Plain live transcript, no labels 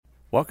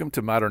Welcome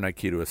to Modern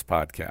Aikidoist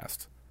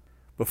Podcast.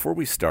 Before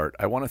we start,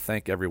 I want to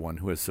thank everyone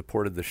who has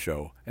supported the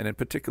show, and in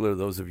particular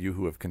those of you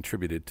who have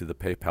contributed to the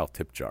PayPal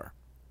tip jar.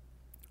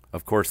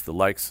 Of course, the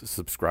likes,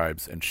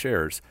 subscribes, and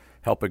shares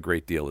help a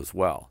great deal as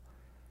well.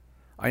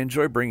 I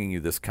enjoy bringing you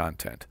this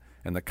content,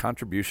 and the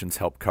contributions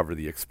help cover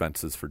the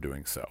expenses for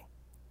doing so.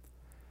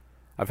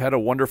 I've had a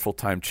wonderful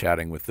time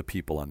chatting with the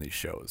people on these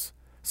shows,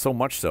 so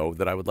much so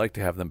that I would like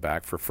to have them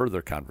back for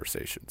further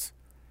conversations.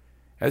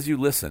 As you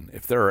listen,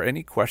 if there are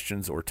any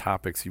questions or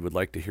topics you would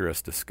like to hear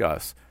us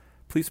discuss,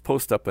 please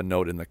post up a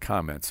note in the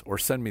comments or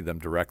send me them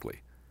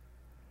directly.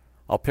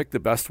 I'll pick the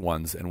best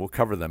ones and we'll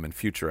cover them in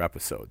future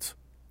episodes.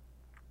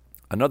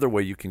 Another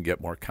way you can get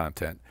more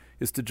content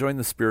is to join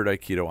the Spirit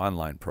Aikido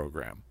online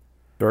program.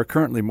 There are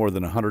currently more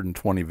than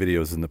 120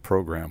 videos in the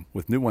program,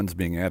 with new ones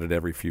being added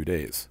every few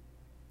days.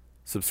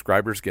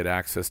 Subscribers get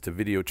access to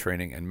video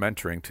training and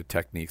mentoring to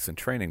techniques and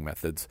training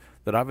methods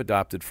that I've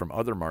adopted from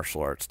other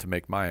martial arts to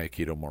make my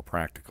Aikido more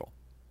practical.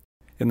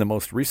 In the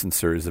most recent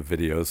series of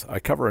videos, I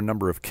cover a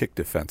number of kick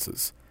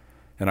defenses,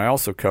 and I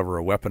also cover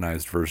a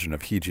weaponized version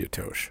of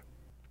Hijiatoshi.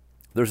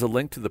 There's a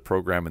link to the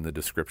program in the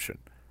description.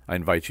 I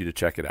invite you to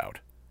check it out.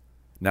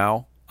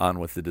 Now, on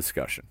with the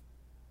discussion.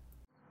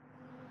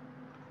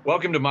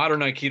 Welcome to Modern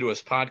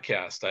Aikidoist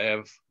Podcast. I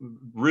am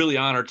really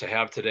honored to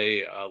have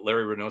today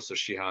Larry Reynoso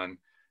Shihan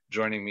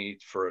joining me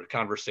for a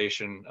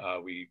conversation.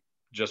 We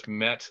just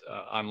met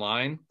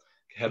online,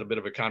 had a bit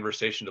of a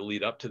conversation to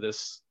lead up to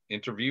this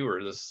interview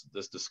or this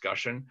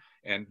discussion,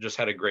 and just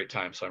had a great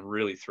time. So I'm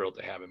really thrilled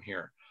to have him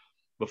here.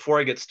 Before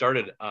I get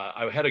started,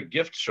 I had a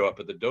gift show up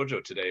at the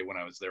dojo today when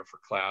I was there for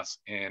class,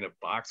 and a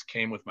box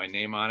came with my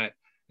name on it.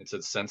 It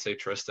said Sensei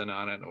Tristan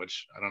on it,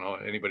 which I don't know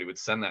if anybody would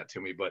send that to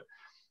me, but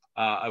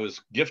I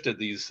was gifted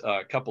these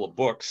couple of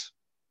books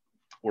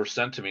were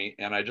sent to me,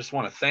 and I just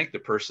want to thank the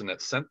person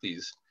that sent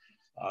these.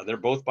 They're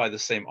both by the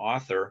same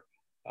author.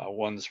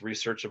 One's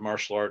Research of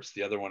Martial Arts.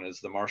 The other one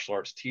is The Martial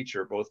Arts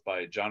Teacher, both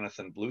by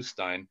Jonathan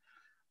Bluestein.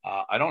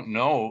 I don't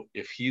know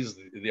if he's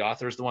the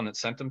author is the one that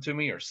sent them to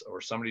me, or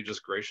somebody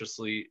just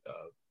graciously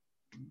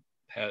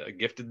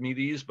gifted me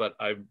these, but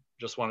I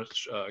just want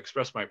to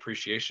express my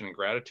appreciation and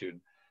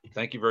gratitude.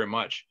 Thank you very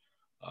much.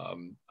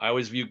 I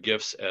always view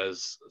gifts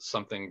as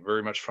something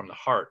very much from the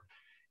heart.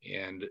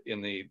 And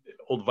in the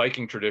old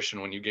Viking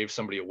tradition, when you gave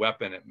somebody a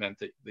weapon, it meant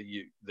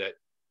that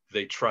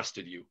they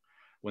trusted you.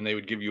 When they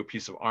would give you a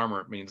piece of armor,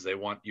 it means they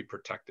want you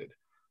protected.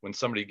 When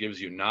somebody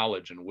gives you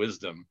knowledge and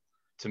wisdom,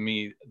 to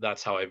me,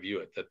 that's how I view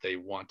it, that they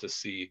want to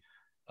see,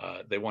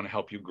 they want to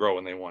help you grow,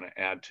 and they want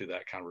to add to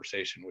that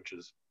conversation, which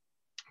is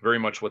very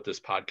much what this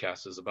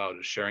podcast is about,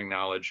 is sharing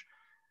knowledge,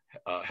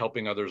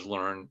 helping others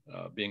learn,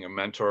 being a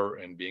mentor,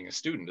 and being a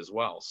student as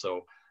well.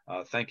 So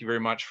thank you very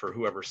much for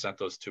whoever sent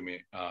those to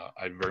me.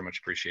 I very much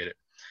appreciate it.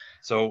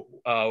 So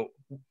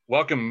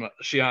welcome,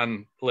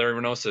 Shihan Larry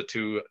Reynoso,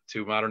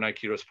 to Modern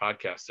Aikidoist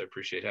Podcast. I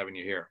appreciate having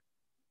you here.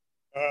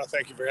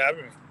 Thank you for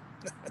having me.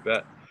 I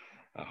bet.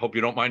 I hope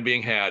you don't mind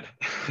being had.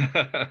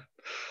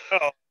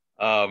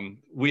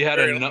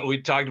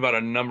 We talked about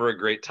a number of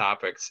great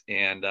topics,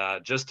 and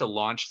just to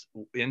launch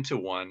into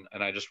one,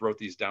 and I just wrote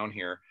these down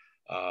here.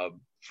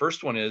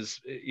 First one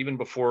is, even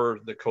before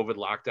the COVID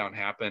lockdown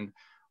happened,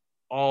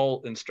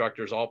 all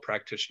instructors, all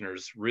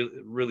practitioners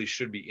really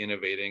should be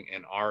innovating,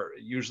 and are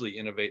usually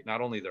innovate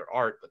not only their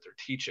art, but their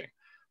teaching.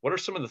 What are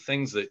some of the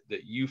things that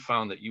you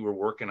found that you were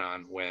working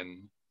on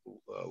when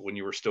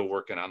you were still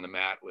working on the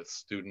mat with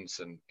students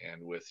and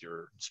with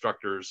your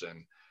instructors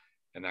and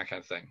that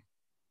kind of thing?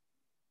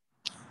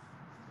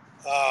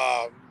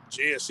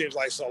 It seems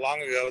like so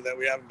long ago that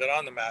we haven't been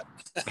on the mat.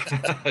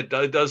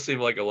 It does seem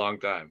like a long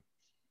time.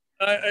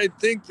 I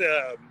think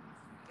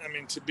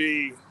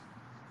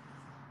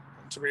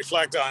to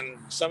reflect on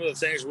some of the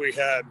things we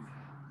had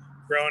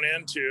grown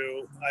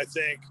into, I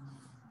think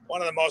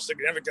one of the most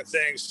significant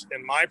things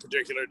in my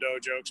particular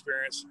dojo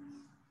experience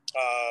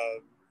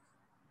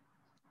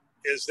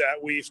is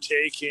that we've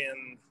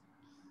taken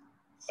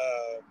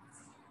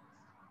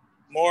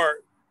more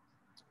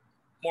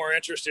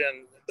interest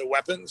in the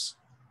weapons,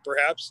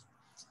 perhaps,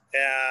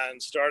 and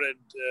started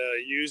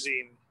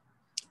using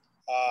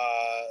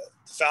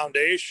the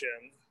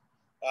foundation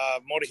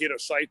of Morihiro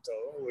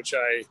Saito, which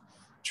I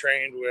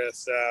trained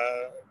with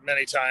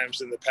many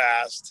times in the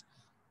past,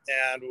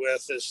 and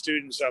with the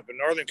students up in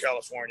Northern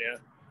California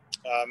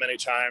many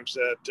times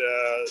at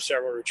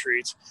several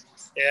retreats,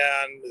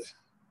 and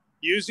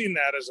using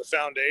that as a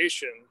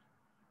foundation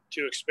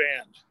to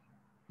expand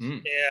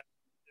and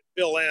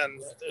fill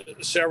in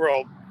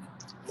several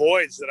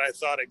voids that I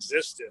thought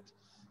existed.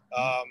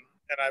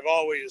 And I've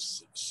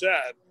always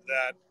said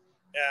that,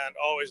 and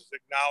always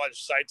acknowledged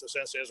Saito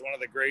Sensei as one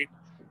of the great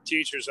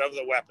teachers of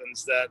the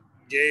weapons that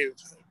gave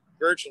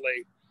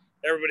virtually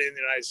everybody in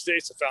the United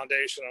States a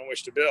foundation on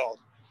which to build.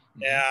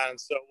 And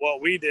so what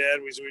we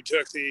did was we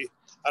took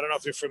I don't know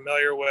if you're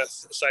familiar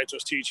with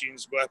Saito's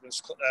teachings,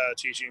 weapons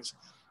teachings,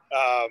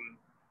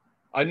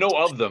 I know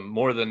of them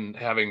more than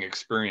having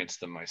experienced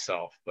them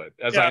myself, but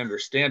as I Yeah.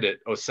 understand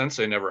it,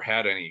 Osensei never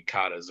had any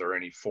katas or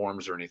any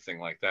forms or anything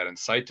like that. And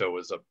Saito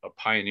was a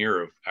pioneer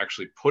of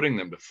actually putting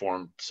them to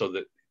form so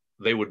that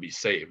they would be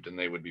saved and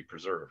they would be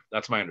preserved.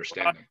 That's my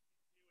understanding.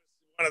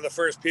 One of the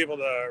first people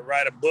to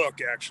write a book,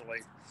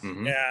 actually.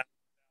 Mm-hmm. And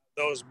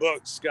those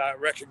books got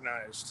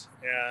recognized.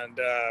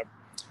 And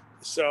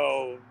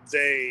so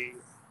they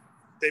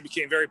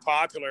became very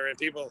popular, and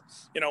people,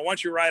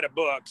 once you write a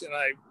book, and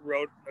I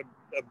wrote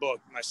a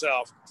book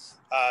myself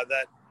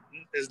that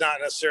is not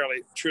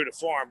necessarily true to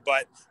form,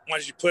 but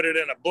once you put it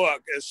in a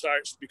book, it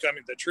starts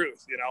becoming the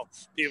truth.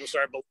 People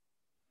start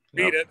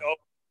read it,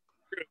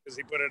 because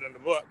he put it in the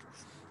book.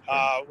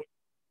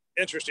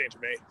 Interesting to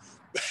me.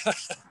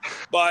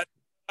 But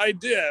I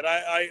did.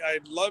 I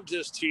loved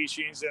his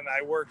teachings, and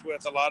I worked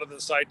with a lot of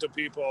the Saito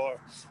people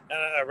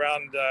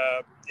around,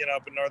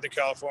 up in Northern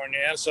California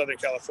and Southern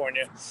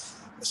California.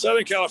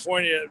 Southern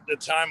California, at the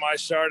time I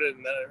started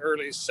in the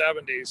early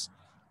 70s,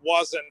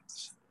 wasn't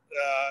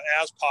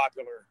as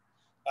popular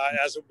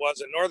as it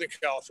was in Northern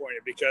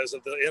California because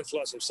of the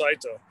influence of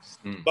Saito.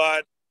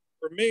 But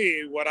for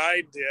me, what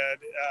I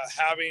did,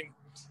 having,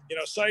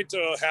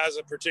 Saito has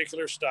a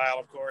particular style,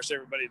 of course,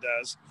 everybody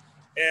does.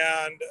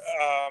 And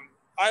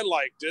I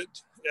liked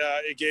it.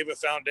 It gave a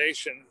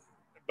foundation,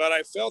 but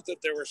I felt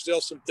that there were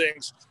still some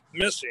things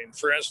missing.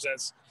 For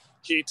instance,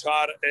 he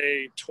taught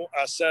a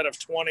set of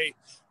 20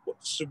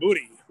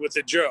 suburi with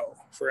the jo,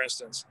 for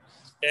instance.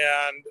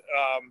 And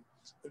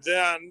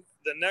then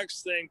the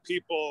next thing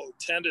people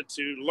tended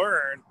to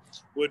learn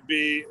would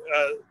be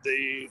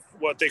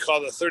what they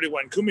call the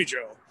 31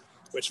 kumijo,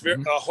 which a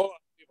whole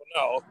lot of people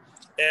know.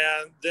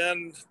 And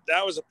then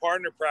that was a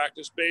partner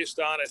practice based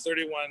on a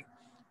 31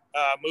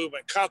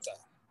 movement kata,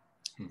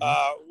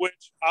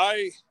 which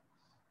I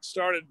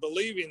started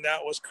believing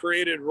that was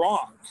created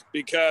wrong,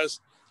 because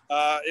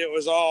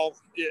it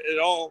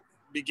all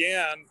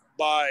began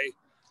by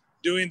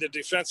doing the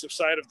defensive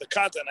side of the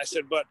kata. And I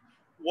said, but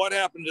what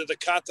happened to the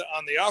kata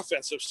on the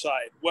offensive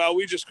side? Well,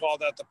 we just call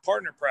that the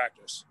partner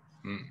practice.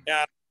 And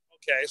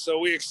okay, so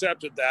we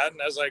accepted that.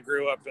 And as I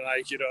grew up in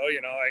Aikido,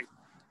 I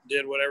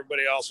did what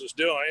everybody else was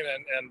doing.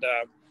 And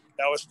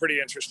that was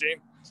pretty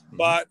interesting.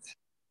 But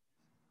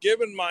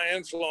given my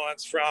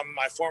influence from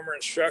my former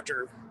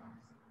instructor,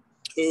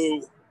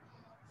 who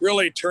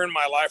really turned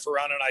my life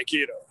around in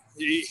Aikido,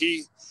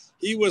 he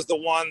was the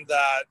one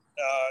that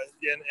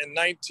in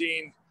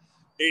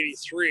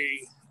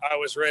 1983, I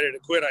was ready to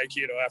quit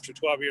Aikido. After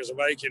 12 years of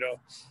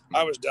Aikido,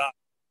 I was done.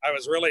 I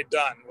was really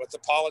done with the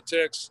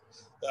politics.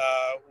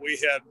 We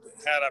had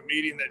a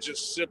meeting that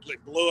just simply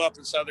blew up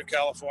in Southern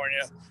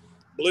California,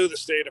 blew the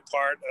state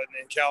apart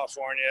in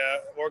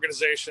California.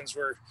 Organizations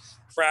were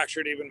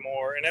fractured even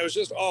more, and it was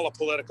just all a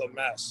political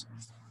mess.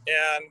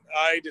 And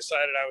I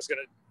decided I was going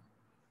to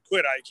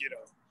quit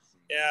Aikido,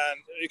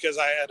 and because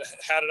I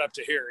had it up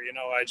to here,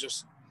 I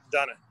just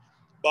done it.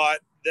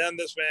 But then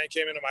this man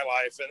came into my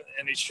life,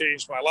 and he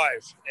changed my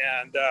life.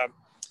 And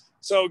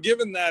so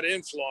given that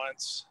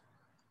influence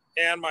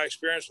and my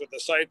experience with the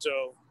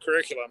Saito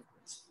curriculum,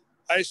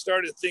 I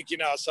started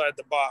thinking outside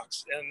the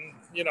box. And,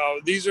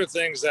 these are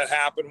things that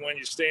happen when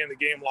you stay in the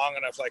game long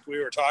enough, like we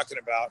were talking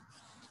about.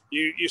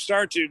 You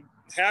start to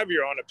have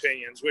your own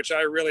opinions, which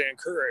I really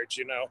encourage.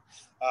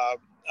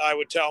 I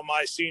would tell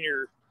my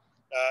senior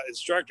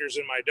instructors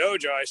in my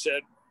dojo, I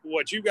said,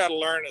 what you got to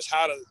learn is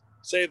how to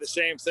say the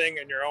same thing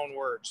in your own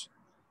words.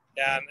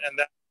 And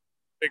that's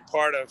a big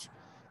part of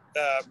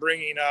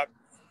bringing up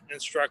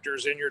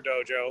instructors in your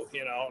dojo.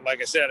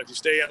 Like I said, if you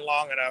stay in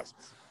long enough,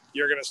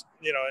 you're going to,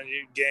 and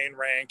you gain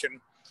rank and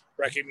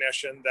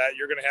recognition, that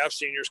you're going to have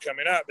seniors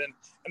coming up.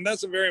 And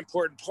that's a very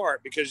important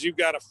part, because you've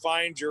got to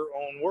find your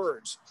own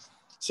words.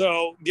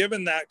 So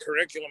given that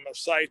curriculum of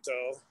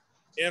Saito,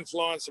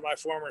 influence of my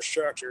former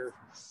instructor,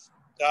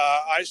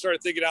 I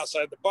started thinking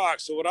outside the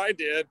box. So what I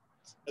did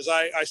is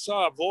I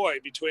saw a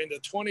void between the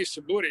 20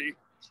 suburi,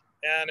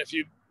 and if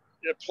you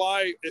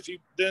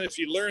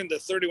learn the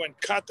 31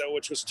 kata,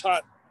 which was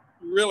taught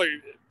really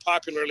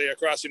popularly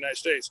across the United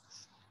States,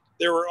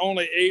 there were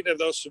only 8 of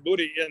those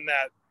suburi in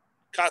that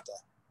kata.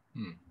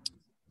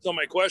 So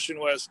my question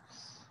was,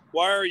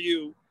 why are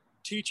you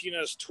teaching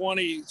us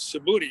 20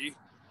 suburi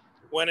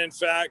when in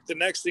fact the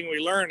next thing we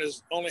learn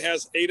only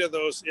has 8 of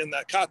those in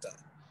that kata?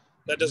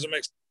 That doesn't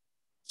make sense.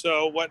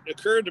 So what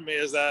occurred to me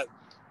is that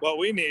what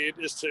we need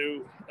is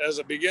to,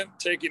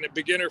 taking a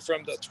beginner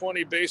from the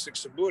 20 basic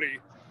suburi,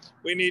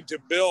 we need to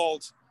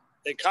build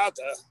a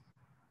kata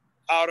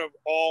out of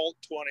all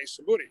 20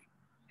 suburi.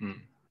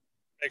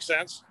 Makes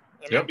sense?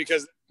 I mean,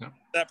 because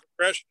that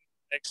progression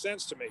makes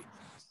sense to me.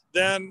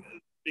 Then,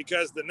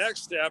 because the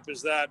next step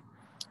is that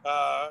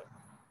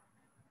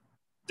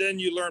then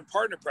you learn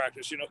partner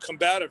practice,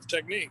 combative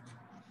technique,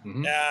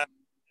 and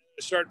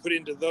start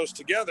putting those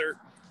together.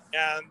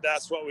 And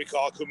that's what we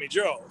call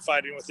kumijo,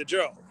 fighting with the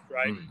jo,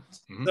 right?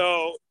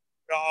 So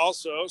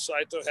also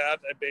Saito had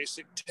a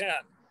basic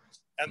 10,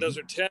 and those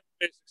are 10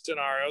 basic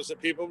scenarios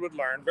that people would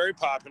learn, very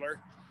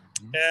popular.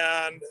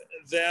 And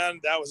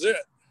then that was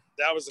it.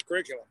 That was the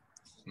curriculum.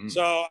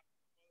 So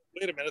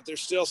wait a minute,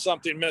 there's still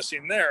something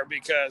missing there,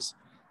 because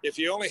if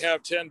you only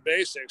have 10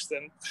 basics,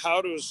 then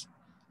how do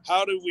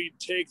we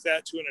take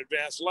that to an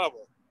advanced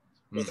level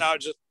without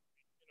just,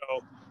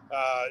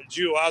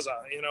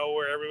 Juaza,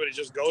 where everybody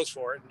just goes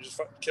for it and just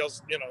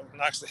kills,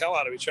 knocks the hell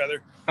out of each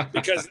other,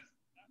 because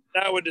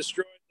that would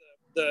destroy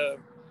the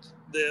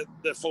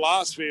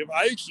philosophy of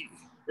Aiki,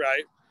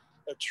 right?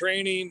 Of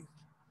training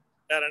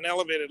at an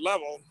elevated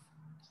level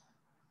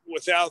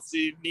without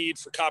the need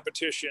for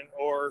competition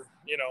or,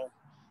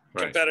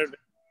 competitive.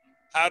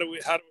 How do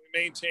we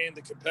maintain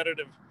the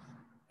competitive,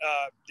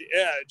 the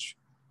edge,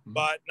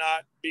 but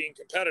not being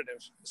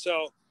competitive?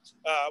 So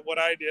what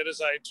I did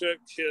is I took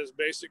his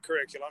basic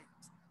curriculum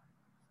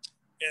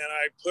and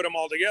I put them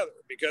all together,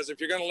 because if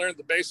you're going to learn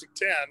the basic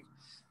 10,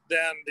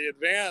 then the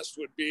advanced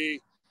would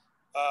be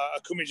a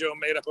Kumijo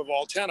made up of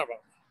all 10 of them,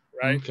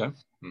 right? Okay.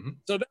 Mm-hmm.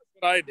 So that's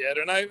what I did,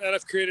 and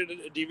I've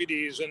created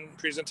DVDs and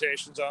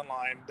presentations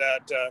online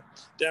that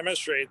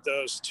demonstrate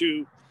those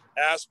two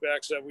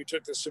aspects. That we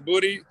took the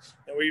Suburi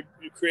and we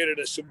created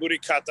a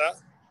Suburi kata,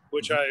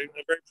 which I am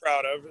very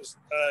proud of.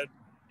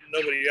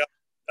 Nobody else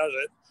does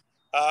it.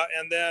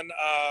 And then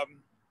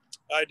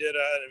I did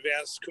an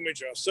advanced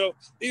Kumijo. So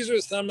these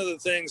are some of the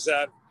things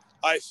that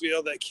I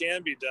feel that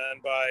can be done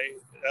by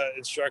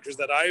instructors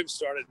that I've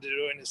started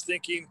doing, is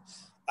thinking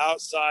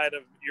outside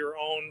of your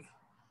own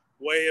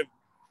way of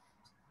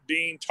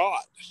being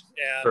taught.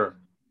 And, sure.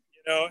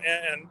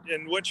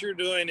 And what you're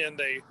doing in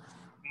the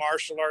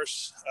martial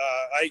arts,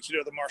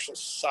 Aikido, the martial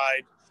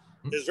side,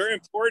 is very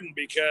important,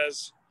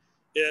 because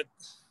it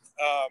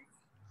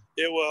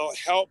will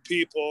help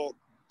people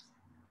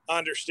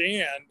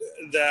understand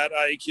that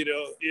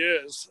Aikido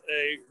is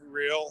a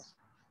real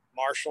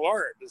martial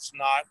art. It's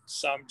not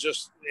some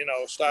just,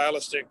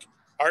 stylistic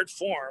art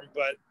form,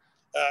 but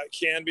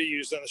can be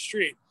used on the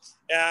street.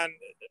 And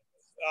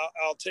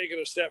I'll take it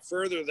a step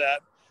further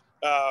that,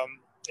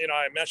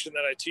 I mentioned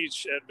that I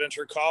teach at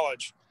Venture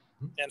College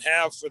and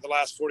have for the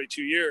last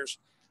 42 years,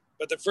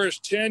 but the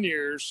first 10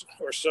 years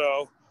or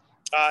so,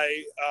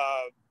 I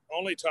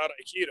only taught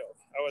Aikido.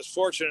 I was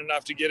fortunate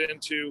enough to get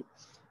into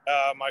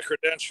my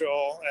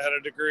credential. I had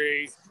a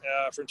degree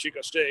from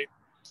Chico State,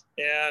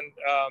 and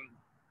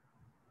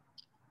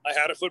I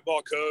had a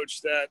football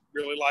coach that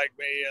really liked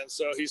me, and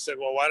so he said,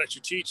 well, why don't you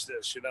teach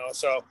this,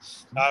 So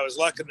I was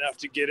lucky enough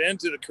to get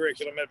into the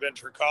curriculum at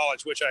Venture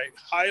College, which I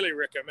highly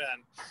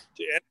recommend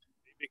to anybody,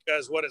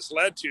 because what it's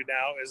led to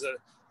now is a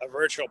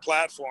virtual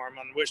platform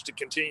on which to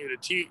continue to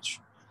teach,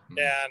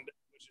 and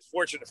which is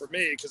fortunate for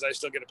me because I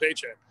still get a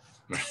paycheck.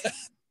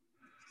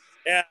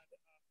 And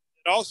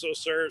it also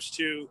serves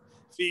to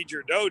feed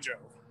your dojo.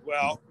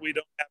 Well, we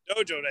don't have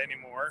dojo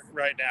anymore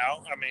right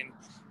now. I mean,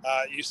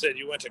 you said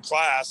you went to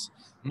class.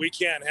 We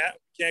can't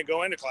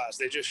go into class.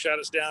 They just shut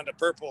us down to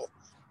purple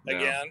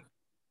again.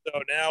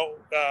 So now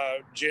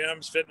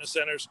gyms, fitness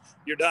centers,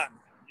 you're done.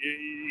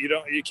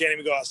 You can't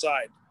even go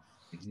outside.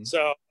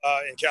 So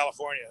in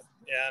California,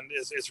 and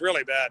it's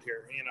really bad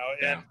here,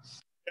 and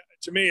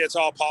to me, it's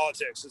all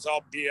politics. It's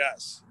all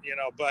BS,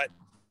 but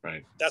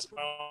that's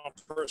my own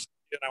personal,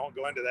 and I won't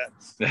go into that.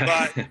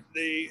 But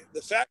the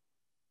fact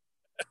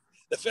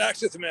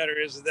of the matter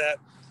is that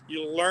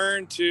you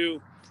learn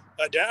to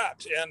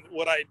adapt. And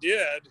what I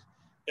did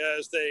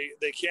is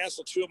they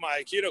canceled 2 of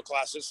my Aikido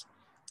classes.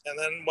 And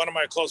then one of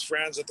my close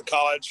friends at the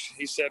college,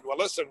 he said, well,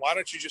 listen, why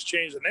don't you just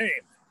change the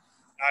name?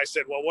 I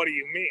said, well, what do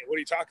you mean? What are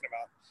you talking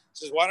about?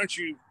 He says, why don't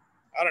you,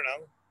 I don't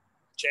know,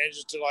 change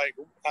it to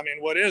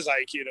what is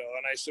Aikido?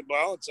 And I said,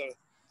 well, it's a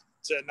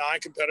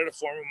non-competitive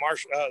form of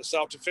martial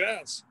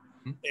self-defense.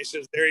 And he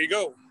says, there you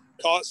go.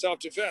 Call it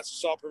self-defense,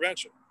 assault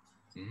prevention.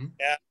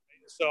 And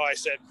so I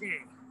said,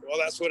 well,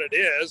 that's what it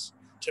is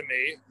to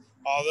me.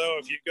 Although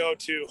if you go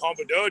to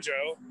Hombu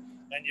Dojo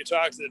and you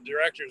talk to the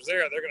directors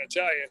there, they're going to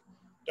tell you,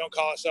 don't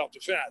call it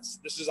self-defense.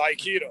 This is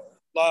Aikido,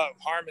 love,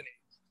 harmony,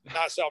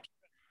 not self-defense.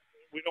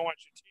 We don't want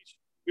you to teach.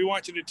 We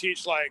want you to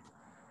teach like,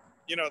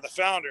 the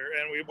founder,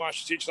 and we want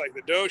you to teach like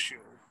the Doshu,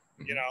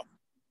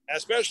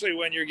 especially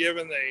when you're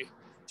given the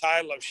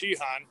title of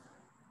Shihan.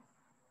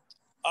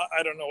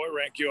 I don't know what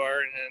rank you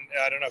are, and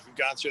I don't know if you've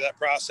gone through that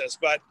process,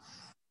 but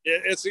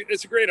it's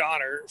a great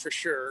honor for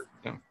sure.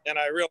 Yeah. And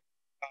I really,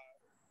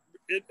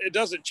 it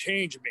doesn't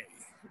change me.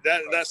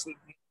 That's the.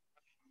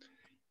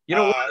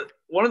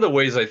 One of the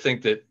ways I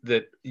think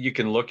that you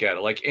can look at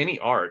it, like any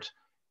art,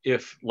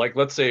 if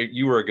let's say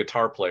you were a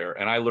guitar player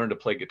and I learned to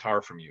play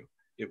guitar from you,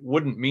 it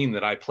wouldn't mean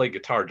that I play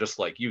guitar just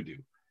like you do.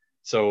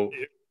 So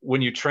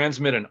when you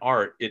transmit an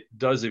art, it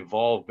does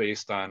evolve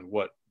based on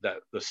what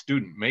the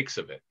student makes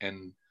of it,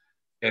 and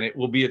it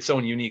will be its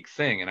own unique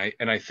thing.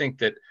 And I think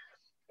that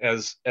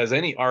as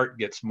any art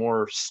gets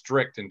more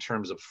strict in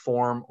terms of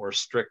form or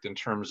strict in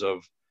terms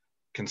of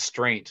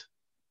constraint,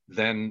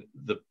 then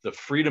the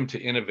freedom to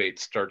innovate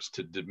starts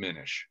to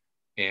diminish.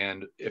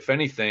 And if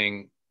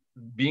anything,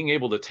 being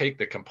able to take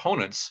the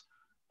components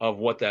of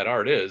what that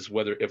art is,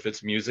 whether if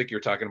it's music, you're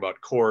talking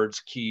about chords,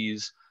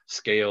 keys,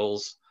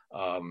 scales,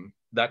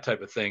 that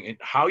type of thing, and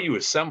how you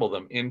assemble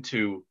them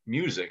into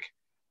music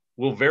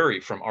will vary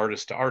from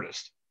artist to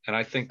artist. And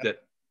I think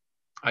that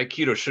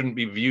Aikido shouldn't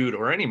be viewed,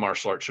 or any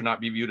martial art should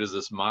not be viewed as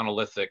this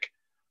monolithic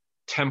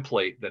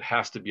template that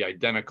has to be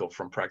identical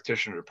from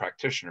practitioner to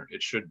practitioner.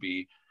 It should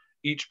be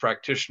each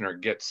practitioner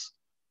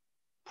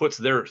puts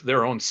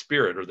their own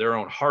spirit or their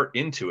own heart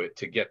into it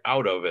to get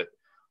out of it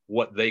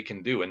what they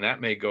can do. And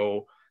that may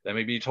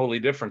be totally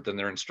different than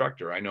their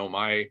instructor. I know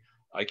my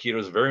Aikido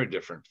is very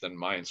different than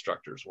my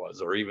instructor's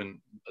was, or even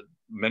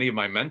many of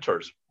my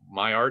mentors.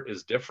 My art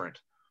is different,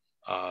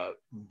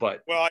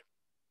 but well,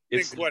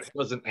 it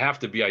doesn't have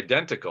to be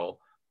identical,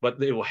 but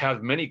they will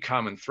have many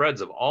common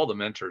threads of all the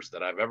mentors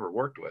that I've ever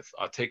worked with.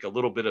 I'll take a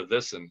little bit of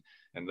this and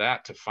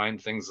that to find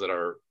things that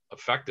are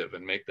effective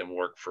and make them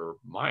work for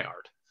my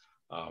art.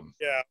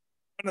 Yeah,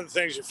 one of the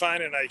things you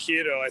find in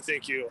Aikido, I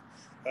think you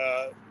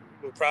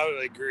will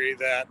probably agree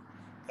that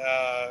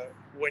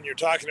when you're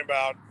talking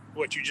about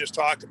what you just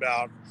talked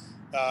about,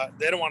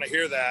 they don't want to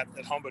hear that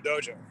at Hombu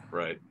Dojo.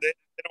 Right. They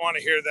don't want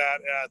to hear that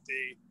at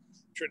the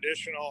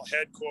traditional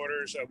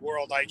headquarters of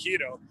World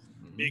Aikido,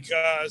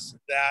 because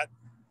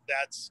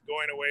that's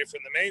going away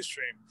from the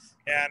mainstream.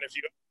 And if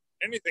you know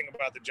anything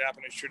about the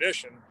Japanese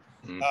tradition,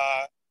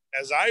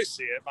 as I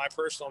see it, my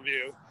personal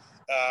view,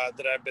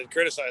 that I've been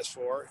criticized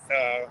for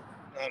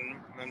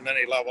on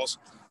many levels,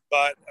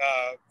 but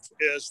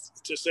is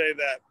to say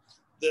that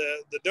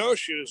the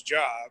Doshu's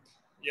job,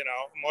 you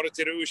know,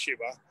 Moriteru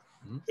Ushiba,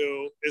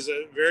 who is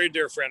a very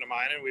dear friend of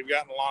mine, and we've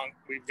gotten along,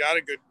 we've got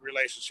a good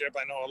relationship.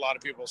 I know a lot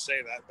of people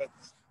say that, but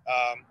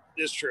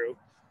it's true.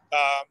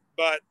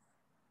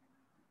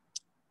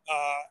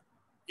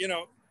 You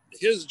know,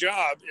 his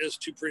job is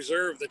to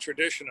preserve the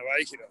tradition of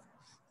Aikido,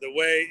 the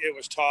way it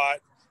was taught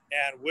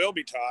and will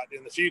be taught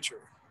in the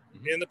future,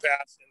 in the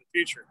past, in the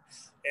future.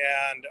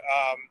 And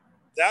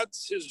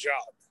that's his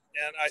job.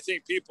 And I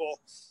think people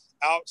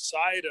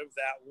outside of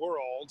that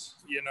world,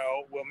 you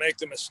know, will make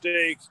the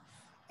mistake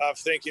of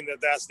thinking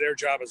that that's their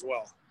job as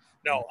well.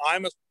 No,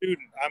 I'm a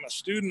student. I'm a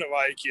student of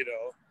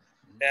Aikido,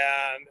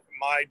 and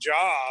my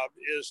job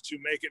is to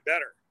make it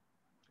better.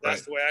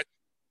 That's the way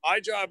my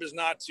job is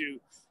not to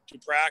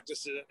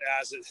practice it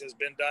as it has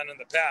been done in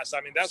the past.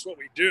 I mean, that's what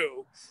we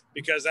do,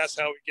 because that's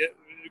how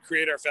we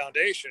create our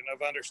foundation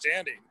of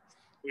understanding.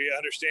 We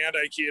understand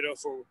Aikido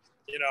for,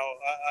 you know,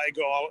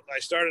 I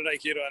started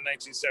Aikido in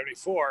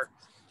 1974,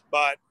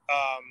 but,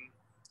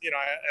 you know,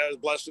 I was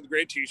blessed with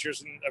great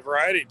teachers and a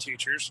variety of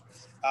teachers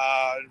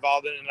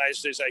involved in the United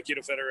States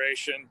Aikido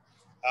Federation,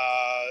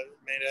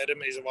 made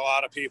enemies of a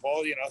lot of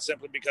people, you know,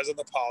 simply because of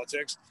the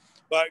politics,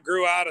 but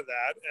grew out of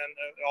that and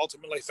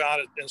ultimately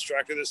found an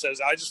instructor that says,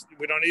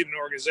 we don't need an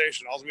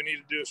organization. All we need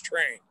to do is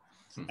train.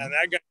 And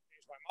that got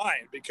changed my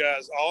mind,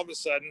 because all of a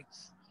sudden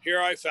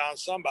here I found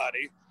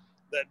somebody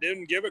that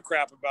didn't give a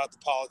crap about the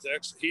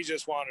politics. He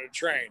just wanted to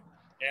train,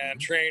 and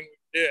train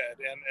did.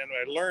 And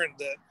I learned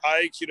that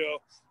Aikido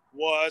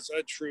was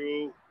a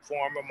true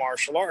form of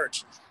martial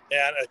arts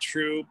and a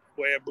true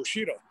way of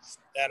Bushido.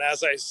 And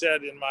as I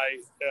said in my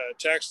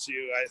text to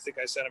you, I think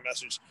I sent a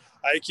message,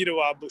 Aikido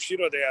wa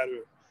Bushido de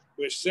aru,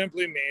 which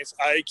simply means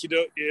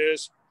Aikido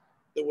is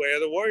the way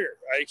of the warrior.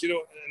 Aikido,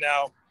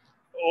 now,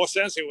 O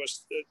Sensei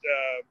was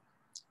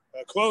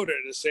quoted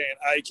as saying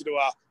Aikido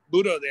wa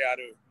Budo de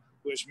aru,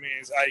 which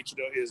means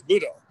Aikido is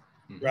Budo,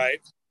 right?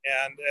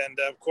 And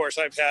of course,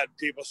 I've had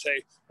people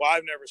say, well,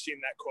 I've never seen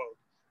that quote.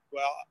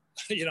 Well,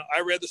 you know,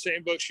 I read the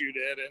same books you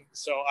did, and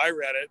so I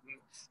read it, and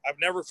I've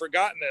never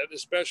forgotten it,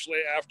 especially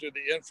after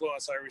the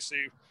influence I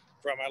received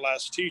from my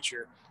last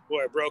teacher, who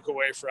I broke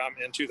away from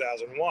in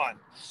 2001.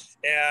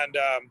 And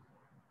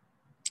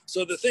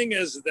so the thing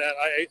is that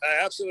I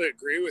absolutely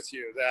agree with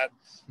you that,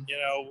 you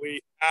know, we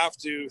have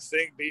to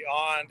think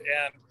beyond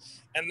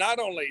and not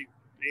only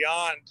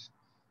beyond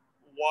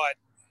what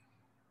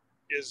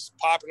is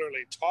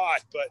popularly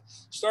taught, but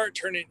start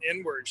turning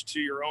inwards to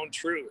your own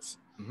truth,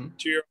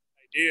 to your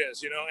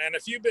ideas, you know. And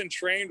if you've been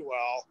trained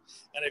well,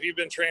 and if you've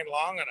been trained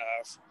long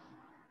enough,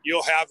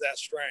 you'll have that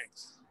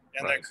strength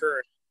and that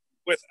courage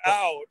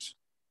without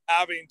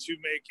having to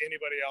make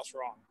anybody else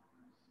wrong.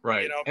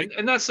 Right. You know?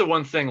 And that's the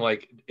one thing,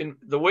 like, in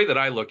the way that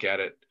I look at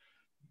it,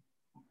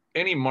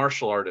 any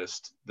martial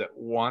artist that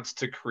wants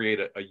to create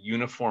a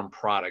uniform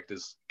product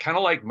is kind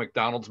of like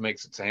McDonald's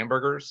makes its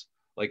hamburgers.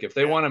 Like, if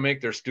they want to make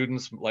their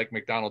students like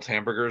McDonald's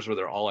hamburgers where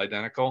they're all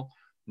identical,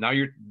 now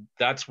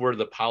that's where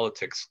the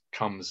politics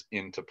comes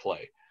into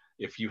play.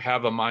 If you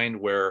have a mind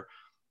where,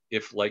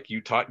 if like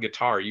you taught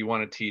guitar, you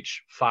want to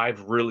teach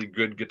 5 really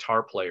good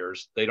guitar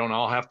players, they don't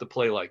all have to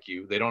play like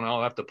you. They don't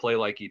all have to play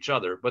like each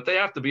other, but they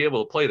have to be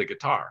able to play the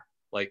guitar.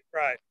 Like,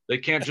 they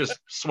can't just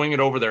swing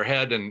it over their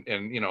head and,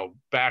 you know,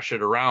 bash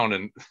it around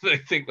and they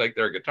think like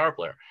they're a guitar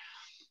player.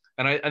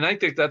 And I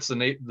think that's the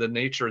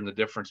nature and the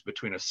difference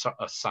between a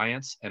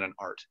science and an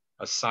art.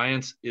 A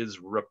science is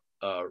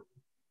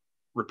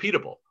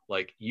repeatable.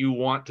 Like, you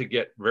want to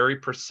get very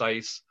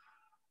precise,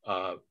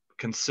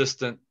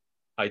 consistent,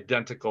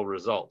 identical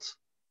results.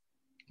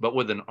 But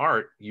with an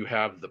art, you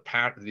have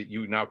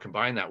you now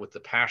combine that with the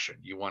passion.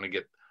 You want to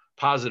get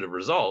positive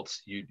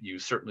results. You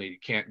certainly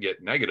can't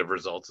get negative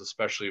results,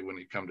 especially when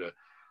you come to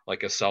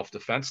like a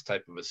self-defense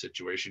type of a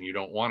situation. You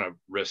don't want to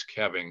risk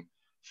having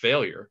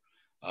failure,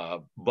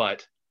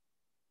 but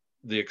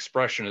the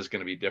expression is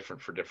going to be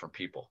different for different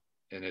people.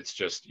 And it's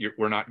just,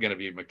 we're not going to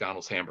be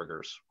McDonald's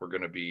hamburgers. We're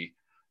going to be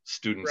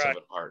students Right. of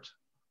an art.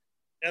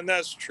 And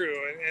that's true.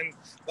 And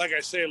like I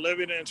say,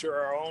 living into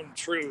our own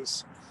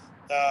truths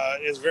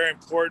is very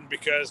important,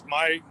 because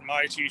my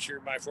teacher,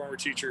 my former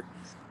teacher,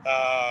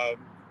 uh,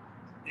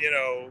 you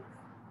know,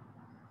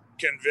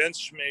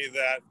 convinced me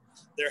that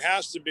there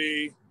has to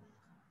be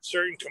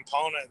certain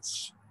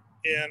components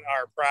in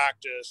our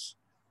practice,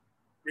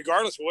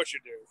 regardless of what you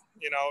do.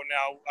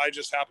 Now I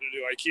just happen to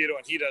do Aikido,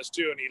 and he does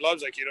too, and he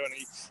loves Aikido, and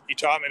he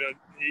taught me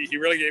he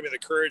really gave me the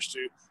courage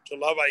to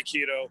love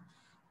Aikido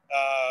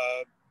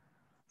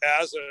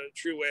as a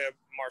true way of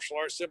martial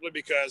arts, simply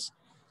because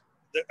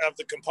of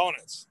the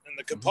components. And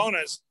the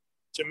components,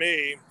 to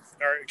me,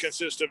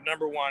 consist of,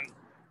 number one,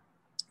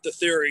 the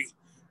theory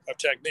of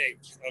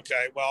technique.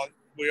 Okay, well,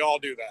 we all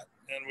do that,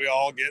 and we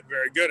all get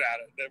very good at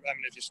it. I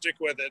mean, if you stick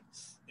with it,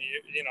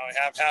 you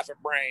have half a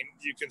brain,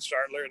 you can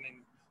start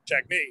learning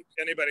technique.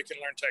 Anybody can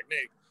learn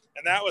technique.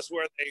 And that was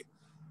where they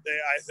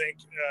I think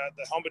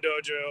the Homba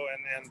Dojo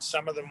and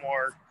some of the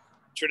more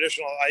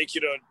traditional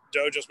Aikido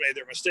dojos made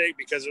their mistake,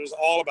 because it was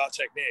all about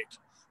technique.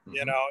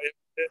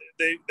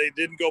 They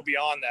didn't go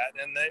beyond that,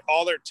 and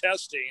all their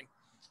testing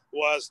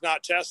was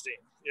not testing.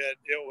 It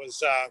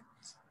was,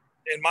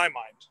 in my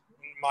mind,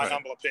 in my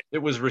humble opinion, it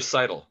was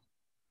recital.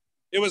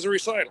 It was a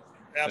recital,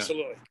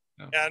 absolutely.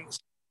 Yeah. And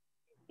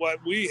what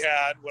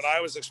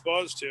I was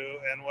exposed to,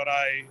 and what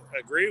I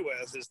agree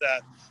with, is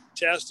that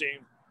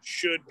testing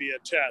should be a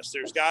test.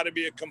 There's got to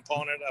be a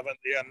component of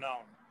the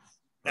unknown,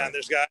 and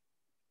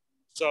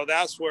so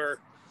that's where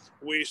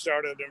we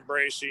started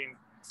embracing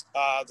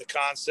the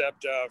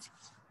concept of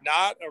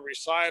not a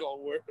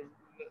recital.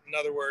 In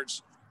other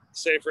words,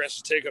 say, for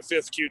instance, take a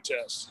fifth Q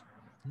test.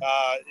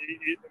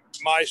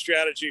 My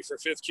strategy for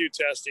fifth Q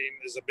testing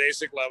is a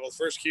basic level.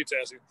 First Q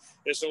testing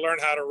is to learn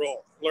how to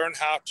roll, learn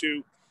how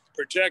to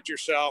protect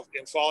yourself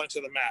in falling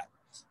to the mat.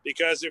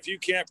 Because if you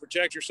can't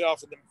protect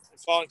yourself in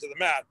falling to the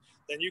mat,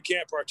 then you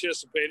can't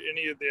participate in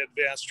any of the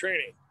advanced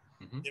training.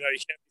 You can't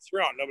be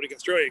thrown. Nobody can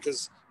throw you,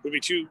 because we'd be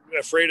too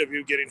afraid of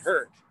you getting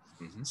hurt.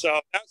 So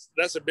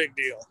that's a big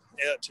deal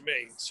to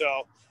me.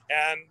 So,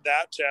 and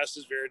that test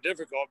is very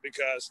difficult,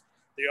 because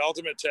the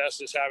ultimate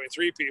test is having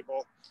three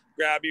people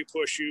grab you,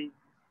 push you,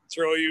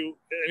 throw you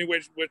anyway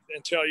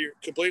until you're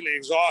completely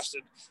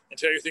exhausted,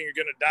 until you think you're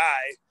going to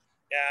die.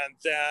 And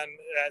then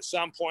at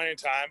some point in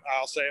time,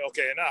 I'll say,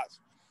 okay, enough.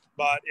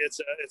 But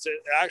it's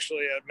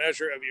actually a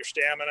measure of your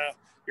stamina,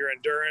 your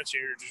endurance,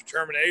 and your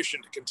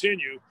determination to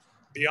continue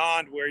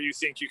beyond where you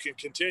think you can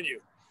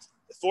continue.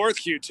 The fourth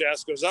Q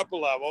test goes up a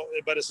level,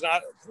 but it's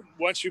not,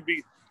 once you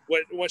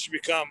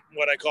become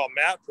what I call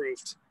mat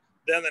proofed,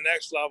 then the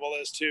next level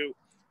is to,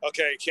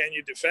 okay, can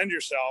you defend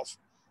yourself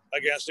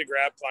against a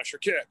grab, punch, or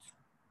kick?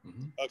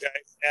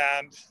 Okay.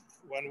 And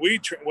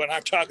when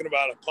I'm talking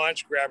about a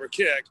punch, grab, or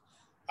kick,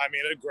 I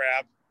mean a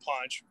grab,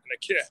 punch, and a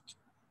kick.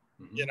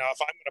 If I'm going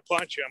to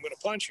punch you, I'm going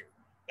to punch you,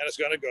 and it's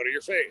going to go to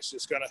your face.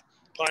 It's going to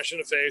punch in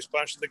the face,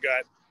 punch in the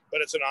gut,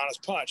 but it's an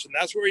honest punch. And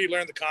that's where you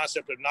learn the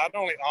concept of not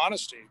only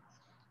honesty,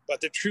 but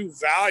the true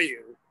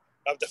value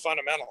of the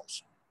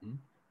fundamentals.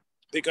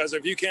 Because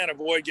if you can't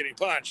avoid getting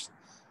punched,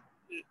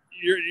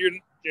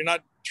 you're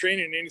not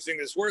training anything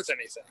that's worth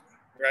anything,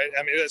 right?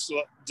 I mean, it's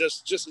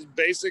just as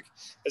basic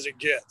as it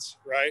gets,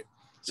 right?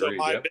 So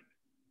my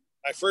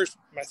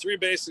three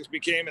basics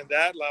became, in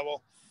that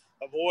level: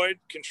 avoid,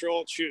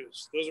 control,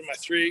 choose. Those are my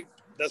three.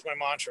 That's my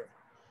mantra.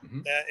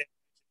 And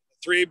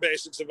three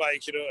basics of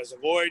Aikido is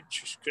avoid,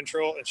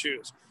 control, and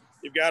choose.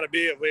 You've got to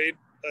be able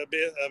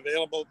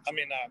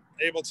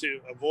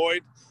to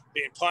avoid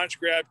being punch,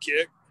 grab,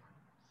 kick,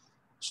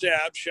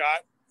 stab,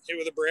 shot, hit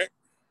with a brick,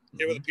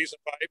 hit with a piece of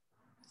pipe.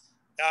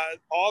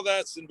 All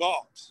that's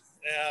involved.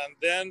 And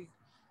then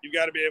you've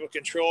got to be able to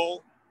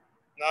control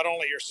not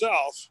only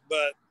yourself,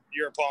 but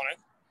your opponent.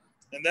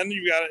 And then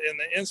you've got to, in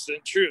the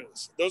instant,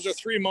 choose. Those are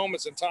three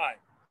moments in time.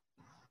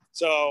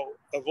 So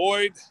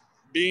avoid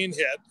being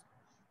hit,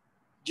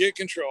 get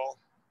control,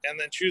 and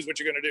then choose what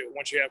you're going to do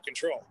once you have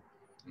control.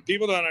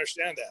 People don't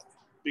understand that,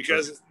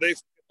 because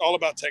it's all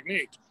about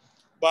technique.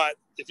 But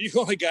if you've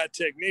only got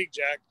technique,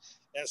 Jack,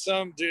 and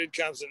some dude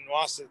comes and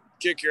wants to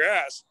kick your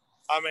ass,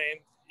 I mean,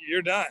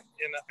 you're done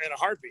in a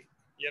heartbeat.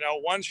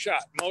 One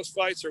shot. Most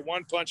fights are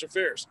one punch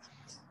affairs.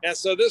 And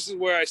so this is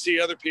where I see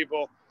other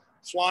people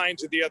flying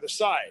to the other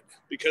side,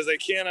 because they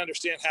can't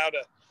understand how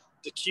to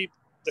keep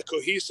the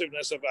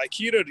cohesiveness of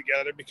Aikido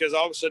together, because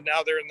all of a sudden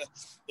now they're in the,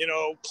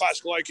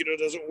 classical Aikido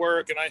doesn't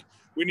work, and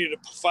we need to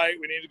fight.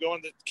 We need to go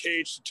in the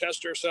cage to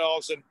test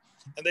ourselves. And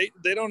they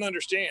don't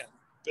understand,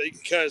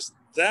 because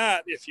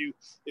that, if you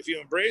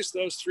embrace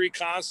those three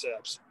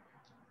concepts,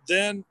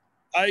 then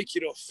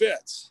Aikido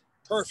fits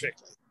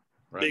perfectly,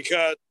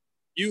 because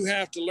you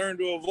have to learn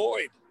to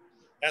avoid.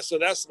 And so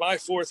that's my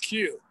fourth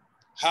cue: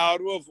 how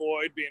to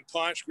avoid being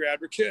punched,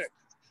 grabbed, or kicked.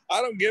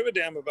 I don't give a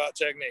damn about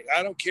technique.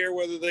 I don't care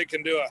whether they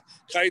can do a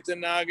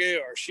kaiten nage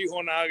or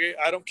shiho nage.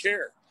 I don't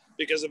care,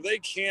 because if they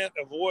can't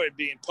avoid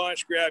being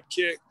punched, grabbed,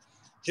 kicked,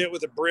 hit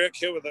with a brick,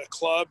 hit with a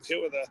club,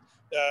 hit with a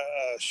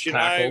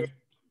shinai,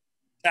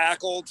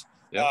 tackled.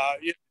 Yep.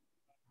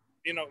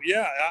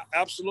 Yeah,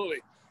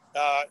 absolutely.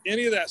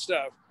 Any of that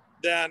stuff,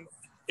 then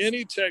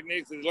any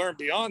technique that you learn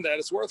beyond that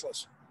is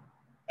worthless.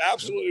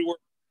 Absolutely worthless.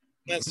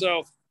 Mm-hmm. And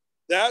so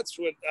that's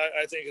what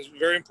I think is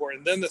very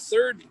important. Then the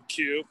third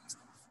cue,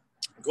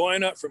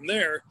 going up from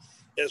there,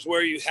 is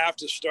where you have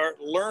to start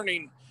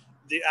learning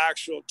the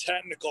actual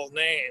technical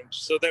names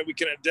so that we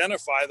can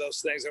identify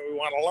those things that we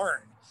want to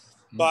learn.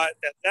 Mm-hmm. But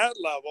at that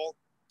level,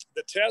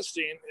 the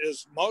testing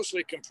is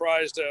mostly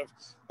comprised of,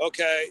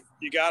 okay,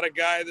 you got a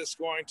guy that's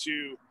going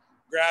to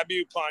grab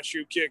you, punch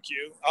you, kick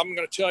you. I'm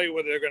going to tell you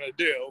what they're going to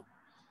do.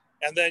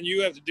 And then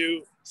you have to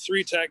do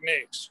 3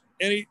 techniques,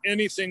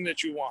 anything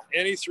that you want,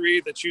 any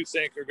 3 that you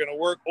think are going to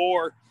work,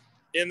 or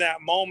in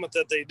that moment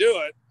that they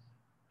do it,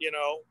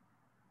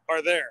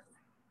 are there,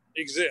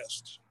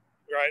 exist,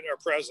 right, are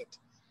present.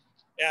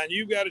 And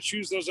you've got to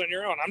choose those on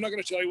your own. I'm not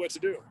going to tell you what to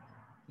do.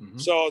 Mm-hmm.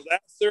 So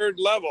that third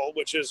level,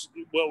 which is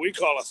what we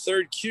call a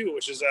third cue,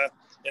 which is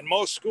in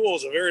most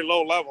schools, a very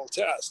low level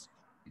test.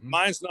 Mm-hmm.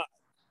 Mine's not.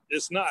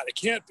 It's not. It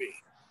can't be.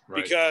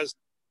 Right. Because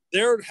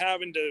they're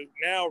having to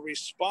now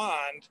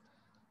respond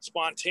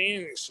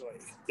spontaneously.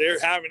 They're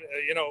having,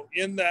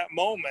 in that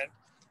moment,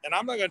 and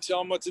I'm not going to tell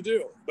them what to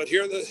do. But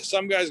here,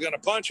 some guy's going to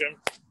punch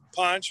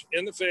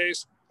in the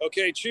face.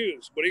 Okay,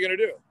 choose. What are you going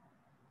to do?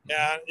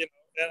 Mm-hmm.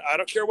 And I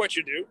don't care what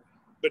you do,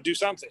 but do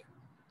something.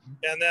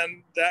 And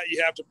then that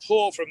you have to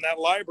pull from that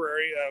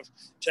library of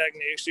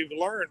techniques you've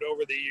learned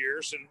over the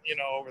years and,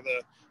 over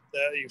that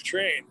you've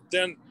trained.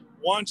 Then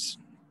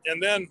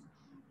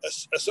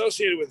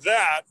associated with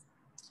that,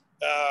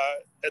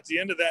 at the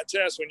end of that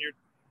test, when you're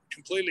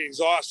completely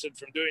exhausted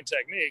from doing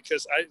technique,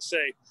 because I'd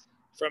say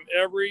from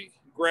every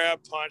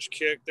grab, punch,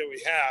 kick that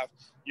we have,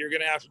 you're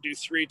going to have to do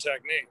 3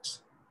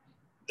 techniques.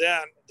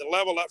 Then the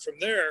level up from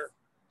there,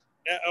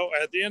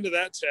 at the end of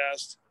that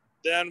test,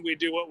 then we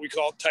do what we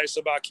call Tai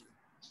Sabaki.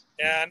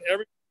 And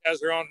everybody has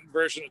their own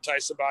version of Tai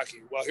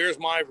Sabaki. Well, here's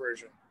my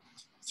version.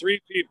 3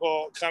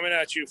 people coming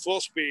at you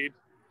full speed,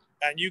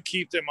 and you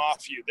keep them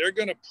off you. They're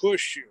going to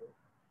push you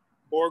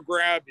or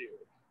grab you,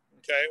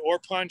 okay, or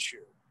punch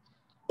you.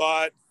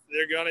 But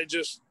they're going to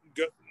just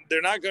go.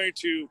 They're not going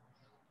to,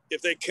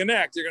 if they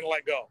connect, they're going to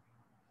let go.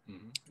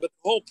 Mm-hmm. But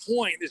the whole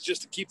point is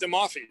just to keep them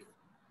off of you.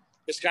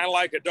 It's kind of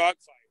like a dog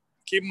fight.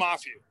 Keep them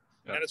off you.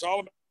 Yeah. And it's all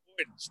about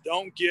avoidance.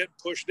 Don't get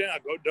pushed down.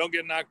 Don't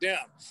get knocked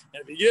down.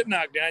 And if you get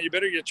knocked down, you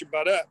better get your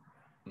butt up.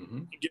 Mm-hmm.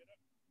 Get up,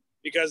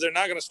 because they're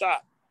not going to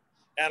stop.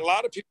 And a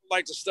lot of people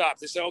like to stop.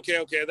 They say,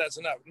 okay, that's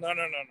enough. No.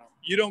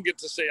 You don't get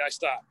to say I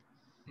stop.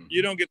 Mm-hmm.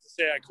 You don't get to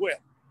say I quit.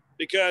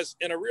 Because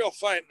in a real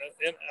fight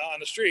on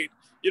the street,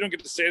 you don't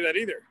get to say that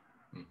either.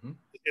 Mm-hmm. You know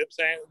what I'm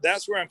saying?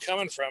 That's where I'm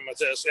coming from with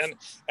this. And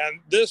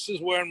this is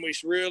when we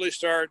really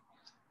start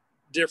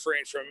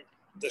differing from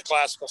the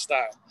classical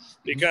style.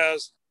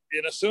 Because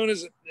as soon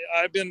as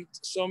I've been to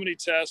so many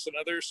tests in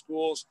other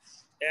schools,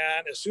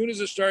 and as soon as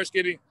it starts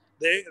getting,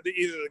 either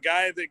the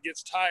guy that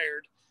gets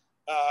tired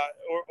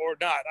or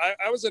not.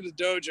 I was at a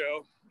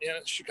dojo in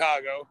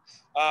Chicago,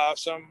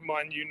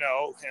 someone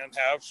and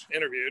have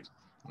interviewed.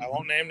 I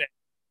won't name names.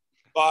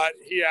 But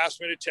he asked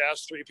me to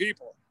test 3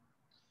 people.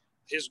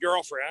 His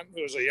girlfriend,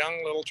 who was a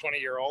young little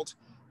 20-year-old,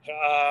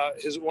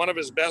 one of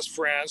his best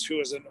friends, who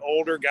was an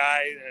older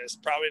guy,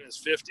 probably in his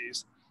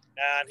 50s,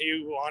 and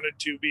he wanted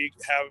to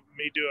have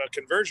me do a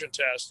conversion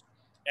test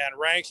and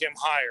rank him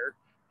higher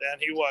than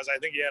he was. I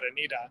think he had a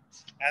Nidan.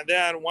 And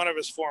then one of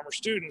his former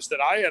students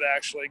that I had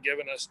actually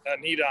given us a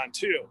Nidan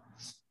to.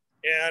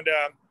 And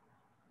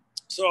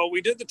so we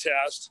did the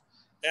test,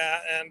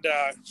 and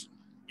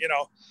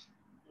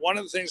one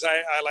of the things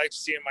I like to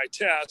see in my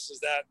tests is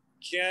that,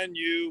 can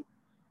you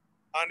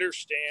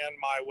understand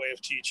my way of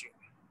teaching?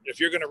 If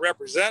you're going to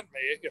represent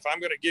me, if I'm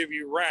going to give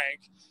you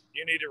rank,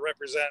 you need to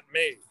represent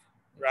me,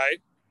 right?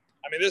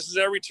 I mean, this is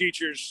every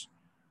teacher's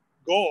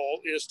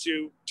goal, is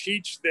to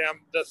teach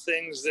them the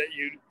things that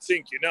you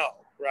think you know,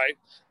 right?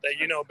 That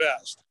you know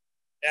best.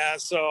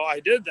 And so I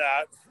did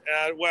that.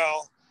 And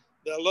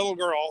the little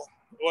girl,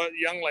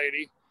 young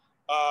lady,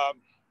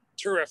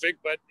 terrific,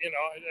 but,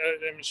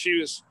 she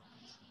was,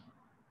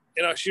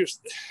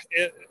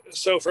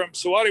 so from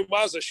Sawadi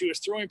Waza, she was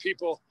throwing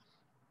people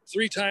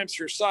 3 times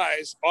her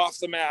size off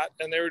the mat,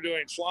 and they were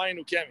doing flying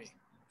ukemi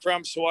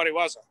from Sawadi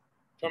Waza,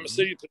 from a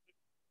city.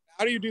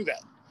 How do you do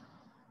that?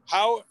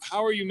 How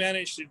are you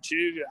managed to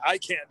do that? I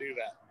can't do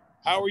that.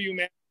 How are you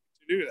managed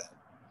to do that?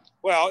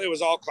 Well, it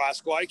was all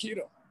classical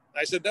Aikido.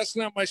 I said, that's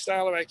not my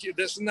style of Aikido.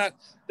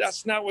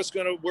 That's not what's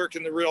going to work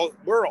in the real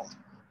world.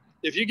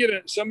 If you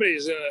get somebody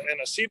who's in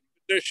a seated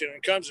position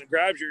and comes and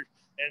grabs you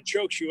and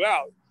chokes you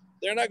out,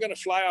 they're not going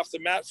to fly off the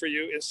mat for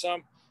you in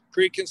some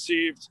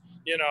preconceived,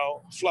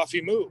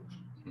 fluffy move.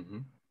 Mm-hmm.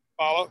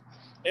 Follow?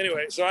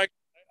 Anyway, so I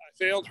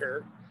failed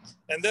her.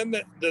 And then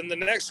the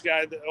next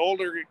guy, the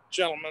older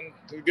gentleman,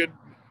 a good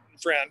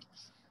friend,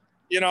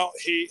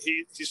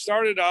 he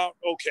started out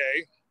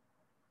okay,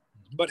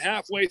 but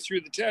halfway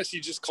through the test, he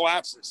just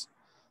collapses.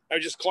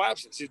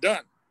 He's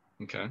done.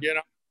 Okay.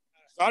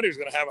 thought he was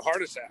going to have a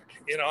heart attack,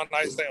 you know, and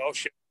I think, oh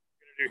shit,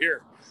 what are you going to do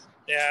here?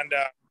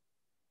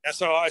 And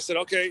so I said,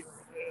 okay.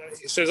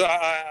 He says,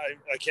 I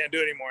can't do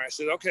it anymore. I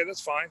said, okay,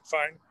 that's fine.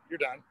 You're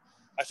done.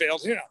 I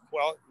failed him.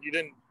 Well, you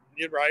didn't,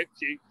 you're right.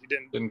 You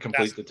didn't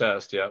complete the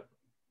test. Yeah.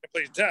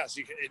 Complete the test.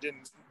 You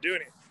didn't do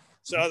anything.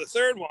 So the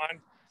third one,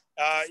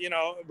 you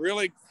know,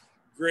 really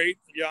great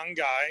young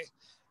guy.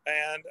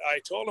 And I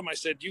told him, I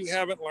said, you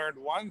haven't learned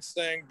one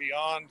thing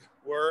beyond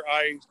where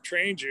I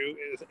trained you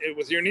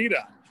with your knee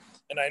done.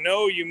 And I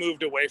know you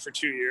moved away for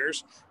 2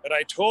 years, but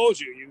I told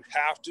you, you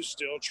have to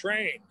still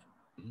train.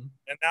 Mm-hmm.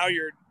 And now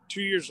you're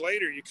 2 years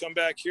later, you come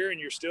back here and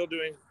you're still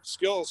doing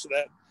skills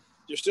that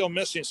you're still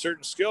missing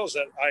certain skills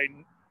that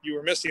you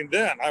were missing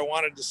then. I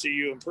wanted to see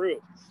you improve.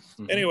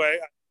 Mm-hmm. Anyway,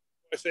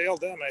 I failed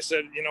them. I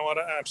said, you know what?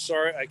 I'm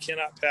sorry. I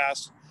cannot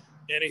pass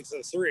any of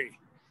the three.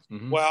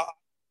 Mm-hmm. Well,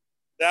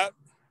 that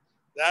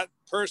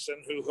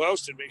person who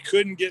hosted me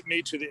couldn't get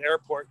me to the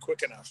airport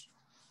quick enough.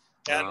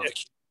 And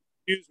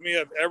accused me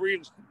of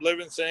every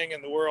living thing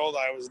in the world.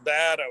 I was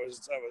bad. I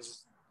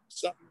was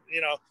something,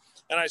 you know,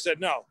 and I said,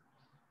 no,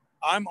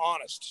 I'm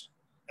honest,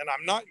 and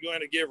I'm not going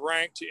to give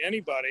rank to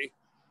anybody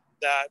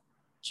that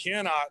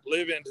cannot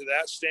live into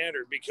that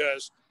standard,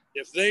 because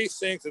if they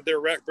think that they're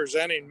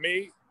representing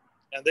me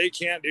and they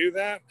can't do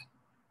that,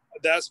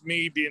 that's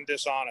me being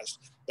dishonest.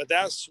 But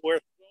that's where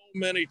so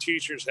many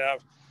teachers have,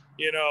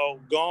 you know,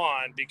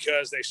 gone,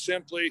 because they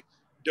simply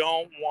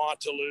don't want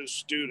to lose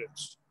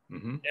students.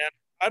 Mm-hmm. And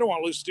I don't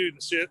want to lose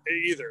students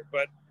either,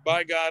 but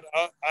by God,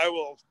 I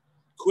will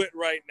quit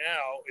right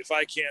now if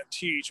I can't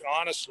teach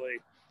honestly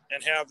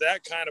and have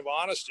that kind of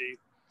honesty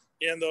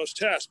in those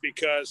tests,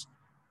 because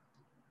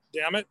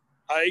damn it,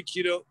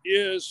 Aikido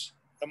is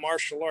a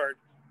martial art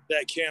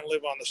that can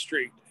live on the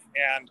street.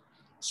 And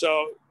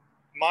so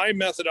my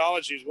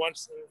methodology is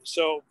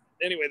so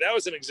anyway, that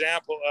was an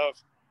example of,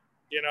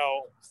 you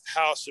know,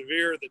 how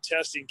severe the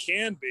testing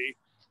can be,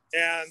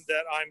 and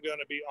that I'm going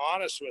to be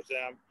honest with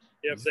them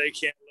if they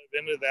can't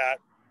live into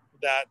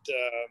that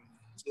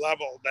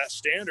level, that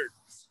standard.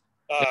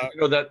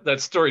 You know,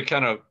 that story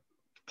kind of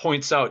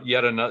points out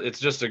yet another, it's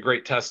just a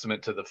great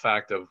testament to the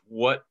fact of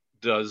what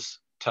does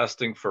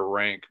testing for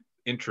rank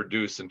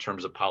introduce in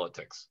terms of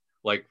politics.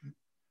 Like,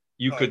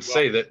 you could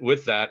say that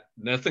with that,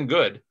 nothing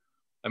good.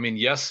 I mean,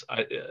 yes,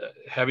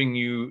 having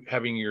you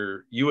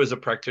as a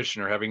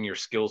practitioner, having your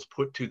skills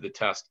put to the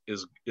test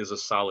is a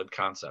solid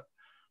concept,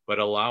 but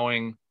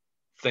allowing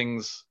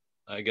things,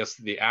 I guess,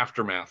 the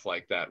aftermath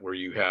like that, where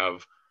you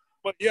have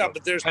but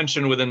there's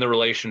tension within the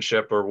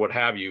relationship or what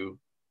have you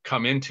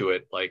come into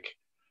it. Like,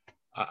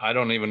 I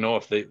don't even know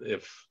if that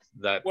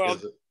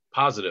is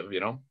positive, you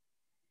know?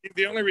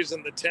 The only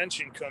reason the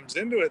tension comes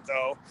into it,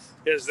 though,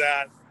 is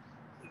that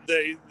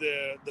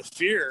the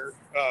fear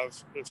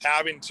of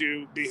having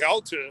to be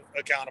held to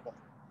accountable.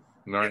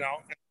 Right. You know,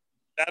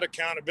 that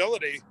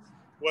accountability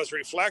was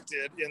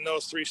reflected in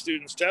those 3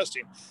 students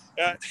testing.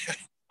 I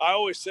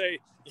always say,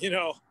 you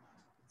know,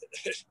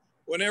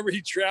 whenever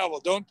you travel,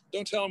 don't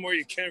tell them where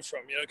you came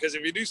from, you know, because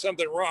if you do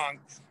something wrong,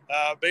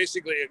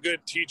 basically a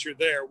good teacher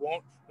there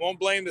won't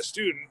blame the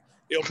student.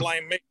 He'll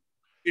blame me.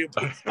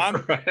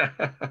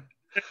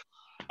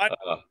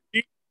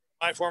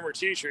 My former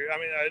teacher, I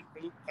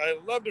mean, I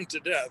loved him to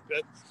death,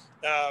 but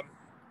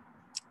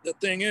the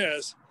thing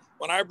is,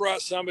 when I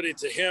brought somebody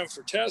to him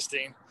for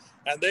testing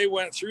and they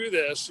went through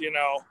this, you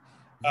know,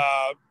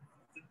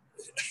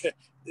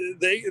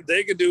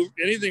 they could do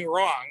anything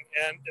wrong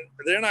and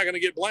they're not going to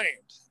get blamed.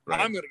 Right.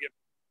 I'm going to get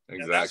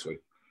blamed. Exactly.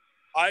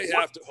 I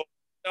have to hold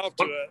myself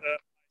to a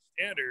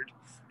standard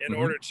in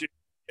order to,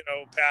 you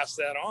know, pass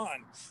that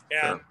on.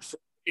 And for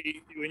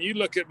me, when you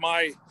look at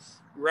my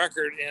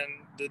record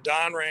in the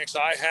Dan ranks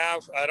I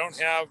don't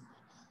have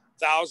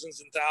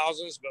thousands and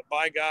thousands, but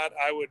by God,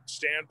 I would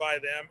stand by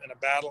them in a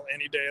battle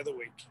any day of the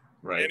week.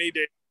 Right. Any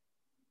day.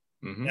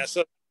 Mm-hmm. And so,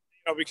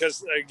 you know,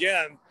 because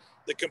again,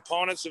 the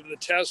components of the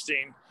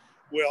testing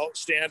will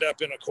stand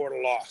up in a court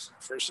of law,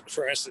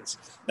 for instance.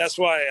 That's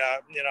why,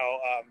 you know,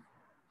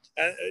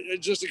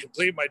 and just to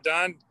complete my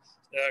Dan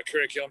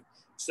curriculum,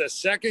 it's the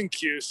second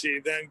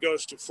QC then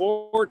goes to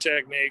 4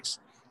 techniques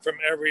from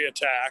every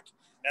attack.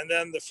 And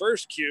then the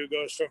first Q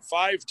goes from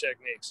 5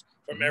 techniques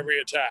from every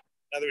attack.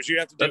 In other words, you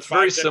have to do That's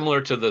very similar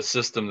to the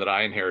system that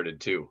I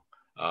inherited too.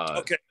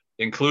 Okay.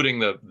 Including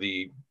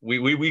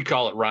we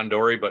call it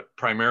Randori, but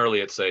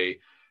primarily it's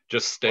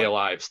just stay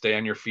alive, stay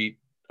on your feet,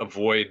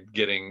 avoid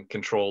getting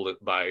controlled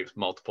by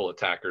multiple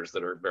attackers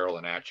that are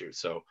barreling at you.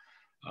 So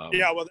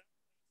yeah, well,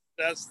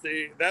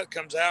 that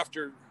comes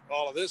after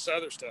all of this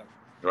other stuff.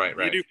 Right.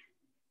 You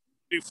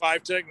do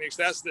 5 techniques.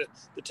 That's the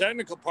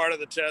technical part of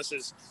the test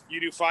is you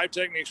do 5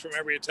 techniques from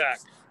every attack.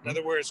 In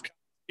other words,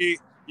 you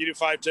do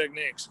 5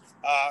 techniques.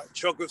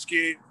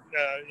 Chokotsuki,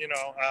 you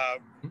know,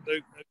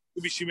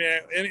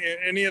 Kubishime,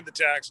 any of the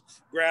attacks,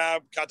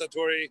 grab,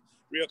 katatori,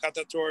 ryo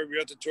tatori,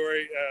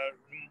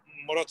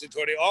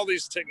 morotatori, all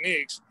these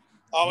techniques,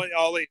 all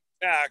the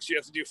attacks, you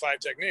have to do 5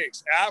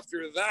 techniques.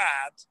 After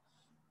that,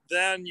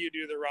 then you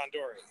do the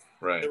Randori.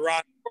 Right. The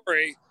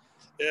Randori,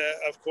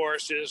 of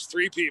course, is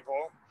 3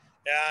 people.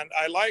 And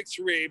I like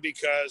 3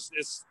 because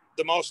it's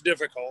the most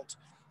difficult.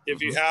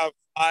 If you have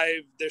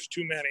 5, there's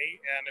too many.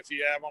 And if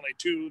you have only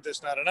 2,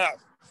 that's not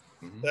enough.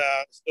 So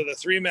the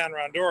 3-man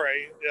rondore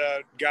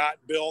got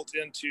built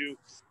into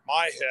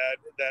my head.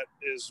 That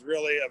is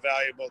really a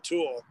valuable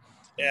tool.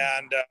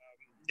 And,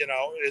 you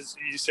know, is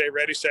you say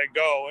ready, set,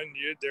 go, and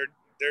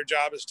their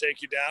job is to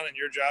take you down, and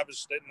your job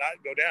is to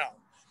not go down.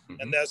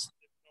 And that's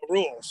no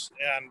rules.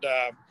 And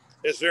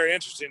it's very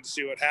interesting to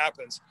see what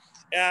happens.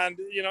 And,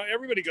 you know,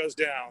 everybody goes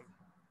down.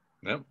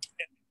 Yep.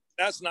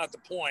 That's not the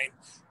point.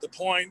 The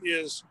point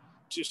is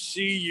to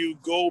see you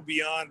go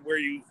beyond where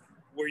you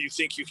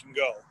think you can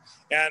go,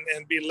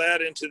 and be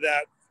led into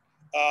that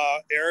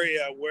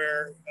area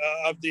where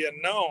of the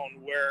unknown,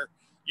 where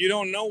you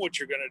don't know what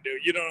you're going to do.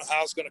 You don't know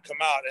how it's going to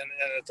come out. And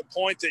at the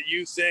point that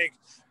you think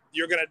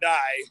you're going to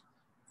die,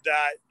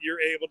 that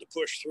you're able to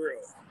push through,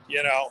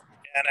 you know,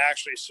 and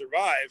actually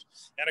survive.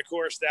 And of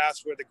course,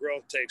 that's where the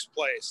growth takes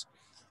place.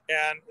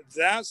 And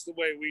that's the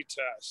way we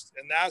test.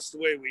 And that's the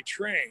way we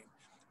train.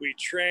 We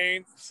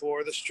train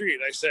for the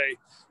street. I say,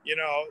 you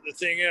know, the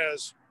thing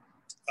is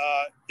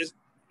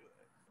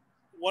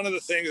one of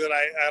the things that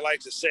I like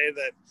to say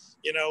that,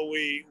 you know,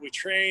 we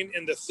train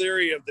in the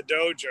theory of the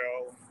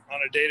dojo on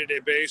a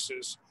day-to-day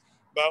basis,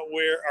 but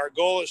our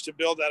goal is to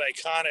build that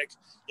iconic,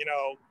 you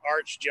know,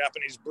 arch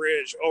Japanese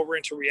bridge over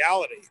into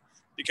reality,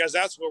 because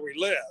that's where we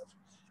live.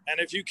 And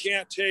if you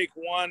can't take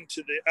one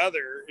to the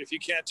other, if you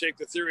can't take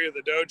the theory of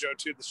the dojo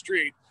to the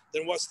street,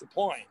 then what's the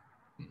point?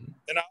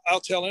 And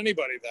I'll tell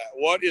anybody that.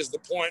 What is the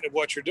point of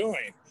what you're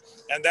doing?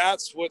 And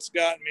that's what's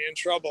gotten me in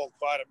trouble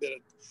quite a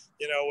bit,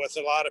 you know, with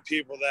a lot of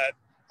people that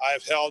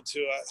I've held to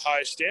a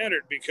high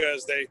standard,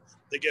 because they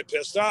get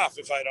pissed off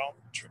if I don't,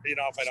 you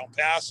know, if I don't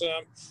pass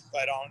them, if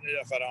I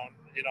don't,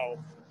 you know,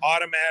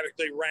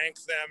 automatically rank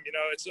them, you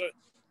know,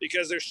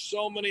 because there's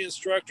so many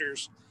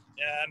instructors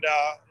and,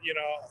 you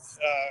know,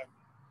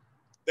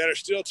 that are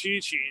still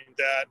teaching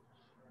that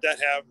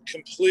have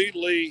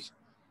completely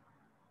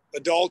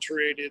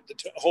adulterated the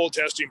whole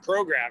testing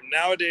program.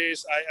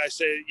 Nowadays, I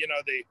say, you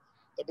know, the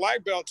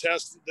black belt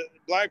test, the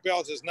black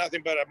belt is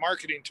nothing but a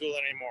marketing tool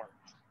anymore.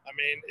 I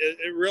mean,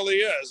 it really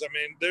is. I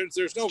mean,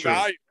 there's no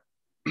value,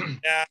 and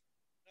nothing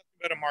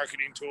but a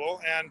marketing tool.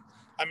 And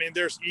I mean,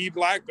 there's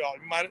black belt,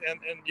 and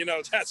you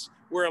know, that's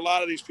where a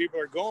lot of these people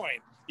are going.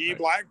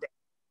 Black belt.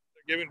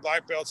 They're giving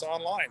black belts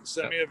online.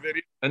 Send me a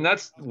video. And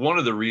that's one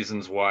of the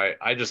reasons why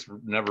I just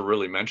never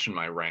really mention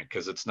my rank,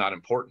 because it's not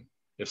important.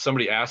 If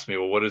somebody asks me,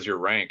 well, what is your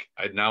rank?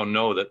 I now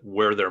know that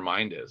where their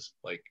mind is.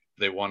 Like,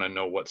 they want to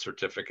know what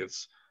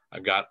certificates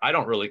I've got. I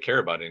don't really care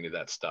about any of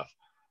that stuff.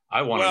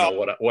 I want to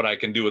know what I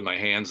can do with my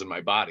hands and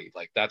my body.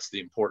 Like, that's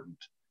the important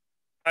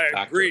factor.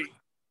 I agree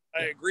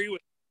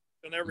with you.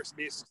 You'll never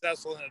be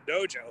successful in a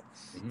dojo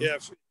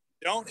if you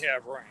don't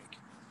have rank.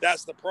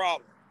 That's the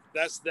problem.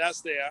 That's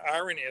the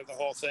irony of the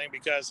whole thing,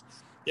 because,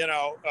 you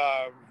know,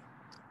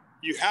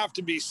 you have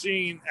to be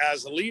seen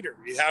as a leader.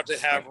 You have to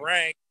have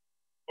rank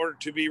in order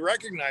to be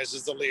recognized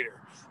as the leader.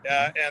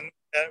 And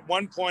at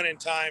one point in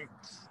time,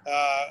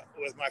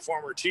 with my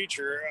former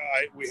teacher,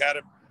 we had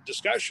a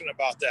discussion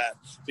about that,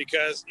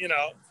 because, you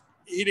know,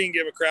 he didn't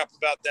give a crap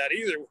about that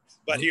either,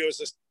 but he was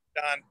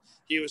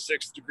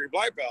 6th degree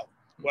black belt.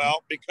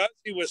 Well, because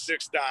he was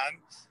 6th dan,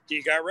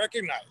 he got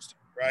recognized,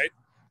 right?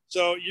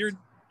 So you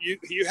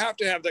have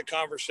to have that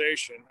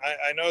conversation.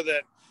 I know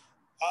that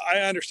I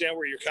understand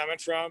where you're coming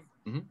from,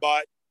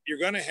 but you're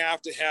going to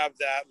have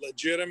that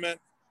legitimate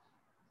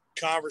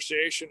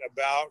conversation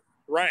about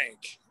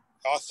rank,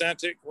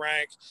 authentic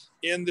rank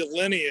in the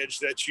lineage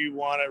that you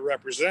want to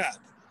represent.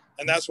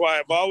 And that's why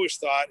I've always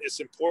thought it's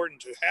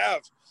important to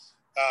have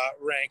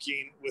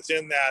ranking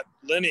within that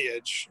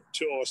lineage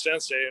to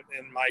O-sensei,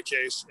 in my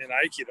case, in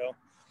Aikido,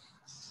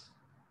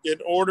 in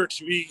order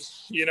to be,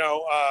 you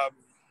know,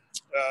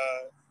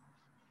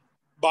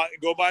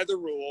 go by the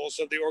rules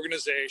of the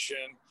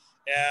organization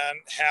and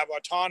have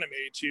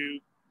autonomy to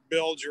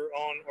build your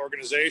own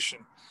organization,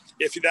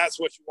 if that's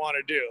what you want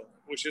to do,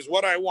 which is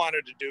what I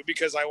wanted to do,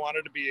 because I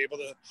wanted to be able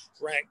to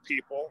rank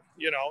people,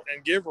 you know,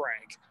 and give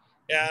rank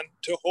and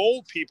to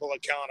hold people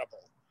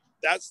accountable.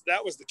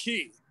 That was the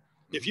key.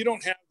 If you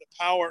don't have the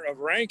power of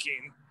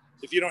ranking,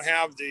 if you don't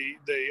have the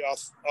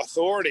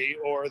authority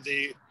or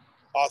the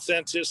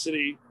authentic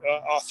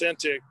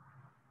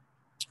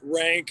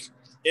rank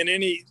in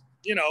any,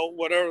 you know,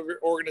 whatever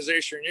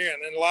organization you're in,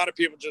 and a lot of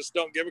people just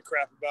don't give a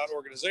crap about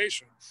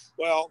organization.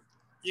 Well,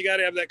 you got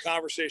to have that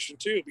conversation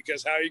too,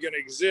 because how are you going to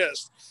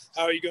exist?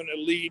 How are you going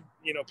to lead,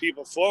 you know,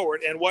 people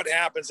forward? And what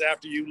happens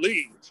after you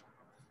leave?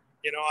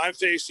 You know, I'm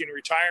facing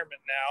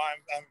retirement now.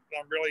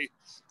 I'm really,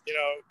 you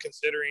know,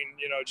 considering,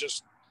 you know,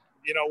 just,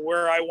 you know,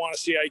 where I want to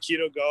see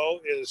Aikido go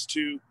is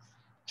to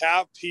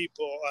have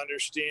people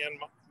understand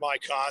my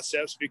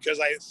concepts, because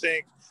I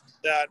think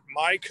that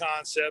my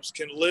concepts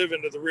can live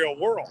into the real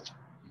world.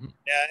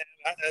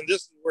 And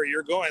this is where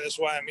you're going. That's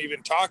why I'm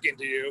even talking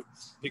to you,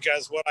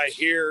 because what I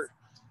hear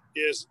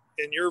is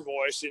in your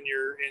voice, in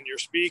your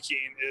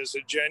speaking, is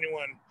a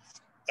genuine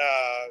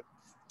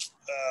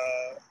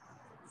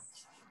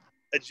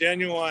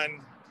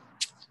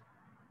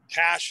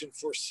passion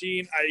for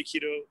seeing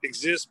Aikido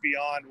exist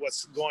beyond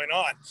what's going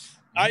on.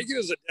 Aikido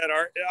is a dead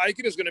art.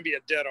 Aikido is going to be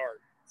a dead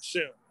art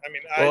soon. I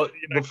mean, well,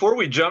 before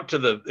we jump to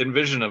the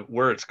envision of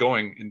where it's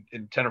going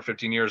in 10 or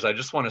 15 years, I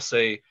just want to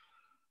say,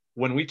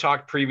 when we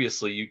talked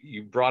previously,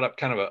 you brought up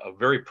kind of a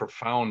very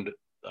profound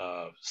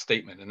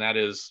statement, and that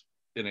is,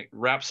 and it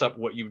wraps up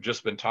what you've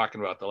just been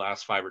talking about the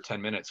last 5 or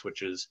 10 minutes,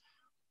 which is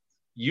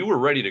you were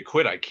ready to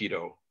quit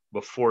Aikido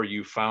before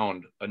you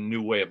found a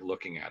new way of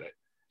looking at it.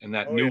 And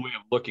that way of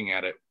looking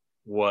at it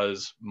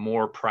was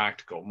more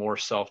practical, more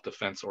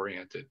self-defense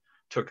oriented,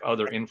 took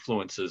other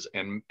influences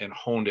and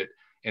honed it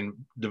and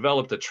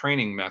developed a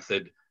training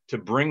method to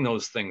bring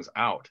those things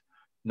out.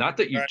 Not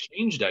that you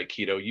changed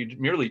Aikido, you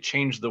merely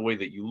changed the way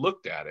that you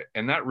looked at it.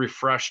 And that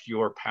refreshed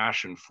your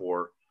passion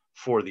for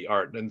the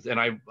art. And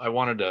I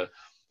wanted to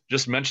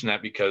just mention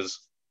that because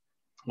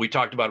we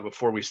talked about it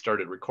before we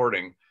started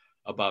recording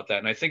about that.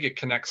 And I think it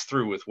connects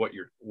through with what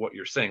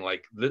you're saying.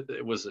 Like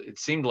it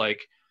seemed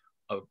like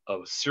a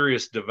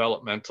serious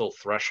developmental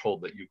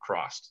threshold that you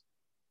crossed.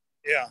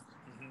 Yeah,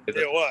 it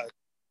was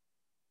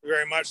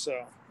very much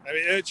so. I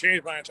mean, it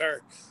changed my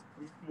entire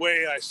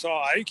way I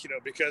saw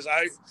Aikido, because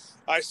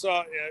I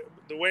saw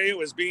the way it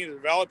was being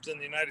developed in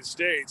the United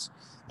States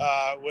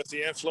with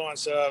the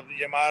influence of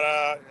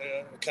Yamada,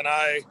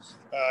 Kanai,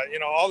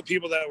 all the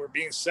people that were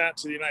being sent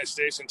to the United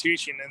States and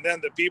teaching, and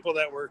then the people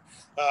that were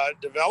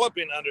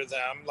developing under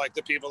them, like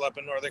the people up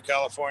in Northern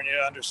California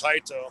under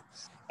Saito,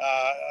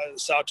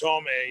 Sao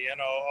Tome,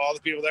 all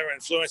the people that were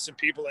influencing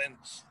people in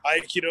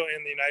Aikido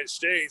in the United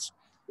States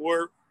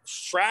were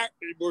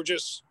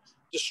just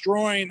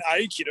destroying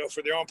Aikido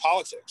for their own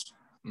politics.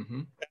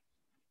 Mm-hmm.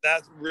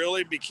 That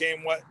really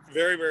became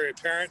very, very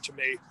apparent to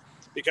me,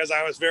 because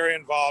I was very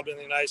involved in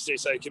the United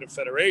States Aikido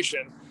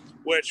Federation,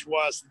 which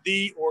was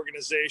the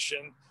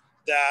organization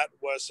that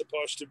was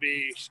supposed to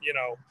be,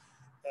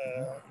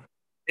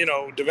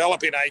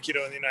 developing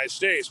Aikido in the United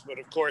States. But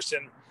of course,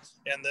 in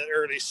the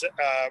early,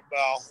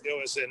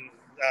 it was in,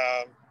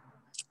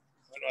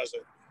 when was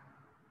it?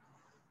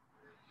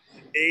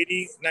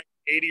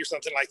 1980 or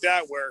something like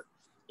that, where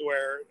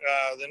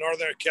the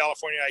Northern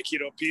California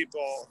Aikido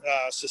people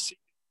seceded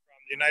from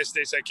the United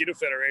States Aikido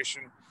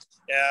Federation,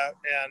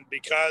 and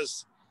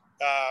because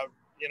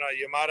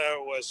Yamada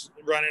was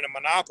running a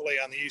monopoly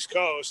on the East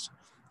Coast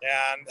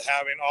and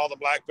having all the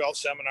black belt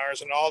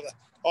seminars, and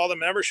all the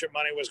membership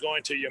money was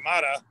going to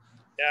Yamada,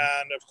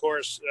 and of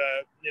course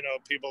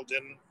people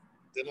didn't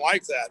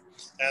like that,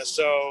 and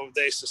so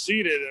they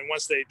seceded. And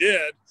once they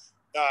did,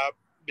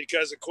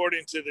 because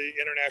according to the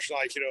International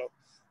Aikido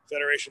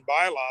Federation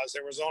bylaws,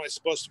 there was only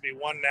supposed to be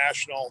one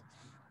national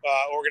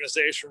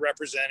organization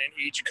representing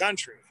each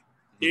country.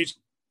 Each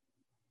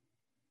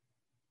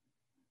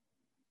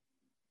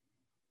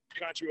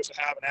country was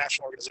to have a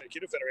national organization.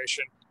 Aikido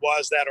Federation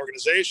was that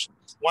organization.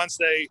 Once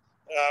they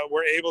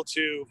were able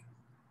to,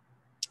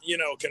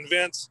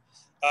 convince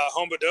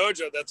Homba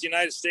Dojo that the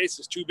United States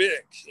is too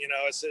big,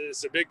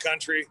 it's a big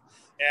country,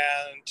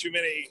 and too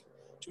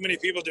many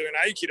people doing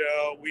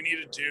Aikido, we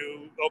needed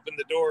to open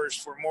the doors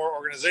for more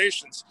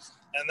organizations.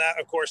 And that,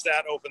 of course,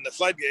 that opened the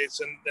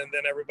floodgates, and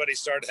then everybody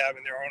started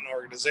having their own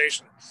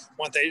organization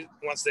once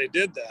they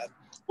did that,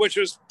 which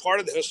was part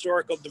of the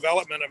historical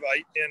development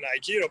in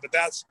Aikido. But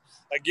that's,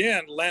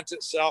 again, lent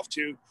itself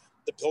to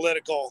the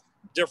political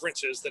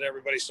differences that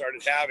everybody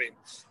started having,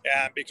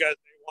 and because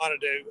they wanted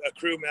to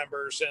accrue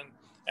members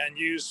and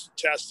use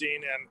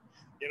testing and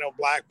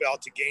black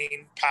belt to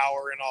gain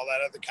power and all that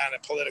other kind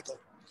of political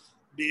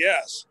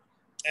BS.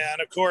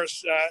 And of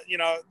course,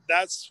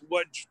 that's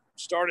what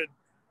started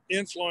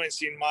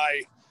influencing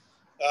my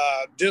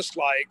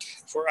dislike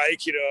for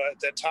Aikido at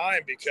that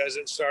time, because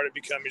it started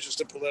becoming just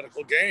a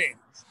political game.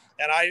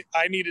 And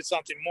I needed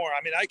something more.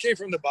 I mean, I came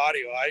from the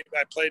barrio. I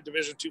played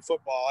Division II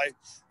football.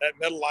 At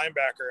middle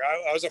linebacker.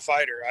 I was a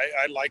fighter.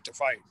 I like to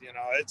fight.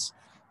 It's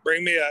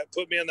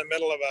put me in the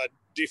middle of a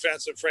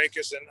defensive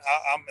fracas, and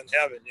I'm in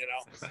heaven.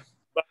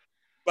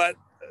 But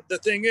the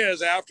thing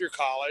is, after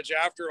college,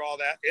 after all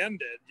that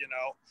ended,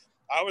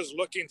 I was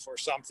looking for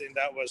something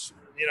that was,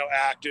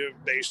 active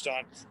based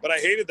on, but I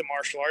hated the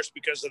martial arts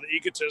because of the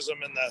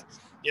egotism and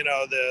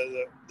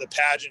the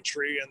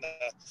pageantry and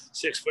the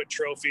 6-foot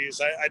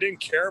trophies. I didn't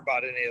care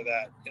about any of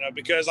that,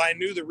 because I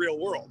knew the real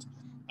world.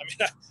 I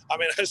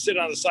mean, I sit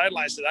on the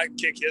sidelines and I can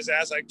kick his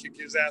ass. I kick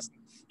his ass.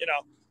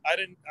 I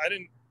didn't,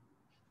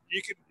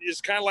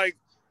 it's kind of like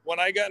when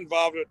I got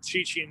involved with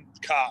teaching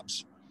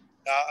cops,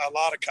 a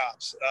lot of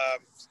cops,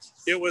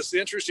 it was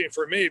interesting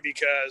for me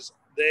because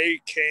they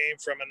came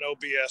from an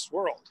OBS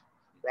world,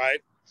 right?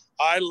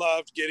 I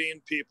loved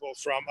getting people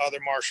from other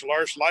martial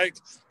arts like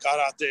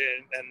karate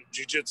and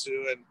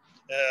jiu-jitsu, and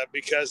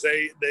because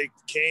they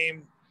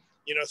came,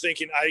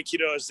 thinking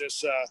Aikido is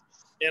this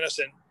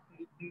innocent,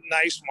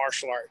 nice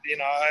martial art.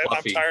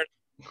 I'm tired.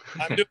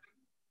 I'm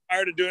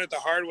tired of doing it the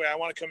hard way. I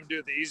want to come and do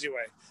it the easy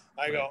way.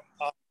 I go,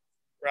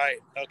 right,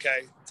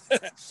 okay.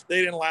 They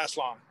didn't last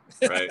long.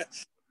 Right.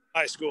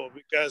 High school,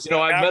 because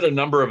I've met a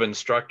number of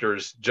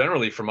instructors,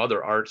 generally from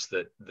other arts,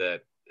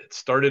 that it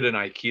started in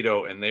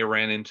Aikido, and they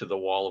ran into the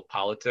wall of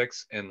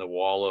politics and the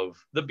wall of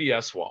the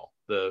BS wall.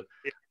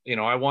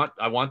 I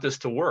want this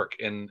to work.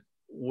 And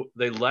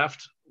they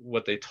left.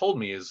 What they told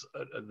me is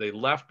they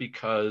left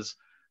because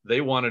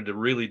they wanted to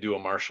really do a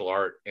martial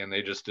art, and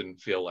they just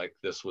didn't feel like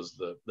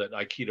that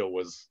Aikido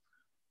was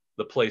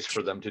the place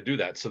for them to do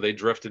that. So they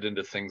drifted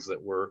into things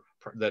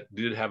that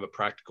did have a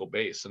practical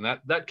base. And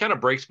that kind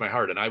of breaks my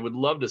heart. And I would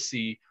love to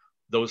see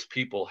those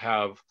people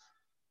have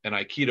an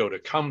Aikido to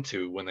come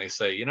to when they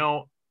say,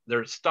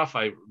 there's stuff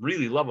I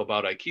really love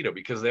about Aikido,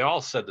 because they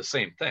all said the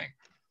same thing.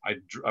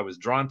 I was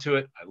drawn to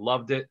it. I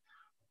loved it.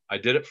 I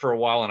did it for a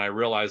while, and I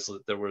realized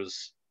that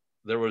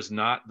there was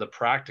not the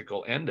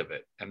practical end of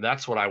it. And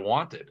that's what I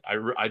wanted.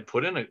 I'd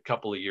put in a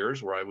couple of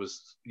years where I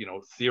was,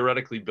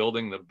 theoretically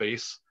building the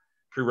base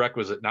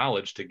prerequisite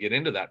knowledge to get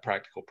into that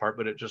practical part,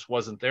 but it just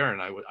wasn't there.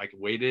 And I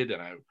waited,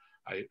 and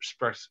I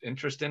expressed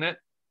interest in it,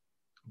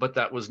 but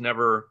that was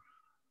never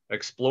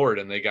explored.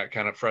 And they got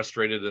kind of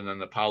frustrated. And then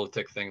the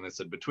politic thing, that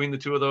said, between the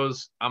two of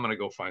those, I'm going to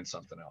go find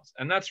something else.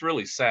 And that's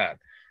really sad,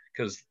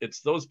 because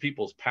it's those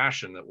people's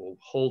passion that will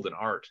hold an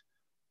art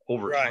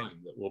over time,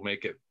 that will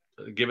make it,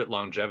 give it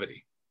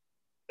longevity.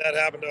 That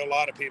happened to a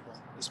lot of people,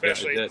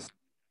 especially me.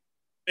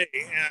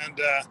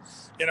 And,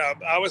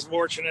 I was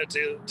fortunate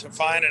to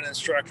find an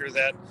instructor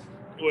that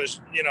was,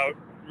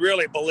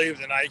 really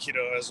believed in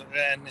Aikido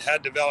and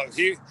had developed.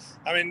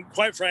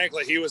 Quite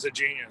frankly, he was a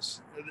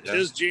genius. Yeah.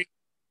 His genius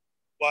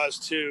was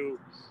to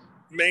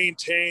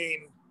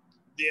maintain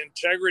the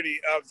integrity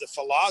of the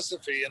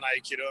philosophy in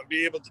Aikido and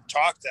be able to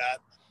talk that.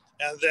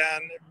 And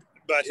then,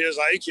 but his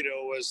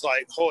Aikido was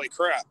like, holy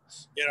crap,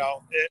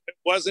 it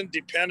wasn't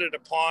dependent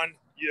upon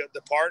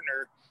the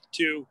partner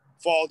to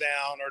fall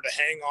down or to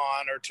hang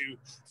on or to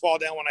fall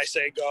down when I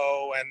say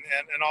go and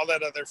all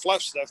that other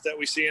fluff stuff that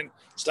we see in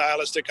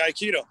stylistic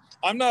Aikido.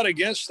 I'm not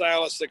against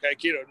stylistic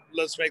Aikido.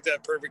 Let's make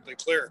that perfectly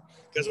clear.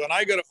 Because when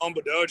I go to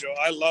Homba Dojo,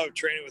 I love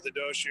training with the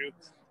Doshu,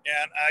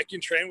 and I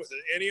can train with it.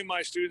 Any of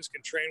my students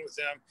can train with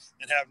them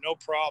and have no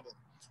problem.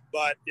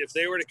 But if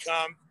they were to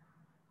come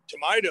to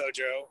my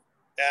dojo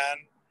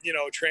and,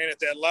 train at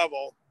that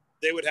level,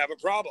 they would have a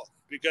problem,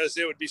 because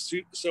it would be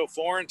so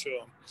foreign to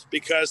them,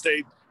 because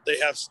they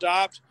have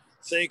stopped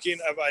thinking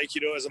of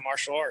Aikido as a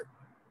martial art.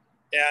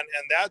 And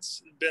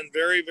that's been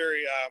very,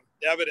 very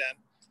evident,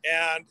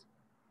 and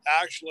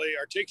actually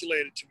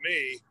articulated to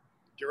me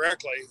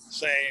directly,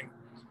 saying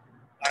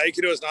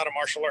Aikido is not a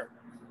martial art.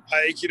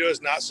 Aikido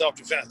is not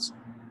self-defense.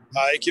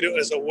 Aikido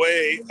is a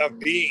way of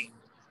being.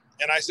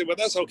 And I said, well,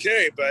 that's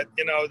okay, but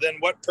then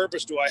what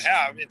purpose do I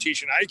have in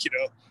teaching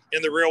Aikido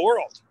in the real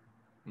world?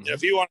 Mm-hmm.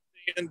 If you want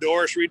to be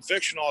indoors, read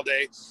fiction all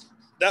day,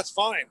 that's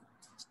fine.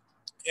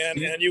 And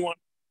you want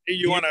to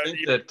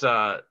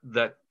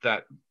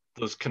that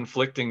those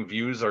conflicting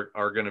views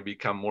are going to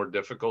become more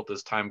difficult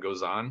as time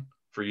goes on,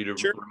 for you to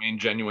Sure. remain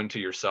genuine to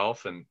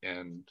yourself and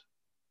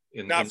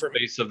in the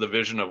face of the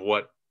vision of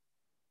what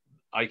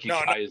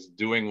Aikikai is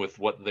doing with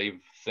what they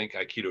think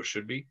Aikido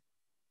should be?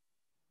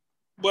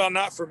 Well,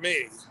 not for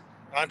me.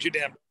 I'm too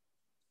damn.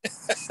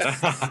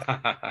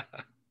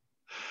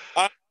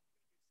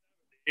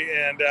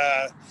 And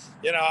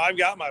I've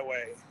got my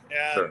way,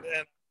 and sure.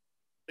 and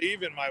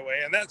believe in my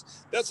way, and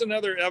that's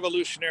another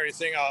evolutionary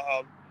thing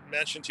I'll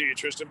mention to you,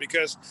 Tristan,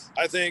 because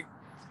I think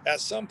at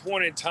some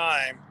point in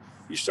time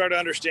you start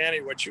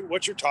understanding what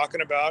you're talking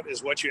about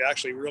is what you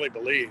actually really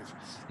believe.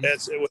 Mm-hmm.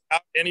 It's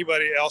without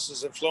anybody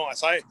else's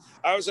influence. I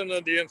was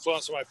under the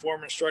influence of my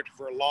former instructor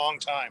for a long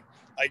time.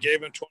 I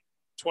gave him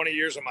 20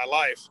 years of my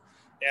life,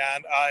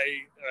 and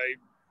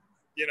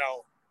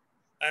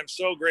I'm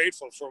so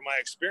grateful for my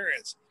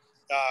experience.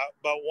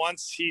 But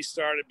once he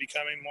started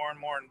becoming more and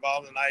more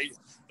involved in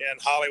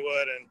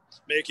Hollywood and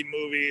making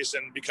movies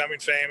and becoming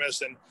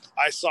famous, and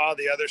I saw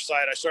the other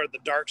side, I started the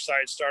dark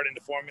side starting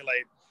to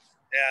formulate.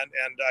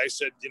 And I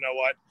said, you know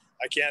what,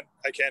 I can't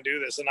do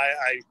this. And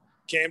I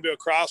came to a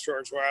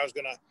crossroads where I was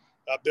going to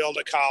build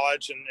a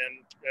college and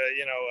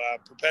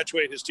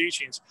perpetuate his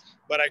teachings.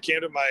 But I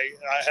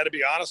had to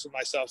be honest with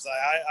myself.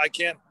 I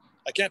can't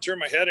turn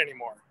my head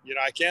anymore.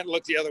 I can't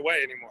look the other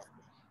way anymore.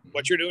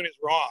 What you're doing is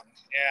wrong,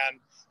 and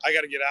I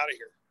got to get out of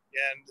here.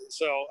 And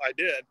so I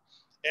did.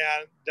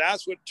 And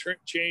that's what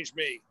changed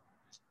me.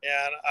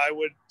 And I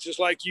would, just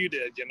like you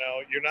did,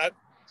 you're not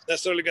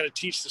necessarily going to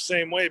teach the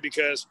same way,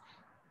 because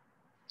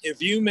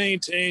if you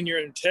maintain your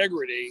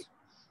integrity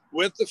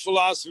with the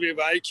philosophy of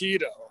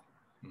Aikido,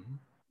 mm-hmm.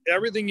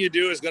 everything you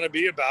do is going to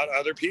be about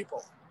other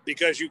people,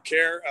 because you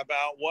care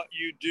about what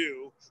you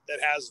do that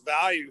has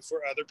value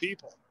for other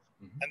people.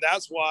 Mm-hmm. And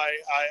that's why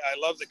I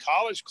love the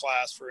college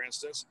class, for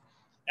instance,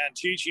 and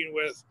teaching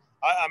with,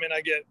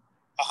 I get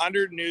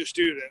 100 new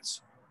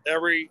students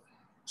every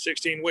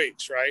 16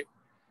 weeks, right?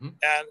 Mm-hmm.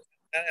 And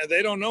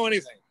they don't know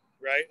anything,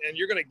 right? And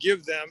you're going to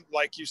give them,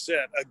 like you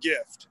said, a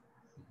gift.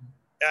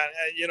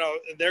 And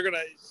they're going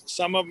to,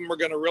 some of them are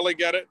going to really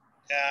get it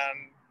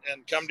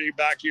and come to you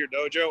back to your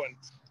dojo, and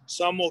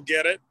some will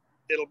get it.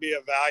 It'll be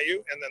of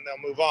value, and then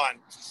they'll move on.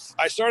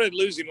 I started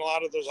losing a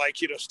lot of those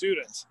Aikido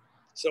students.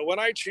 So when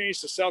I changed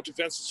to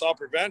self-defense and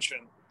self-prevention,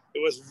 it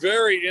was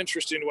very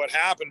interesting what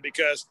happened,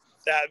 because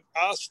that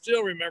I'll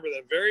still remember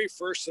the very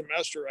first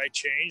semester I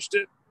changed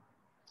it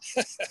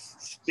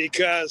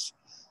because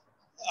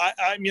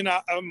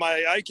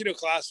my Aikido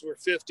classes were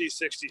 50,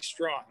 60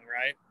 strong,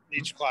 right?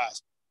 Each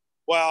class.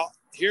 Well,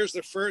 here's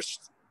the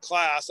first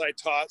class I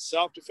taught,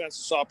 self-defense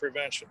and assault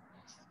prevention.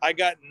 I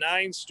got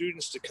 9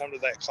 students to come to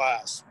that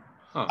class.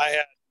 Huh.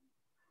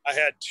 I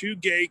had 2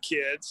 gay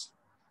kids.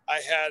 I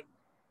had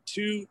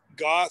 2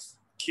 goth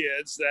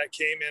kids that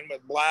came in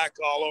with black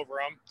all over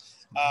them.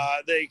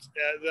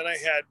 Then I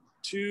had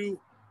 2,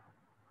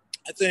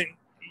 I think,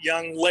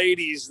 young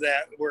ladies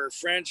that were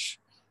French.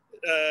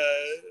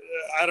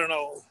 I don't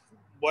know,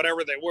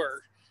 whatever they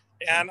were.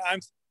 And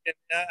I'm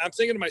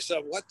thinking to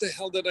myself, what the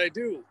hell did I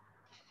do?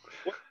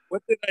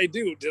 What did I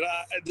do?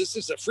 This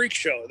is a freak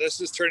show.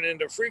 This is turning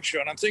into a freak show.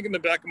 And I'm thinking in the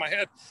back of my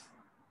head,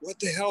 what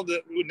the hell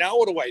now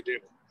what do I do?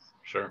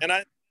 Sure. And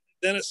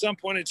then at some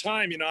point in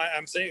time,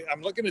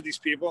 I'm looking at these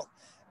people,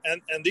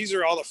 and these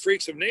are all the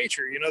freaks of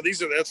nature.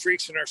 These are the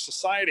freaks in our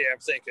society. I'm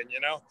thinking,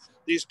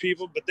 these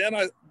people, but then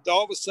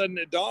all of a sudden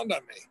it dawned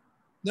on me,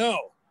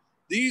 no,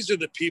 these are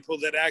the people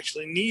that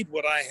actually need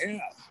what I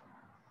have.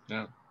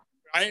 Yeah.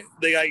 Right?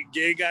 They got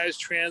gay guys,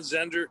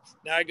 transgender.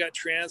 Now I got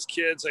trans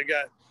kids. I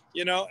got,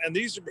 and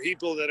these are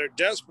people that are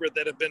desperate,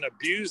 that have been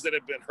abused, that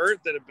have been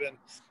hurt, that have been,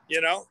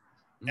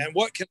 Mm-hmm. And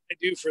what can I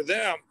do for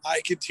them?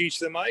 I could teach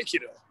them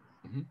Aikido.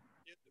 Mm-hmm.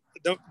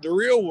 The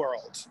real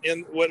world,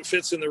 in what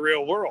fits in the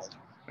real world.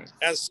 Right.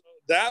 And so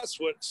that's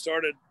what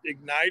started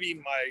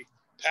igniting my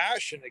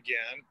passion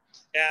again.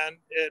 And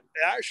it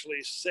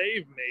actually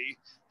saved me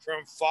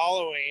from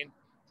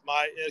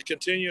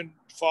continuing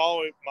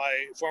following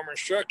my former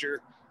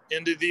instructor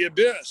into the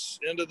abyss,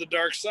 into the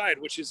dark side,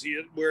 which is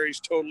where he's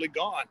totally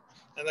gone.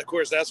 And of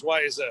course, that's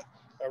why he's a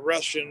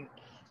Russian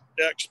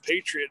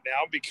expatriate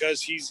now,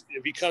 because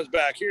if he comes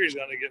back here, he's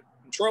going to get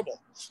in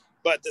trouble.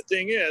 But the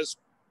thing is,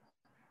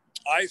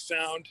 I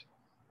found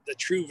the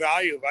true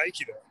value of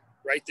Aikido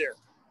right there.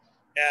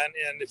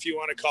 And if you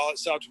want to call it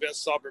self-defense,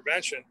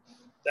 self-prevention,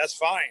 that's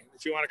fine.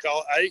 If you want to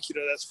call it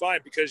Aikido, that's fine,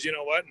 because you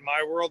know what? In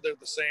my world, they're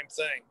the same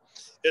thing.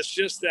 It's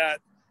just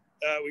that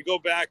we go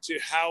back to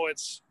how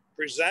it's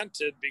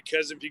presented,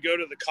 because if you go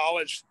to the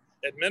college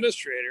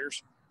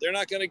administrators, they're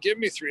not going to give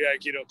me 3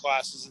 Aikido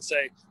classes and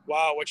say,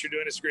 wow, what you're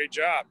doing is a great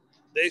job.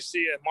 They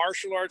see a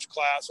martial arts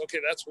class. Okay,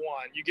 that's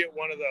one. You get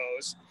one of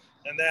those.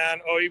 And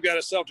then, you've got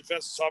a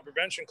self-defense and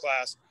self-prevention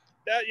class.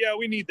 Yeah,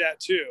 we need that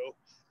too.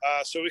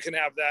 So we can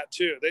have that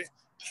too.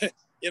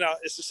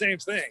 It's the same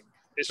thing.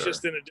 It's Sure.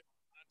 just in a different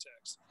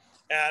context.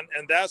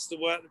 And that's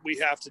what we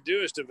have to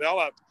do, is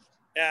develop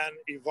and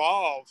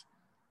evolve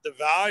the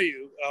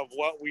value of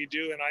what we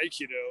do in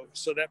Aikido,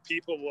 so that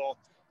people will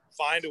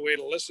find a way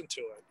to listen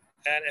to it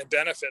and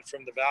benefit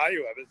from the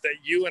value of it that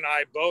you and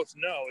I both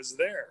know is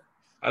there.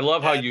 I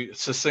love how you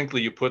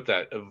succinctly put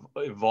that,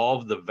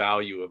 evolve the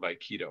value of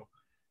Aikido.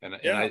 And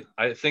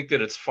I think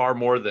that it's far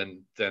more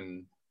than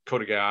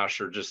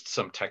Kotegaeshi or just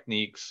some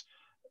techniques,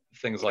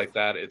 things like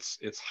that.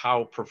 It's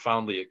how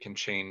profoundly it can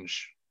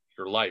change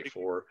your life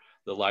or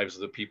the lives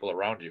of the people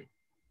around you.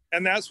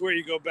 And that's where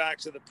you go back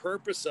to the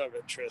purpose of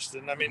it,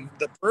 Tristan. I mean,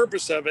 the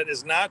purpose of it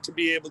is not to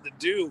be able to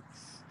do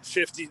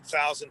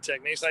 50,000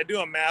 techniques. I do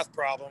a math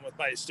problem with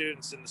my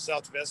students in the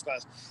self-defense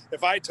class.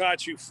 If I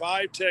taught you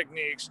 5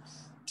 techniques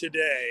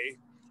today,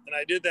 and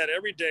I did that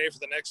every day for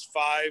the next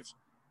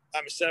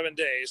 7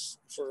 days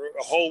for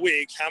a whole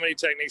week, how many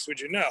techniques would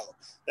you know?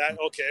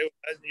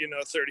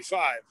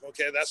 35.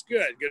 Okay, that's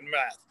good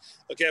math.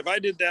 Okay, if I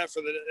did that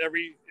for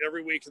every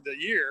week of the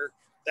year,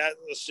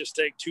 let's just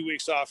take 2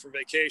 weeks off for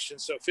vacation.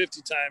 So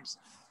 50 times,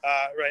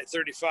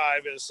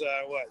 35 is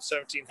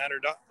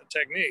 1,700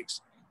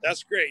 techniques.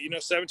 That's great.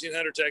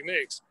 1,700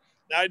 techniques.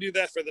 Now I do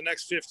that for the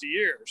next 50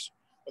 years.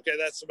 Okay,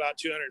 that's about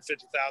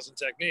 250,000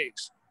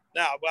 techniques.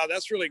 Now, wow,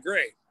 that's really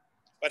great.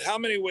 But how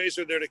many ways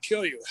are there to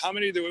kill you? How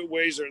many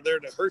ways are there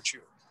to hurt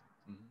you?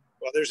 Mm-hmm.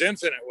 Well, there's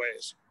infinite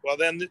ways. Well,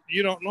 then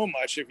you don't know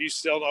much if you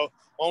still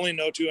only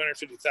know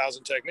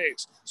 250,000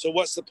 techniques. So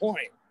what's the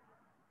point?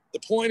 The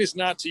point is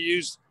not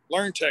to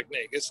learn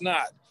technique. It's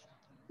not.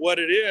 What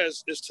it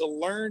is to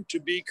learn to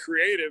be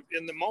creative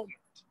in the moment,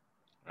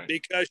 right?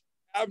 Because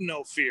you have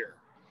no fear.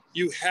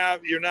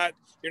 You're not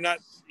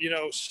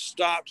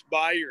stopped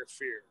by your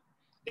fear.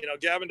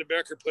 Gavin de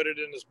Becker put it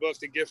in his book,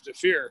 The Gift of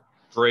Fear.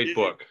 Great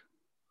book.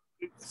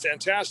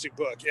 Fantastic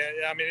book.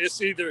 I mean, it's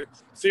either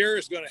fear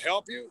is going to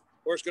help you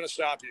or it's going to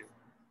stop you.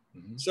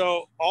 Mm-hmm.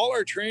 So all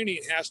our training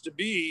has to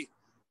be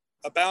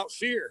about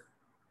fear,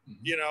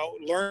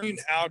 mm-hmm. Learning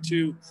how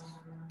to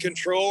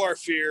control our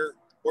fear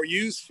or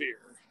use fear,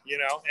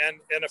 and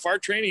if our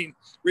training,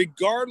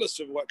 regardless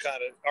of what kind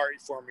of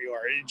art form you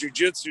are,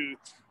 jiu-jitsu,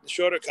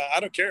 Shotokan, I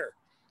don't care,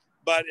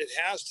 but it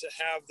has to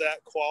have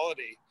that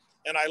quality.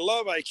 And I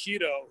love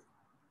Aikido.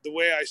 The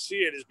way I see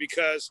it is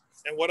because,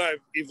 and what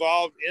I've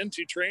evolved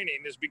into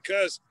training is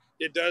because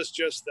it does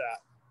just that.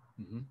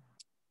 Mm-hmm.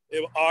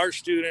 If our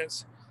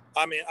students,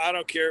 I mean, I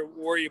don't care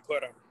where you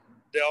put them.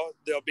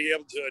 they'll be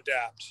able to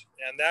adapt.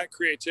 And that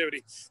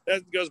creativity,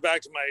 that goes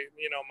back to my,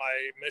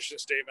 my mission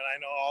statement. I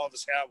know all of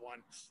us have one,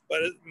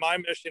 but my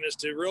mission is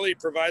to really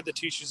provide the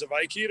teachings of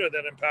Aikido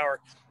that empower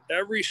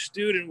every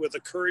student with the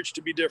courage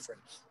to be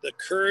different, the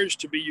courage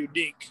to be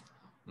unique,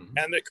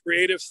 and the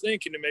creative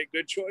thinking to make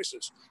good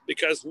choices.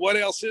 Because what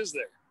else is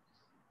there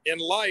in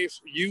life?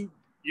 You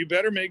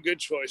better make good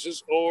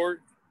choices or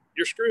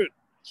you're screwed,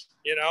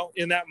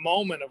 in that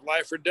moment of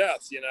life or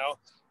death.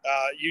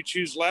 You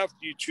choose left,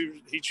 he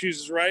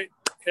chooses right,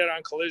 head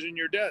on collision,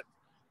 you're dead.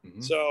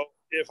 So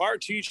if our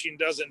teaching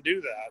doesn't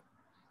do that,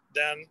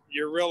 then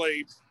you're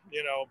really,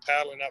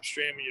 paddling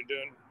upstream, and you're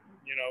doing,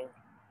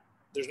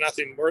 there's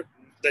nothing worth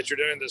that you're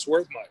doing that's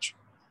worth much.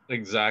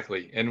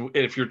 Exactly. And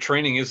if your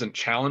training isn't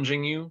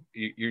challenging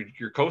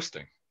you're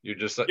coasting.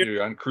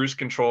 You're on cruise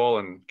control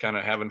and kind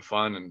of having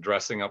fun and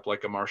dressing up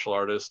like a martial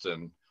artist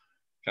and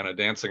kind of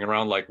dancing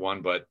around like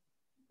one, but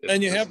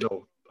there's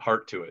no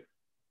heart to it.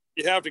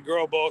 You have to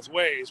grow both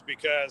ways,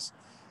 because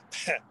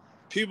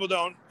people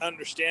don't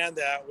understand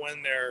that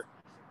when they're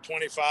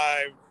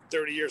 25,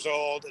 30 years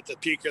old at the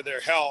peak of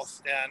their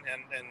health and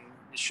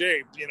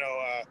shape,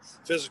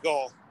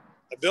 physical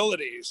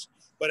abilities.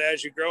 But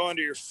as you grow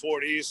into your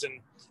 40s and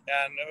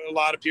a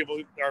lot of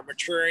people are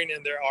maturing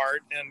in their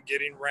art and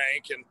getting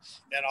rank and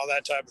all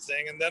that type of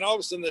thing. And then all of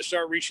a sudden they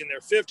start reaching their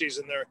 50s,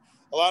 and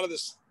a lot of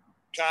this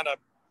kind of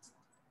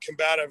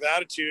combative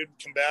attitude,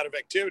 combative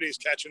activities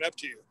catching up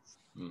to you.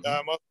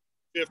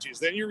 50s.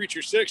 Then you reach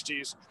your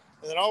 60s,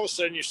 and then all of a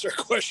sudden you start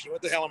questioning,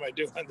 what the hell am I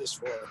doing this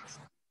for?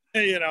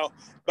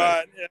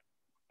 But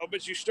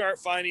you start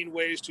finding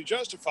ways to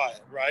justify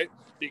it, right?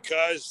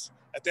 Because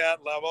at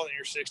that level in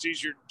your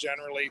 60s, you're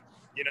generally,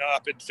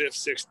 up in fifth,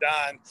 sixth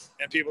dan,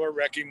 and people are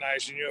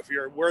recognizing you if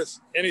you're worth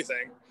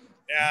anything.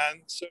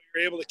 And so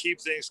you're able to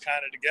keep things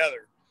kind of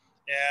together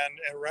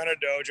and run a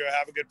dojo,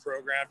 have a good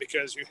program,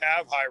 because you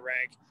have high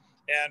rank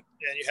and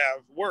you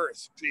have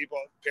worth.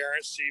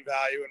 Parents see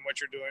value in what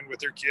you're doing with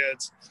their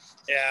kids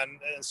and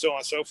so on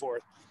and so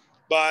forth.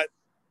 But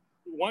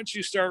once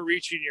you start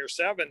reaching your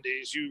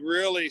 70s, you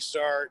really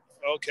start,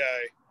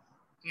 okay,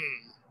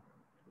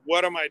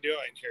 what am I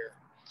doing here?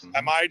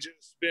 Am I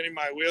just spinning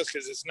my wheels?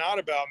 Because it's not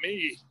about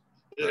me.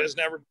 It has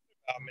never been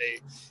about me.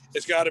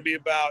 It's got to be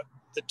about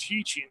the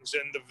teachings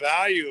and the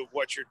value of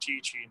what you're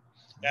teaching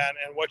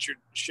and what you're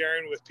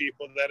sharing with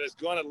people that is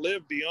going to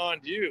live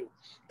beyond you.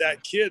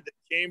 That kid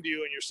that came to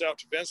you in your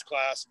self-defense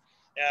class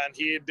and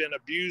he had been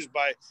abused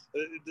by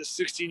the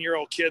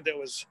 16-year-old kid that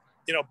was,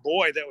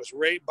 boy that was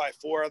raped by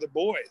 4 other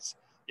boys.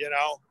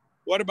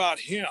 What about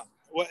him?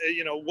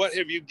 What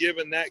have you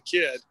given that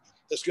kid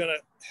that's going to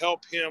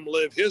help him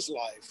live his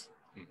life?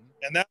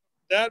 And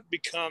that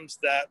becomes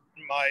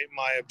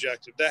my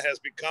objective. That has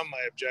become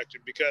my objective,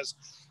 because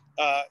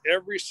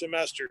every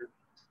semester,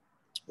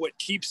 what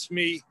keeps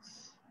me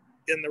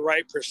in the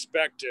right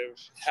perspective,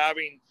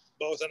 having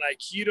both an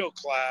Aikido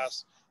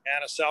class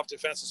and a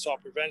self-defense and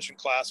self-prevention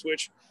class,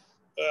 which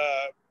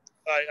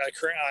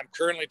I'm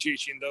currently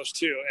teaching those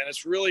two. And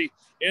it's really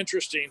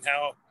interesting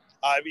how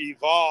I've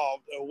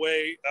evolved a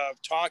way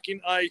of talking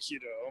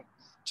Aikido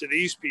to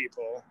these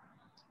people,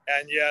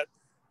 and yet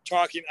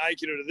talking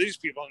Aikido to these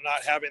people and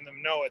not having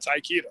them know it's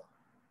Aikido,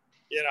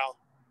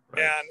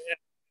 right. and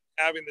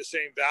having the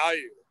same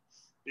value.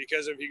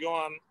 Because if you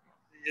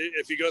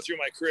go through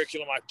my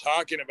curriculum, I'm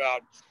talking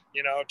about,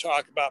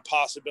 talk about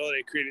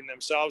possibility, creating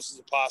themselves as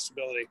a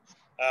possibility,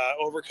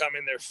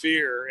 overcoming their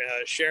fear,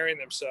 sharing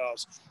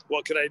themselves.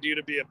 What could I do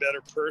to be a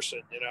better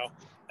person?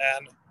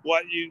 And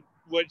what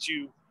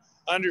you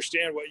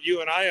understand, what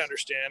you and I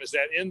understand, is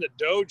that in the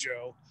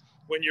dojo,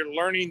 when you're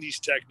learning these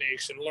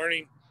techniques and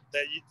learning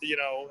that, in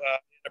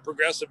a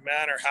progressive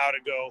manner, how to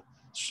go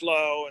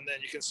slow, and then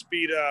you can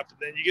speed up, and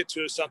then you get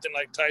to something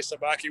like Tai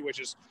Sabaki, which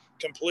is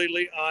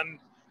completely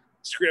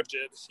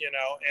unscripted,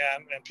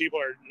 and people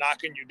are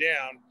knocking you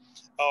down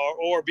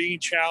or being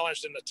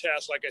challenged in the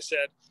test. Like I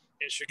said,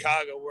 in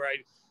Chicago, where I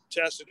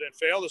tested and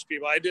failed those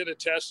people, I did a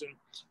test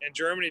in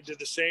Germany, did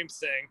the same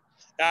thing.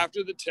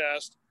 After the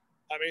test,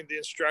 the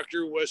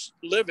instructor was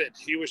livid.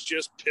 He was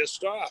just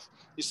pissed off.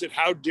 He said,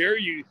 "How dare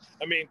you?"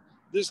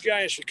 This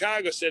guy in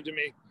Chicago said to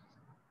me,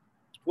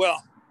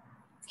 "Well,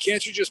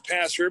 can't you just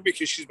pass her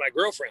because she's my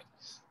girlfriend?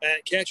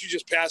 And can't you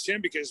just pass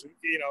him because,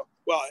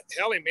 well,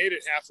 hell, he made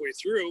it halfway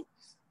through.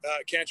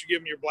 Can't you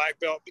give him your black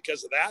belt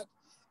because of that?"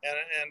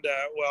 And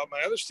well,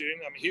 my other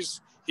student,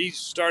 he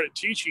started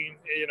teaching,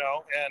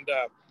 and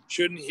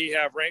shouldn't he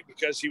have rank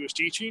because he was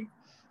teaching,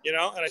 And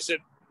I said,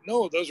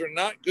 no, those are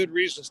not good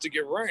reasons to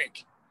get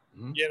rank.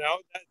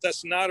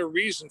 That's not a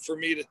reason for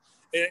me to.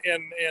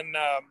 In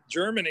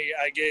Germany,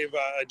 I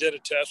did a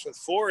test with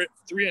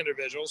 3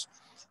 individuals,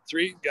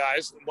 3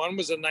 guys. One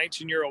was a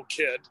 19-year-old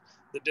kid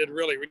that did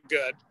really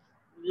good,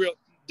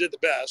 did the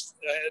best.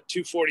 I had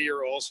 2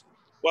 40-year-olds.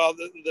 Well,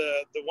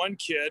 the one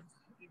kid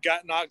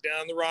got knocked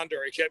down the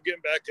rondori. He kept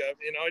getting back up.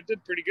 It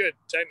did pretty good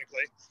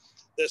technically.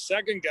 The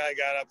second guy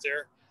got up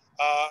there.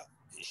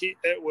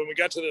 When we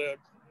got to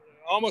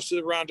almost to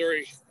the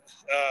rondori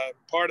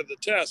part of the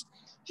test,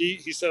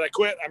 he said, "I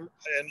quit,"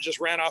 and just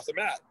ran off the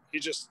mat. He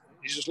just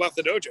left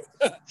the dojo.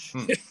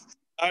 Hmm.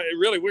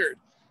 Really weird.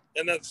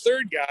 And then the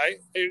third guy,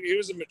 he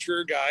was a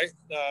mature guy,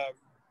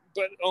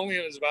 but only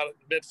in his about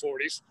mid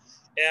 40s,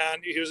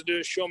 and he was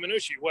doing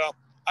shomenuchi. Well,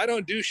 I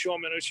don't do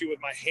shomenuchi with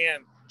my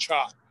hand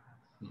chop.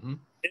 Mm-hmm.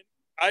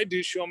 I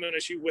do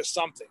shomenuchi with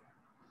something,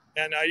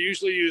 and I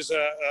usually use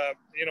a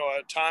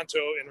tanto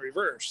in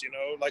reverse,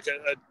 like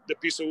a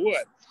piece of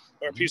wood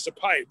or a piece of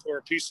pipe or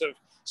a piece of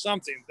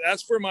something.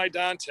 That's for my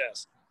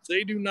dantes.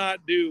 They do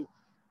not do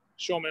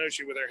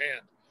shomenuchi with their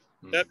hand.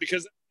 That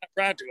because that's not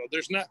practical.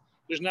 There's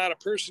not a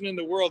person in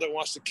the world that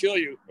wants to kill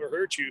you or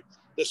hurt you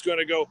that's going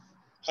to go,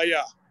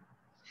 hiya,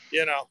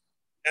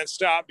 and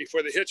stop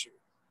before they hit you.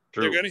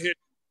 True. They're going to hit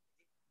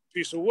a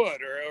piece of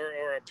wood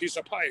or a piece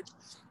of pipe.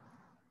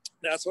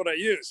 That's what I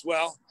use.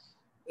 Well,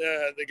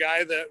 the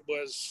guy that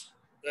was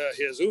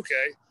his uke,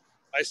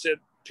 I said,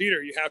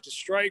 Peter, you have to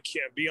strike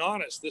him. Be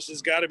honest. This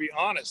has got to be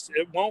honest.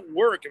 It won't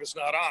work if it's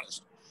not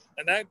honest.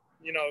 And that,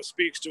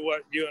 speaks to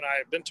what you and I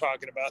have been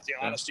talking about, the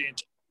honesty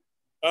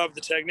of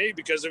the technique.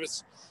 Because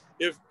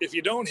if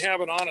you don't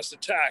have an honest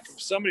attack,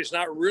 if somebody's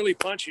not really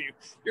punching you,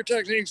 your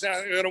technique's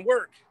not going to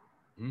work.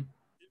 Mm-hmm.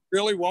 It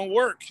really won't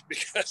work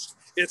because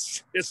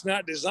it's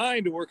not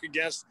designed to work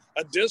against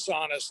a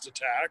dishonest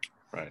attack.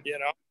 Right.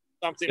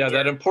 Something. Yeah,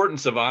 that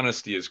importance of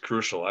honesty is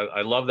crucial.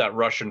 I love that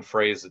Russian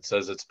phrase that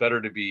says it's better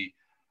to be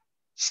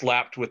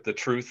slapped with the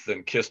truth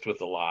than kissed with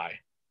the lie.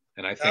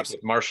 And I think Absolutely.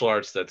 With martial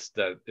arts,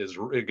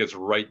 it gets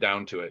right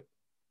down to it.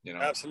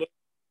 Absolutely.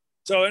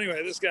 So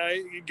anyway, this guy,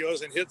 he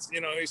goes and hits,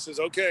 he says,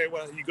 okay,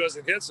 well, he goes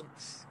and hits him.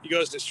 He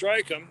goes to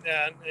strike him.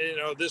 And,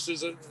 this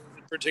is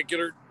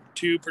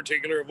two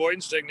particular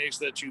avoidance techniques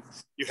that you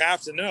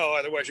have to know,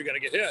 otherwise you're going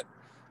to get hit.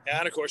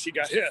 And of course he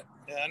got hit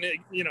and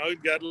he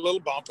got a little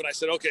bump. And I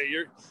said, okay,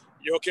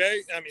 you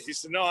okay? I mean, he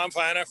said, no, I'm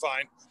fine.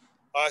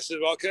 I said,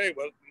 well, okay,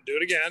 well, do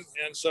it again.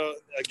 And so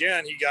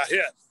again, he got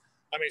hit.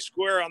 I mean,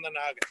 square on the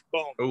noggin,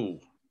 boom. Ooh.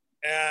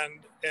 And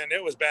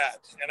it was bad.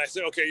 And I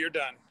said, okay, you're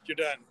done.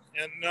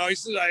 And no, he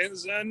said,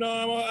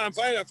 no, I'm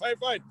fine.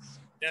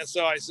 And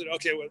so I said,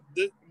 okay, well,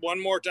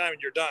 one more time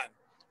and you're done.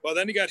 Well,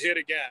 then he got hit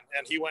again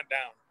and he went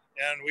down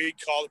and we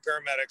called the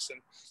paramedics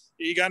and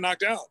he got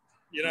knocked out,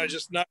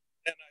 just not.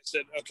 And I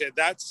said, okay,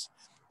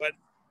 but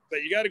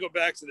you got to go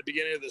back to the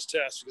beginning of this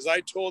test because I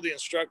told the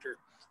instructor,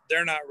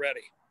 they're not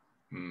ready.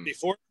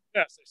 Before the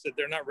test, I said,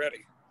 they're not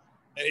ready.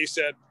 And he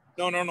said,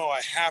 no,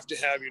 I have to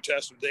have you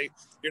test them.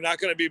 You're not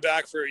going to be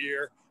back for a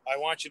year. I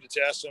want you to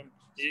test them.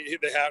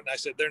 They haven't. I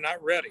said, they're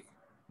not ready.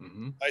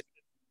 Mm-hmm. I said,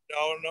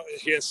 no.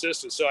 He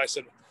insisted. So I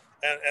said,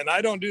 and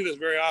I don't do this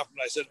very often.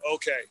 I said,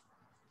 okay,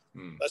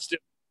 let's do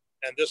it.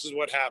 And this is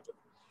what happened.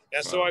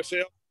 And so I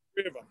failed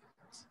 3 of them.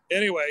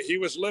 Anyway, he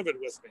was livid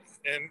with me.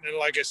 And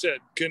like I said,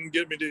 couldn't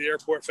get me to the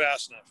airport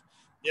fast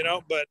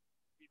enough, but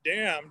be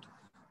damned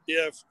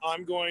if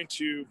I'm going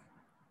to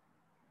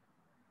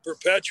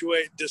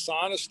perpetuate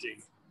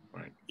dishonesty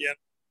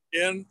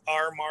in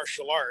our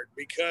martial art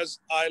because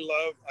I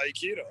love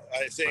Aikido.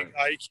 I think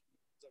Aikido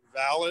is a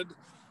valid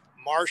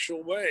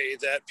martial way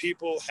that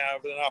people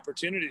have an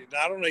opportunity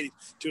not only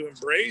to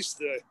embrace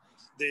the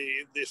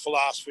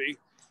philosophy,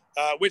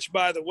 which,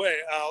 by the way,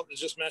 I'll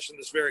just mention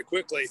this very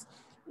quickly.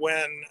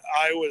 When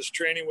I was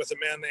training with a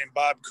man named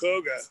Bob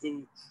Koga,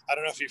 who I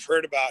don't know if you've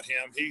heard about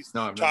him. He's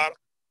taught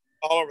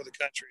all over the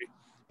country,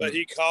 but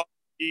he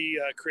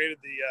created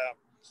the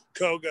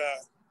Koga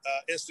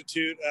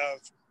Institute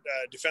of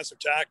Defensive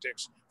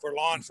Tactics for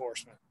law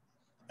enforcement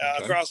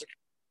across the country.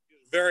 He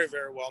was very,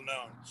 very well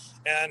known.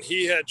 And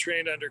he had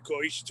trained under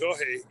Koichi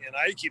Tohei in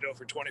Aikido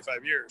for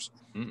 25 years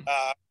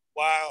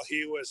while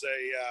he was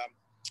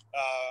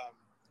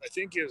I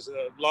think he was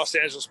a Los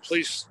Angeles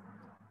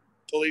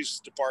Police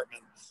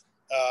Department.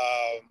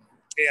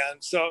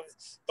 And so,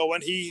 but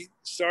when he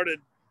started,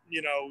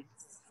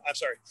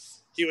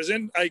 he was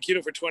in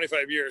Aikido for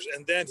 25 years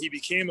and then he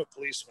became a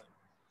policeman.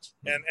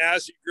 And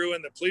as he grew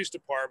in the police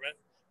department,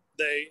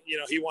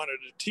 he wanted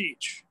to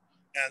teach.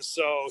 And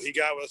so he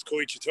got with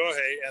Koichi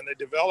Tohei and they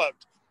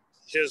developed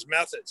his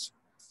methods.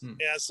 And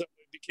so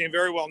it became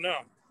very well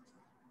known.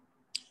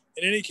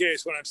 In any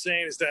case, what I'm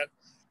saying is that,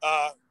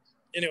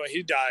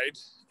 he died.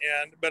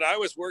 But I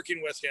was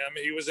working with him.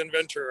 He was in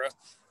Ventura.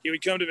 He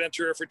would come to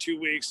Ventura for 2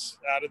 weeks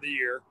out of the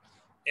year.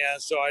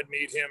 And so I'd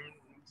meet him,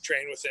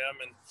 train with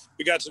him, and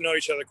we got to know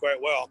each other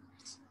quite well.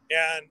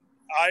 And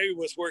I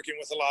was working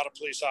with a lot of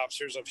police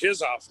officers of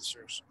his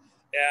officers.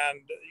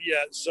 And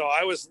so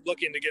I was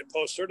looking to get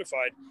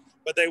post-certified,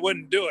 but they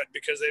wouldn't do it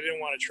because they didn't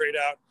want to trade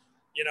out,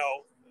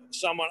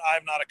 someone.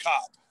 I'm not a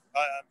cop.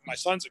 My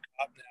son's a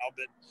cop now,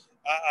 but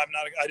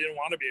I didn't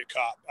want to be a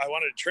cop. I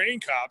wanted to train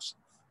cops,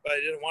 but I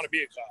didn't want to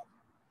be a cop.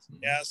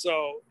 And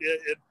so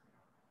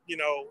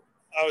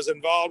I was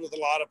involved with a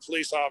lot of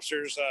police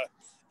officers.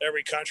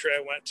 Every country I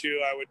went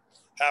to, I would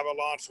have a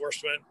law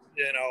enforcement,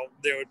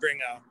 they would bring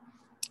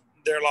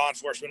their law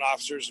enforcement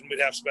officers and we'd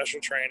have special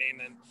training.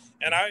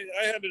 And I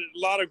had a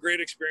lot of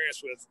great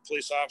experience with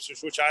police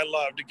officers, which I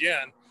loved,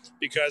 again,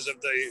 because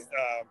of the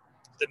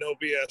no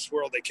BS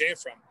world they came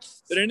from.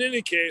 But in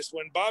any case,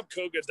 when Bob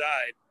Koga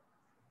died,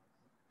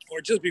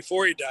 or just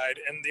before he died,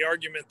 and the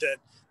argument that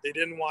they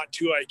didn't want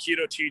two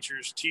Aikido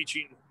teachers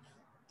teaching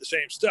the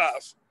same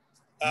stuff.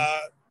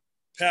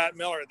 Pat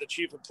Miller, the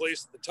chief of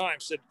police at the time,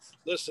 said,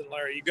 listen,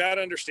 Larry, you got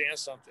to understand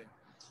something.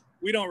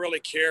 We don't really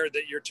care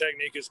that your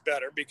technique is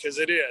better, because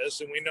it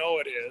is, and we know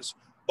it is.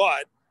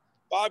 But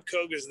Bob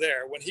Koga is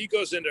there. When he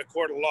goes into a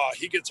court of law,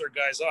 he gets our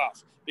guys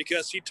off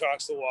because he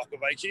talks the walk of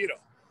Aikido.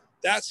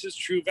 That's his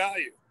true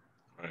value.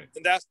 Right.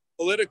 And that's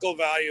the political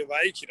value of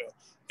Aikido.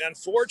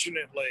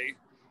 Unfortunately,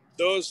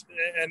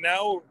 and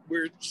now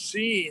we're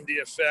seeing the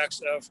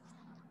effects of,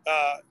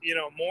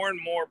 more and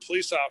more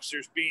police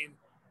officers being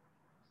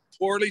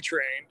poorly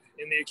trained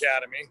in the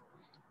academy.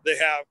 They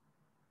have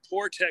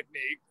poor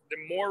technique, the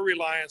more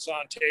reliance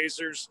on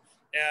tasers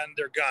and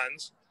their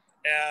guns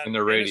and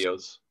their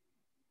radios.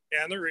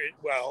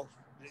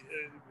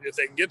 If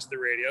they can get to the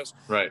radios.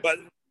 Right. But,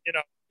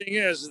 the thing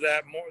is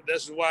that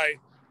this is why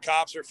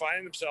cops are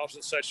finding themselves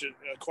in such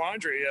a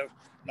quandary of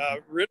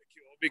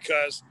ridicule,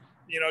 because,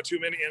 too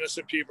many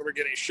innocent people are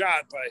getting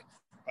shot by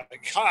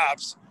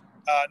cops.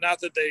 Not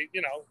that they,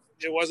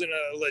 it wasn't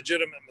a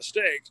legitimate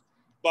mistake,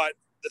 but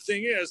the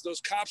thing is,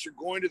 those cops are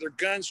going to their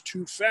guns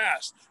too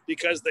fast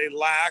because they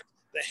lack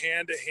the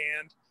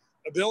hand-to-hand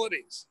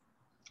abilities.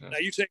 Yeah. Now,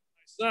 you take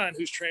my son,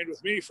 who's trained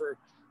with me for,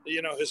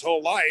 his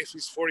whole life.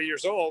 He's 40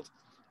 years old,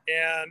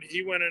 and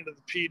he went into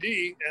the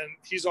PD, and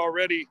he's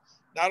already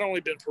not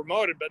only been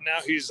promoted, but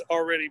now he's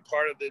already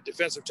part of the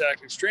defensive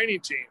tactics training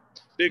team.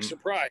 Big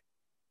surprise,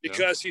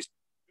 because he's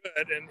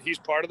good, and he's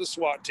part of the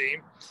SWAT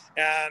team.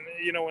 And,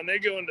 when they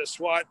go into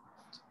SWAT,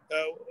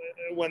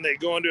 when they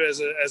go into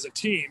as a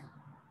team,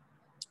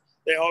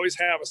 they always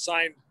have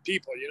assigned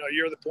people.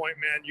 You're the point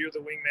man, you're the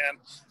wingman,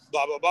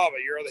 blah, blah, blah, but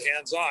you're the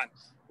hands-on.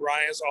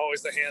 Ryan's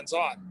always the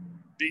hands-on.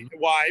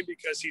 Why?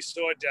 Because he's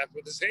so adept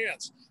with his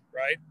hands,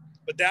 right?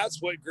 But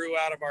that's what grew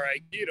out of our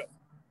Aikido.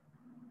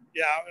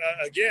 Yeah,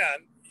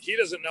 again, he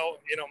doesn't know,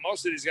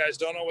 most of these guys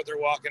don't know what they're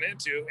walking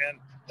into, and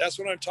that's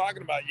what I'm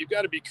talking about. You've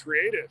got to be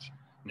creative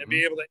and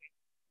be able to,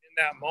 in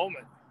that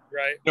moment,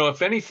 right?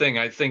 If anything,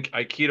 I think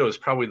Aikido is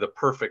probably the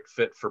perfect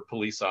fit for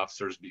police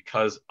officers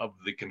because of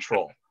the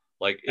control.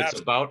 Like, it's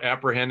about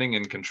apprehending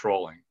and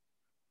controlling.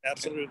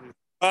 Absolutely.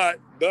 But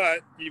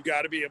you've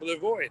got to be able to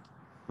avoid.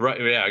 Right.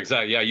 Yeah,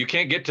 exactly. Yeah. You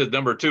can't get to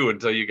number 2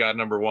 until you got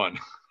number 1.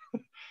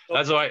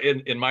 That's why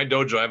in my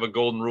dojo, I have a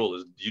golden rule: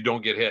 is you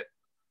don't get hit.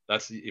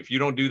 If you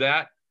don't do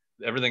that,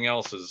 everything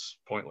else is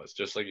pointless.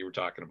 Just like you were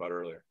talking about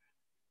earlier.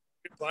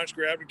 Punch,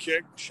 grab, and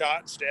kick,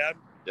 shot, stab.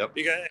 Yep.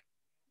 Because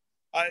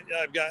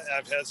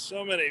I've had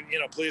so many,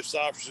 police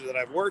officers that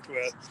I've worked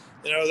with,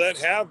 that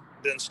have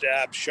been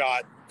stabbed,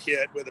 shot,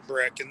 hit with a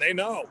brick, and they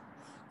know,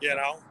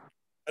 I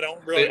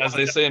don't really. As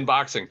they say in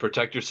boxing,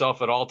 protect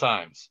yourself at all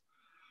times.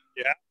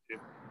 Yeah.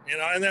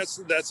 And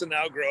that's an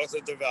outgrowth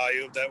of the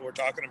value that we're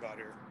talking about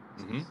here.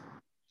 Mm-hmm.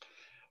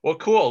 Well,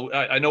 cool.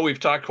 I know we've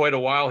talked quite a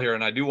while here,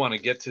 and I do want to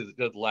get to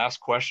the last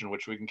question,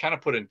 which we can kind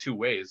of put in 2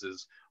 ways: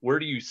 is where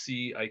do you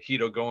see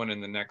Aikido going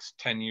in the next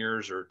 10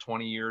 years or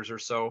 20 years or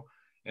so?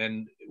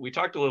 And we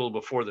talked a little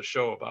before the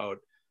show about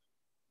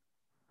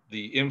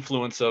the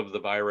influence of the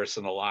virus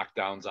and the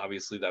lockdowns.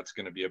 Obviously, that's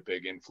going to be a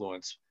big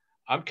influence.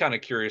 I'm kind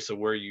of curious of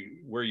where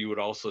you would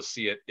also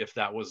see it if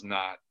that was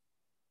not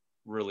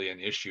really an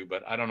issue,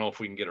 but I don't know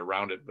if we can get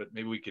around it, but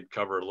maybe we could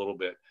cover a little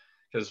bit,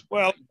 because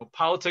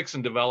politics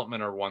and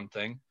development are one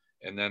thing.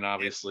 And then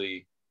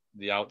obviously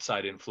the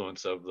outside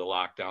influence of the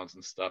lockdowns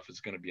and stuff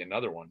is going to be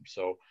another one.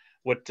 So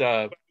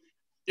I'll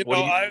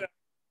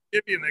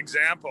give you an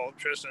example,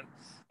 Tristan.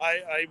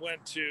 I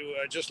went to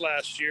just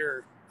last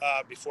year,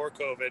 before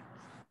COVID,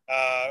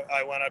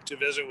 I went up to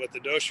visit with the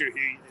Doshu.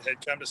 He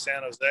had come to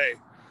San Jose,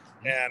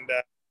 and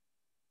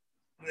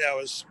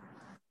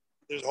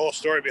there's a whole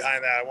story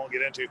behind that I won't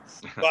get into,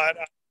 but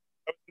I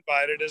was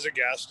invited as a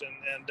guest,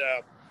 and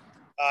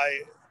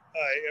I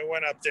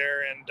went up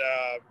there, and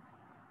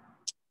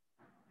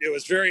it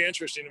was very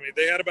interesting to me.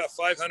 They had about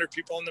 500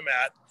 people on the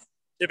mat.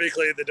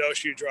 Typically, the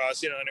Doshu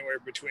draws, anywhere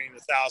between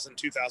 1,000,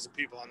 2,000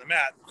 people on the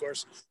mat. Of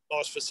course,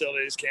 most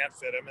facilities can't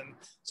fit them, and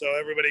so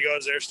everybody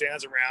goes there,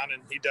 stands around,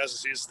 and he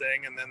does his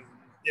thing, and then,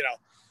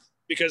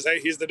 because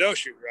he's the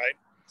Doshu, right?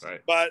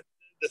 Right. But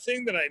the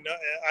thing that I know,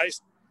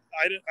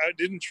 I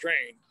didn't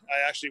train.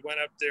 I actually went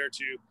up there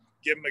to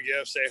give him a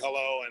gift, say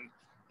hello, and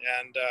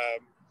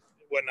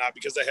whatnot,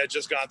 because I had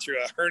just gone through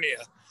a hernia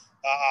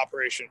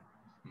operation.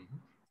 Mm-hmm.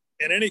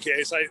 In any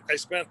case, I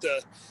spent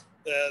the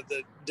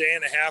day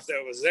and a half that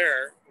I was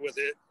there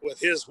with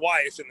his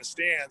wife in the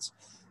stands,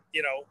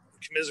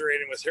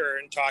 commiserating with her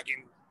and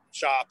talking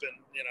shop, and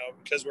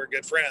because we're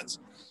good friends.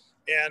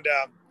 And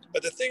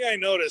but the thing I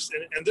noticed,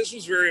 and this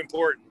was very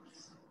important,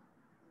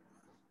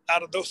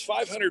 out of those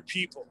 500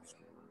 people,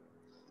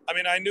 I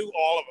mean, I knew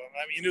all of them.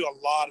 I mean, you knew a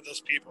lot of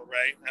those people,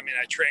 right? I mean,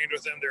 I trained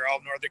with them. They're all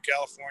Northern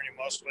California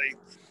mostly.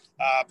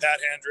 Pat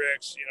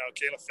Hendricks,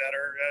 Kayla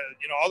Fetter,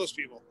 all those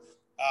people.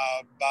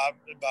 Bob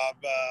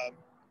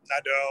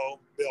Nadeau,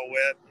 Bill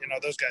Witt,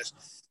 those guys.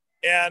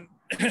 And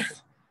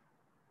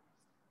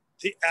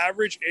the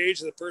average age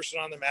of the person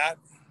on the mat,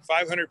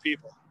 500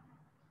 people,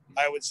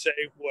 I would say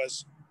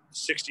was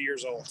 60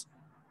 years old.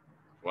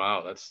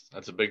 Wow,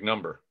 that's a big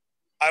number.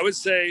 I would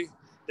say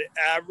the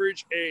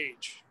average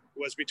age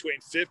was between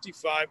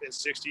 55 and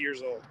 60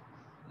 years old.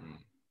 Mm.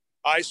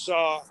 I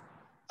saw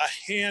a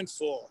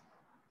handful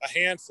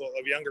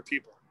of younger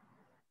people.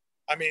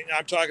 I mean,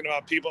 I'm talking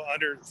about people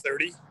under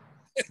 30.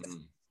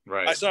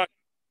 Right. I saw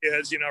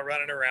kids,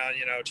 running around,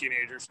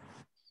 teenagers,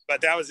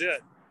 but that was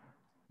it.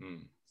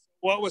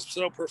 What was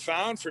so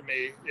profound for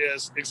me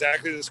is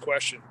exactly this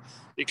question,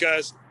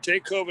 because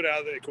take COVID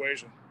out of the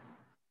equation.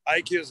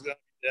 IQ is going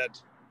to be dead.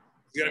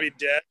 It's going to be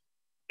dead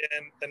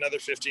in another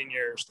 15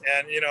 years.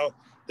 And,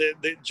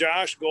 the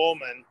Josh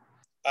Goldman,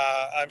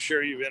 I'm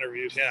sure you've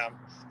interviewed him.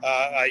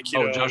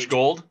 Aikido. Oh, Josh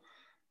Gold?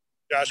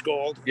 Josh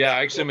Gold. Yeah,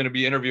 actually, I'm going to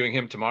be interviewing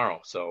him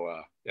tomorrow.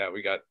 So,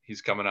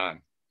 he's coming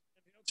on.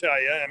 He'll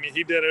tell you. I mean,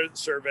 he did a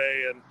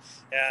survey,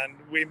 and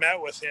we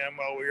met with him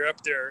while we were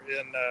up there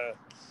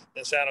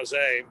in San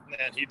Jose,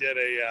 and he did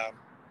a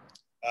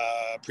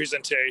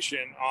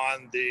presentation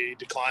on the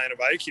decline of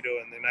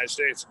Aikido in the United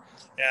States.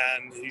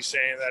 And he's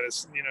saying that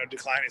it's,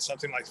 declining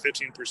something like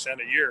 15%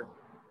 a year,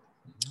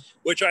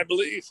 which I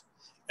believe.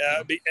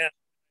 And I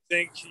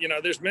think,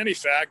 there's many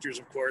factors,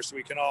 of course,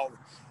 we can all,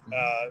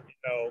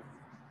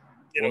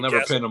 we'll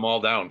never pin them all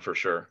down for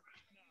sure.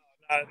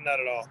 Not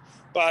at all.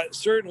 But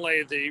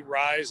certainly the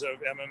rise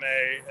of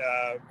MMA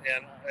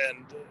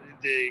and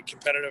the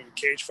competitive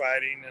cage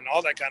fighting and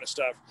all that kind of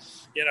stuff,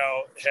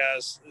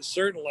 has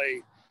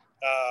certainly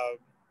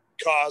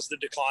caused the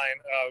decline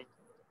of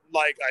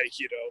like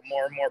Aikido.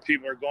 More and more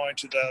people are going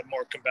to the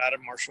more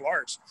combative martial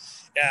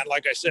arts. And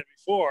like I said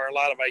before, a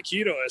lot of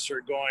Aikidoists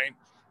are going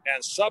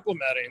and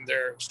supplementing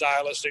their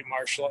stylistic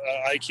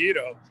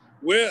Aikido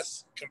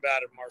with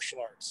combative martial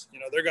arts.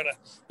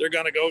 They're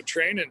gonna go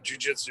train in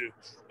jiu-jitsu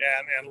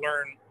and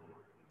learn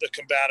the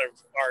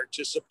combative art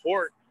to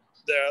support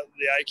the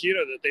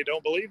Aikido that they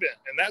don't believe in.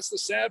 And that's the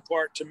sad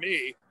part to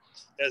me,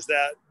 is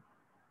that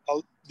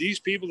these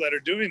people that are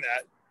doing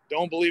that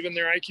don't believe in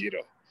their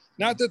Aikido.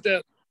 Not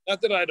that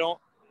I don't,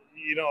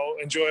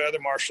 enjoy other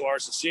martial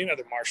arts and seeing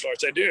other martial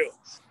arts. I do,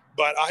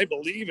 but I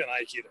believe in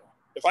Aikido.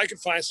 If I could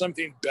find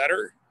something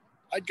better,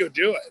 I'd go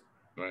do it.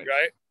 Right.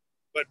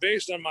 But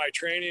based on my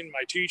training,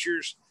 my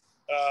teachers,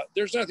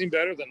 there's nothing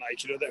better than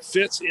Aikido that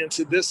fits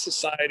into this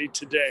society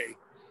today.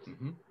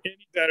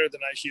 Any better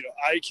than Aikido.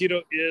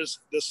 Aikido is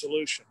the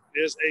solution,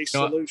 is a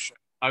solution.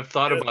 I've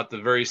thought about the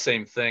very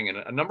same thing. And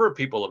a number of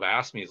people have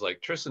asked me,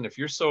 like, Tristan, if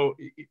you're so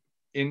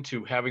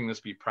into having this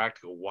be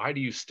practical, why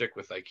do you stick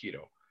with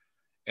Aikido?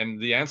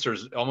 And the answer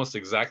is almost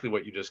exactly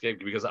what you just gave,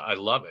 because I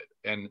love it.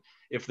 And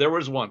if there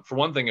was for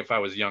one thing, if I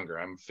was younger,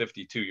 I'm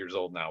 52 years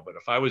old now, but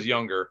if I was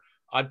younger,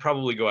 I'd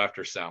probably go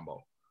after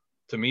Sambo.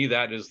 To me,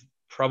 that is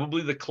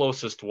probably the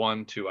closest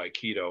one to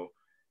Aikido,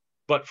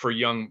 but for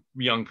young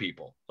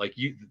people. Like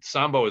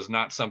Sambo is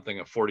not something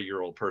a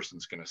 40-year-old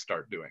person's going to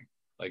start doing.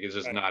 Like, it's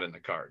just not in the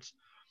cards.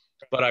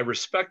 But I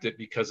respect it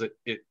because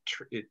it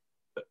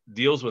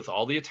deals with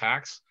all the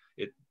attacks.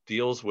 It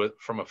deals with,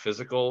 from a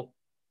physical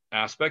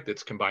aspect,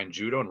 it's combined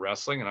judo and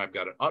wrestling, and I've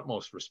got an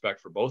utmost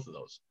respect for both of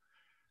those.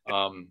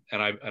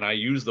 And I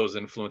use those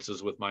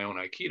influences with my own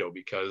Aikido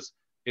because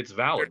it's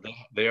valid.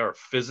 They are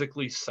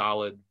physically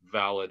solid,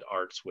 valid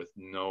arts with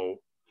no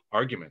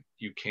argument.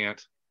 You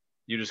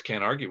just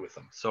can't argue with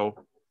them. So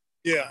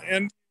yeah,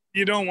 and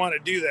you don't want to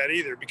do that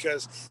either,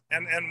 because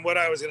and what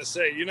I was going to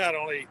say, you not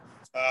only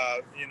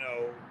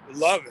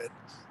love it,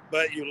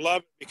 but you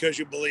love it because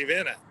you believe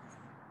in it.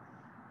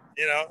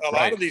 A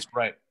lot of these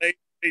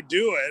they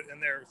do it,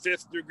 and they're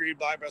 5th degree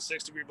black belt,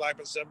 6th degree black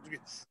belt, 7th degree,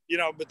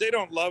 but they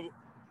don't love.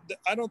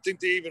 I don't think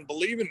they even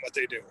believe in what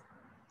they do.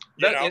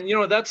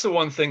 And that's the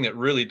one thing that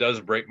really does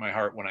break my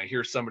heart when I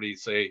hear somebody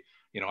say,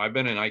 I've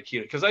been in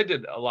Aikido, because I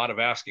did a lot of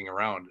asking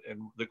around, and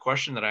the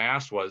question that I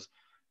asked was,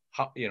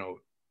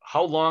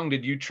 how long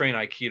did you train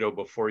Aikido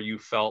before you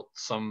felt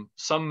some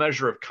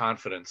measure of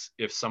confidence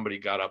if somebody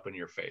got up in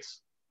your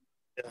face?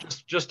 Yeah.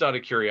 Just out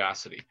of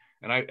curiosity.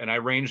 And I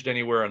ranged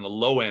anywhere on the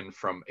low end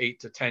from 8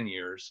 to 10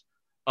 years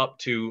up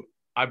to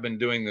I've been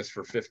doing this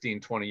for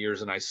 15, 20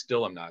 years and I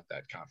still am not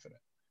that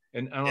confident.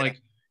 And I'm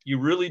like, you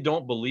really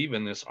don't believe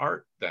in this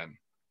art then?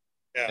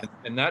 Yeah.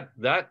 And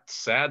that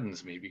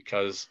saddens me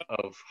because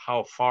of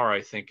how far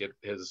I think it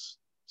has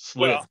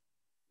slid.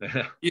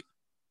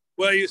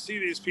 Well, you see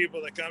these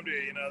people that come to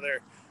you,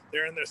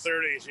 they're in their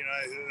 30s,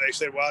 they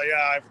say, well,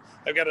 yeah,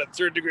 I've got a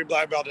 3rd degree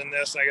black belt in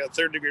this, and I got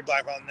a 3rd degree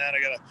black belt in that, I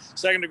got a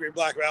 2nd degree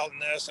black belt in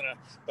this,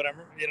 but I'm,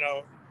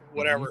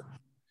 whatever.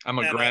 I'm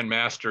a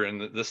grandmaster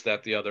in this,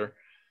 that, the other.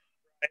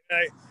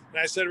 And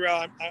I said,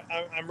 well,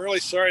 I'm really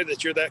sorry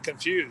that you're that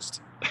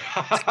confused.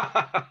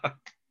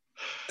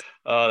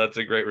 Oh, that's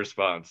a great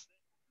response.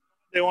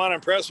 They want to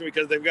impress me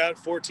because they've got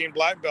 14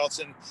 black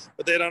belts,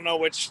 but they don't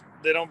know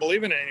they don't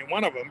believe in any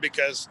one of them,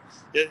 because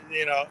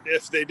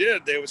if they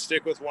did, they would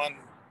stick with one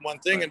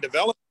thing and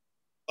develop.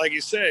 Like you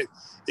say,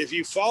 if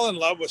you fall in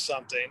love with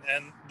something,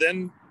 and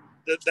then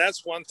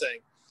that's one thing,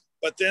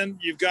 but then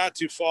you've got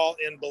to fall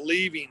in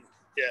believing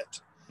it,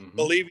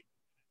 believing.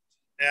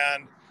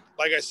 And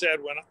like I said,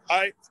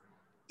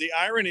 the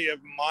irony of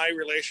my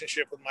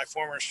relationship with my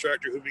former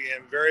instructor, who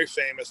became very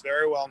famous,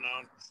 very well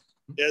known,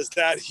 is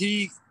that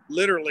he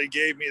literally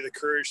gave me the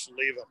courage to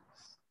leave him,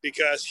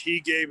 because he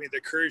gave me the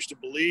courage to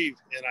believe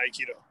in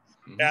Aikido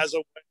as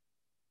a,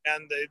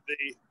 and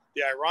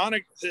the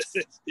ironic,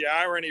 the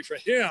irony for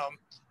him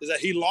is that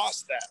he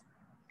lost that.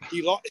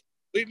 He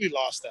completely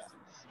lost that.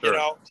 Sure. You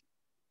know,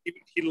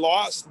 he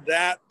lost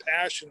that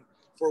passion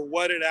for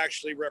what it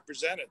actually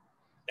represented.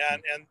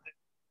 And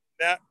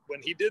that,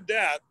 when he did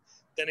that,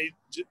 then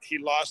he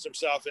lost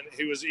himself, and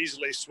he was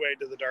easily swayed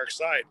to the dark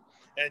side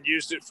and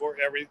used it for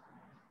everything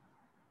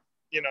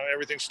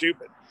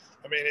stupid.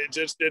 I mean, it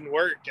just didn't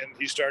work, and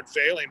he started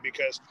failing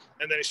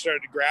and then he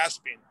started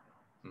grasping.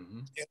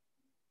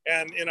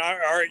 And in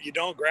our art, you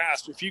don't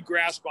grasp. If you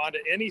grasp onto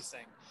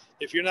anything,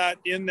 if you're not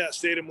in that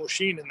state of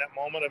Mushin in that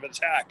moment of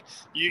attack,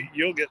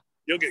 you'll get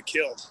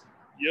killed.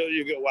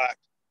 You'll get whacked.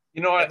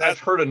 You know, I've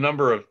heard a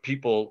number of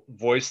people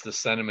voice the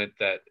sentiment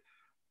that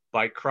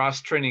by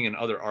cross training in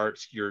other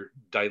arts, you're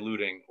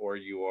diluting or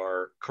you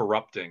are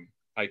corrupting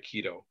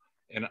Aikido.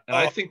 And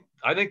I think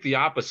the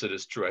opposite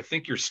is true. I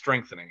think you're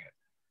strengthening it.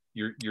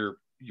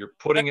 You're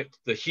putting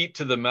the heat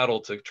to the metal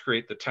to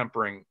create the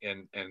tempering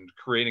and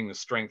creating the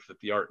strength that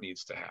the art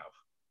needs to have.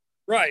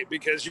 Right,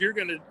 because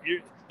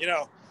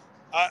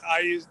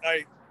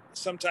I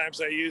sometimes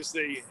use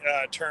the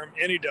term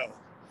enido.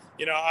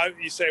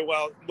 You say,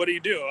 well, what do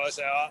you do? I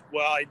say,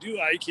 well, I do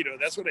Aikido.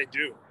 That's what I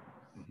do,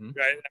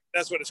 right?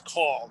 That's what it's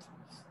called.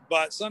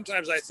 But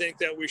sometimes I think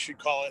that we should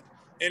call it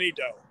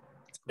enido.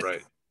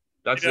 Right.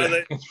 That's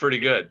that's pretty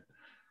good.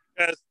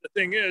 Because the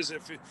thing is,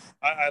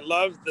 I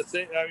love the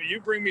thing, you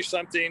bring me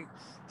something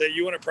that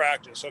you want to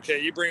practice.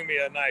 Okay, you bring me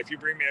a knife, you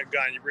bring me a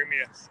gun, you bring me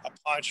a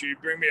punch, you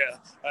bring me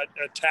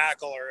a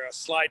tackle or a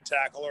slide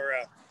tackle or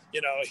a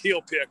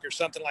heel pick or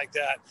something like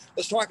that.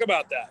 Let's talk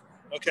about that.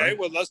 Okay, right.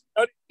 Well,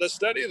 let's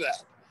study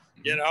that.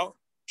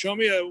 Show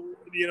me a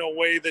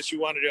way that you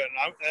want to do it,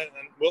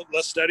 and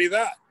let's study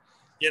that.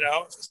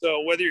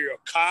 So whether you're a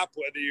cop,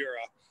 whether you're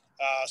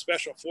a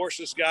special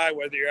forces guy,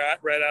 whether you're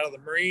right out of the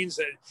Marines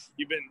and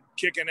you've been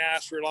kicking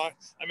ass for long.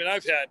 I mean,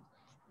 I've had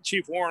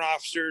chief warrant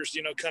officers,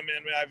 come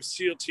in. I have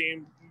SEAL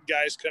team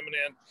guys coming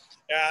in,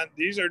 and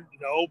these are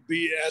no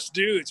BS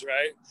dudes,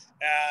 right?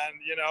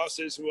 And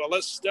says, well,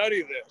 let's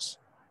study this.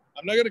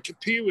 I'm not going to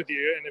compete with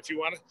you, and if you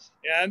want to,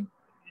 and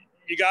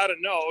you got to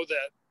know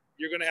that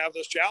you're going to have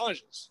those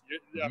challenges.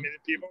 I mean,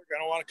 people are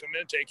going to want to come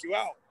in and take you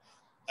out.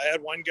 I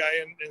had one guy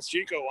in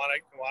Chico want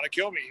to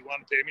kill me. He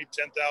wanted to pay me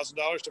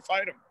 $10,000 to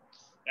fight him.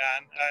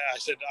 And I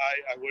said,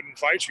 I wouldn't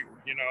fight you.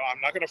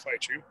 I'm not going to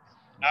fight you.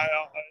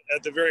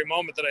 At the very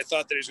moment that I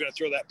thought that he was going to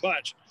throw that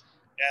punch.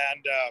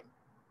 And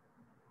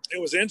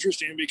it was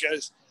interesting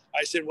because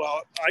I said,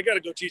 well, I got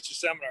to go teach a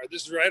seminar.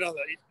 This is right. I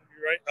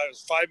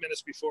was 5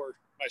 minutes before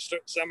my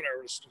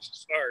seminar was to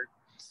start.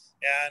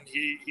 And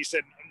he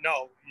said,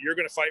 no, you're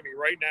going to fight me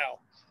right now.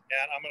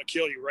 And I'm going to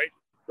kill you right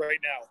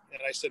now.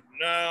 And I said,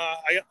 no,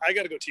 I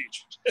got to go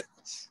teach.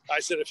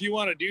 I said, if you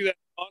want to do that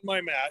on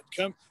my mat,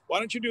 why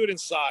don't you do it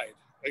inside?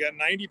 I got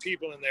 90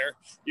 people in there.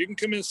 You can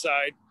come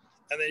inside,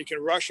 and then you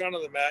can rush onto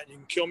the mat, and you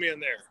can kill me in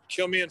there.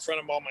 Kill me in front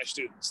of all my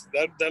students.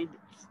 That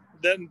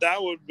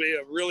would be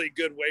a really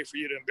good way for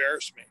you to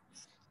embarrass me.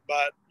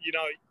 But,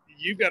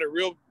 you've got a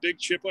real big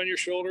chip on your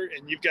shoulder,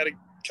 and you've got to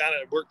kind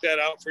of work that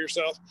out for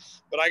yourself.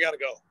 But I got to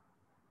go.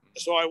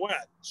 So I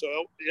went.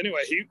 So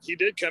anyway, he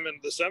did come into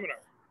the seminar.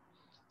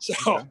 So,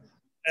 okay.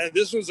 And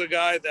this was a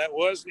guy that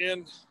was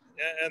in,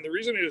 and the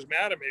reason he was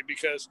mad at me,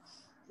 because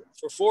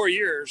for 4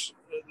 years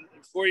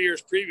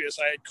previous,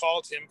 I had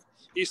called him.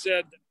 He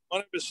said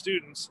one of his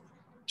students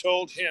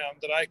told him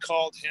that I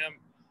called him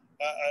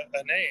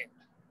a name,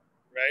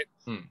 right?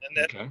 And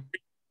that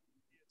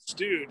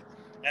dude,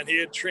 and he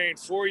had trained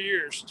 4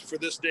 years for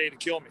this day to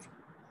kill me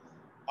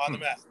on the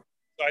mat.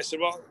 So I said,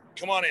 well,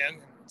 come on in.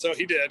 So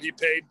he did. He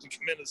paid to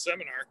come into the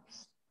seminar,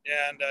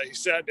 and he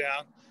sat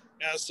down.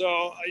 And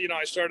so,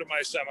 I started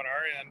my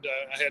seminar, and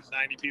I had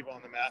 90 people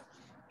on the mat.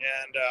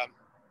 And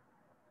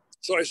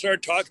so I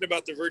started talking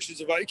about the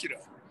virtues of Aikido.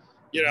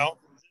 This is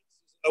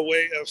a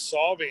way of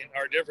solving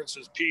our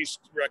differences, peace,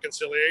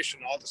 reconciliation,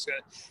 all this kind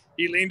of.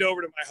 He leaned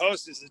over to my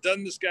host and said,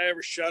 doesn't this guy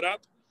ever shut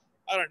up?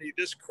 I don't need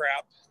this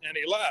crap. And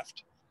he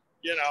left,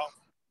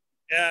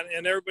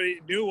 and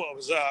everybody knew what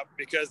was up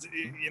because,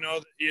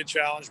 he had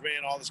challenged me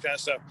and all this kind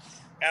of stuff.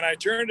 And I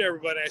turned to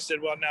everybody and I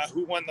said, well, now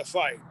who won the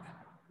fight,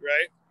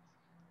 right?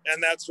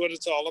 And that's what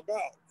it's all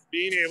about,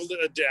 being able to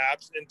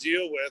adapt and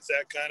deal with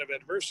that kind of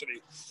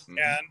adversity. And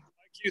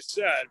like you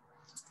said,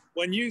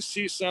 when you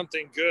see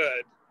something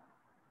good,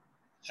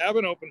 have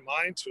an open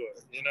mind to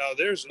it.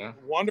 There's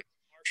wonderful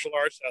martial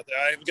arts out there.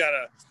 I've got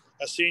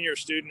a senior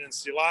student in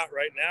Silat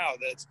right now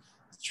that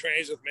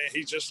trains with me.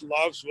 He just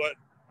loves what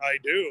I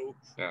do.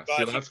 Yeah,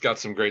 Silat's got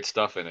some great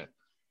stuff in it.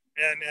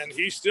 And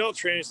he still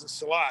trains in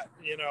Silat,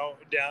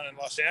 down in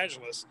Los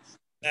Angeles.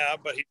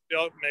 But he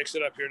still makes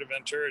it up here to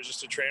Ventura just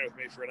to train with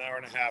me for an hour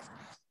and a half,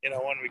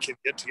 when we can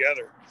get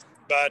together.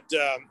 But,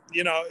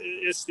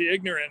 it's the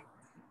ignorant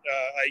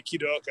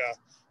Aikidoka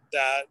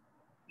that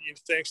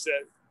thinks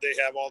that they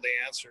have all the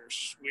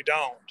answers. We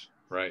don't.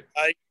 Right.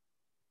 I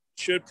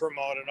should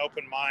promote an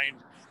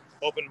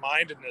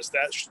open-mindedness.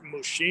 That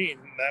Mushin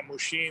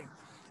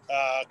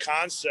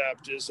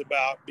concept is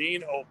about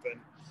being open.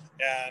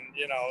 And,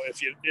 you know,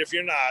 if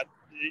you're not,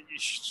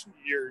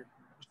 you're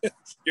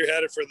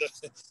headed for the,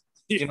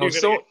 you know,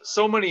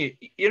 so many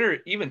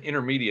even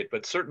intermediate,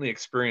 but certainly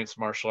experienced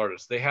martial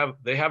artists, they have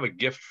a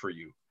gift for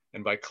you.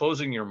 And by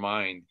closing your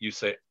mind, you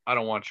say, I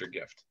don't want your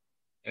gift.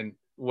 And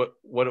what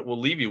it will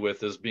leave you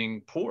with is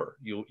being poor.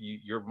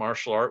 Your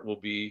martial art will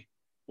be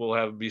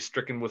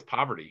stricken with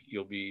poverty.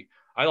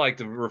 I like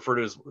to refer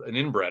to it as an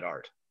inbred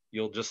art.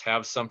 You'll just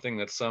have something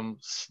that's some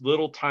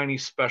little tiny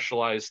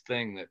specialized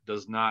thing that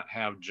does not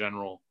have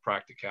general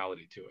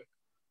practicality to it.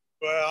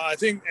 Well, I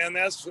think, and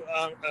that's,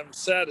 I'm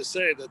sad to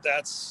say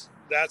that's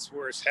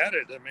where it's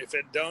headed. I mean,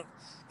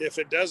 this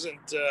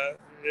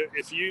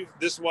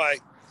is why,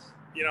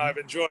 you know, I've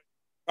enjoyed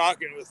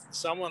talking with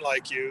someone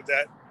like you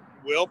that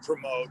will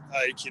promote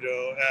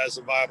Aikido as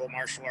a viable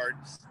martial art,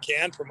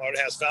 can promote it,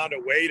 has found a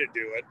way to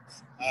do it.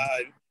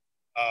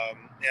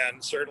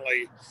 And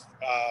certainly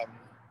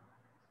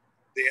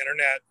the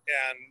internet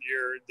and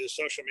the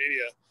social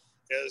media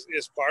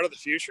is part of the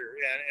future,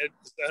 and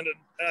it's an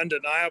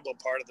undeniable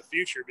part of the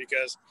future,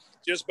 because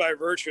just by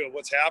virtue of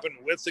what's happened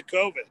with the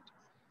COVID,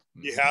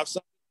 you have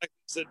something like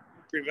this that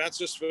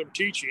prevents us from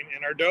teaching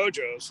in our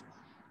dojos.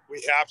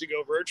 We have to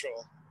go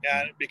virtual,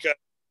 and because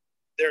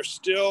there's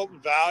still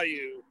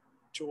value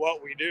to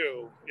what we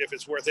do if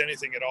it's worth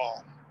anything at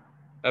all.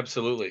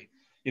 Absolutely.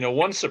 You know,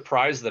 one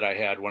surprise that I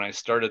had when I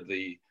started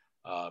the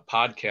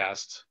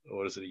podcast,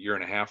 what is it, a year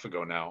and a half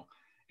ago now,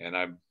 and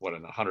I'm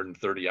in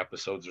 130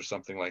 episodes or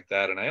something like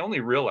that. And I only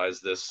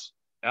realized this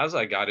as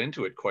I got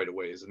into it quite a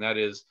ways. And that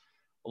is,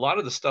 a lot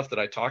of the stuff that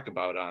I talk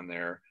about on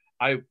there,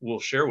 I will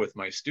share with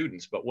my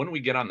students. But when we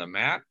get on the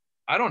mat,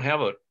 I don't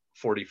have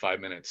 45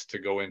 minutes to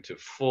go into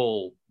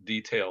full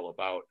detail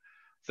about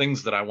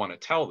things that I want to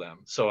tell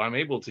them. So I'm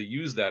able to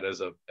use that as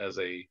an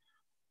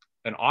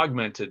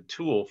augmented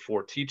tool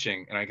for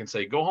teaching. And I can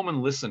say, go home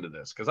and listen to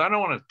this, because I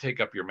don't want to take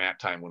up your mat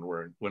time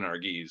when our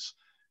gis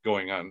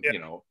going on, you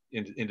know,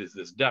 into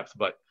this depth,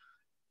 but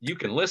you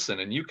can listen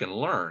and you can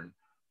learn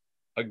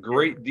a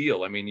great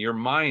deal. I mean, your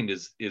mind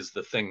is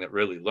the thing that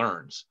really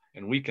learns,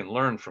 and we can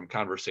learn from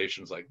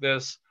conversations like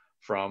this,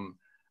 from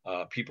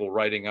people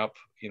writing up,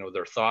 you know,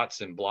 their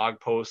thoughts in blog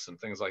posts and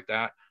things like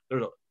that.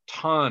 There's a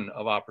ton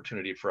of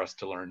opportunity for us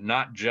to learn,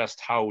 not just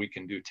how we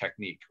can do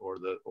technique or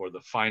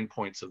the fine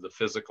points of the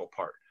physical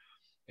part.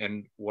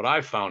 And what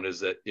I've found is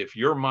that if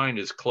your mind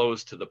is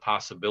closed to the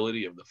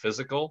possibility of the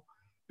physical,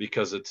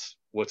 because it's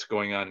what's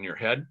going on in your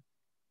head,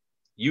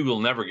 you will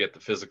never get the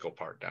physical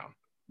part down.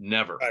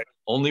 Never. Right.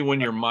 Only when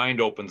your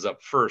mind opens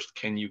up first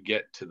can you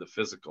get to the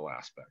physical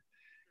aspect.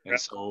 And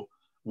so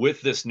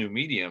with this new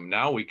medium,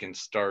 now we can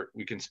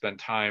spend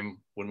time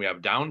when we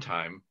have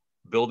downtime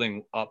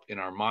building up in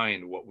our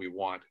mind what we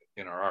want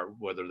in our art,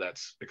 whether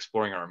that's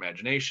exploring our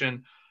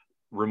imagination,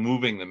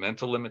 removing the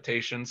mental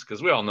limitations,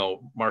 because we all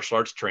know martial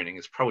arts training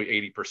is probably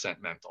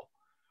 80% mental.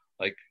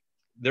 Like,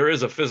 there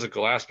is a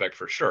physical aspect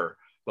for sure,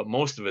 but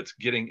most of it's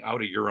getting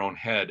out of your own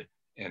head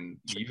and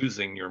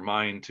using your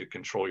mind to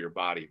control your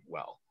body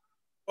well.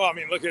 Well, I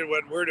mean, look at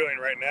what we're doing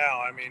right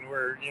now. I mean,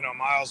 we're, you know,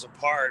 miles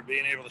apart,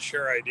 being able to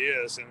share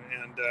ideas and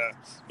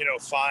you know,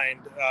 find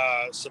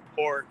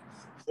support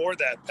for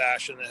that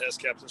passion that has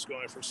kept us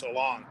going for so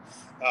long.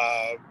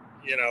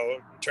 You know,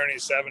 turning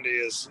 70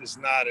 is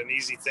not an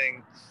easy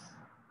thing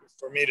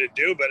for me to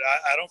do, but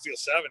I don't feel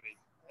 70. I mean,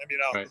 you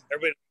know, right.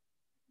 Everybody,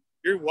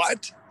 you're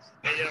what?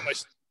 And, you know,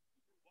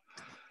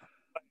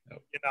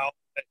 you know,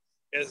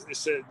 it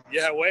said,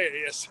 yeah, wait,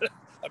 yes,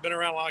 I've been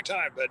around a long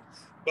time, but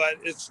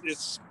it's,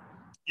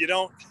 you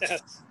don't,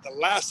 the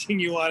last thing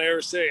you want to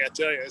ever say, I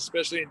tell you,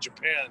 especially in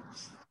Japan,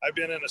 I've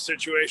been in a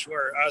situation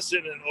where I was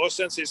sitting in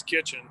O-sensei's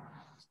kitchen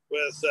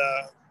with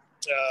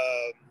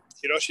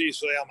Hiroshi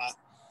Isayama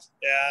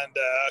and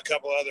a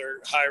couple other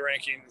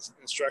high-ranking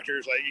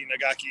instructors like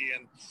Inagaki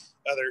and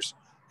others.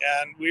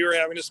 And we were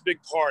having this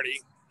big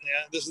party.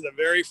 And this is the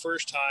very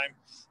first time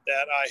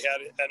that I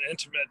had an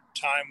intimate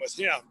time with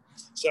him.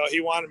 So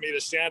he wanted me to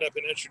stand up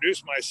and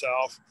introduce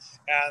myself.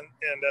 And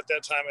at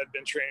that time, I'd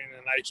been training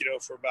in Aikido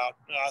for about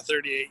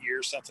 38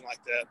 years, something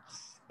like that,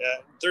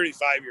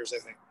 35 years, I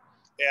think.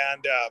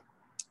 And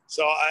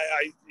so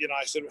I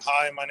said,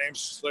 hi, my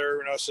name's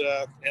Larry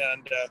Reynosa,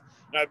 and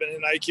I've been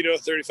in Aikido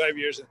 35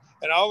 years.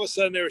 And all of a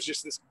sudden, there was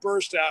just this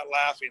burst out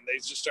laughing. They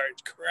just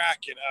started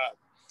cracking up.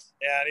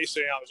 And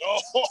Isayama was,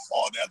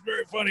 oh, that's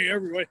very funny,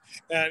 everybody.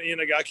 And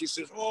Inagaki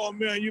says, oh,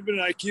 man, you've been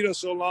in Aikido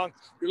so long.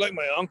 You're like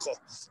my uncle.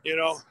 You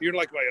know, you're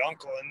like my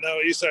uncle. And no,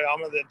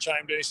 Isayama then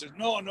chimed in. He says,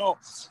 no,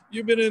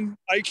 you've been in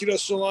Aikido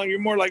so long. You're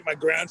more like my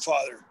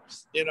grandfather,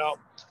 you know.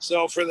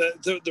 So for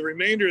the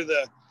remainder of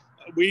the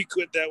week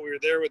that we were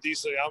there with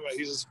Isayama,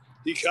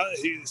 he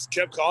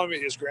kept calling me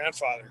his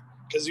grandfather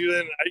because he was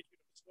in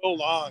Aikido so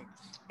long.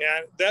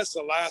 And that's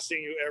the last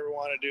thing you ever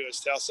want to do is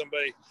tell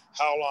somebody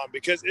how long,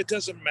 because it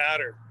doesn't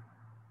matter.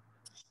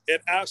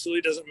 It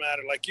absolutely doesn't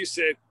matter. Like you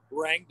said,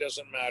 rank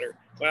doesn't matter.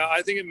 Well,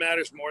 I think it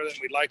matters more than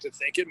we'd like to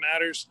think it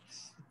matters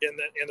in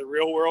the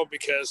real world,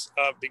 because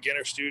of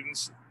beginner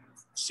students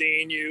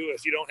seeing you.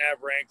 If you don't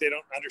have rank, they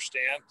don't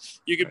understand.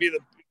 You could be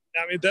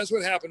I mean, that's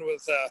what happened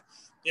with,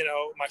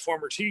 my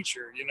former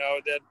teacher,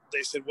 that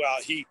they said, well,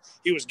 he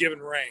was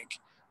given rank,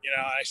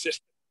 I said,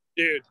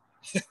 dude,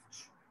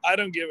 I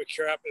don't give a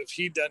crap if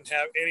he doesn't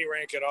have any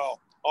rank at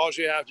all. All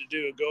you have to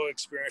do is go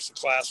experience a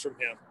class from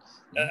him.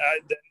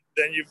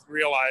 Then you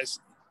realize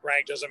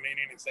rank doesn't mean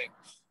anything,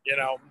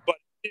 but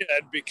he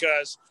did,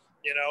 because,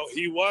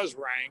 he was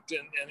ranked,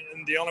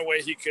 and the only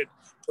way he could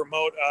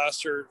promote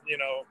us or,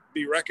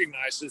 be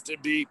recognized is to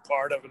be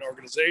part of an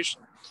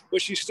organization,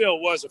 which he still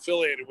was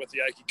affiliated with the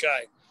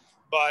Aikikai.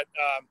 But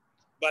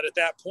at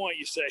that point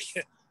you say,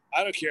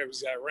 I don't care if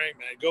he's got rank,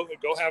 man, go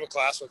have a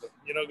class with him,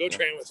 go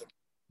train with him.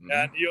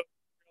 And you'll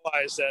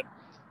realize that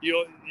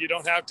you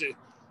don't have to,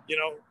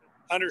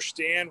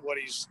 understand what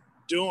he's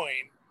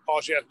doing.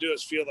 All you have to do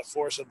is feel the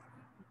force of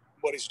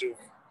what he's doing.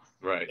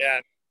 Right.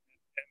 And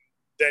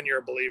then you're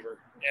a believer.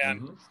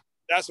 And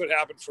that's what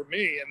happened for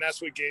me. And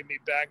that's what gave me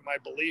back my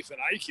belief in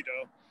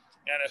Aikido.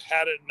 And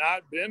had it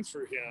not been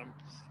for him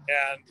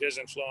and his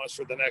influence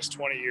for the next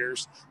 20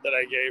 years that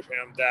I gave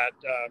him, that,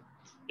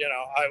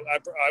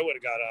 I would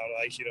have got out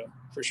of Aikido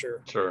for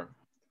sure. Sure.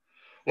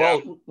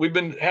 Well, we've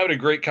been having a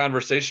great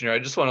conversation here. I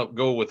just want to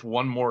go with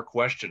one more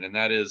question, and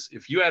that is,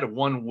 if you had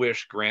one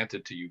wish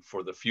granted to you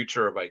for the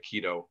future of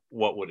Aikido,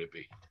 what would it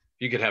be?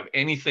 You could have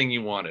anything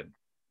you wanted.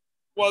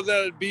 Well,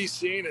 that it be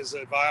seen as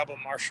a viable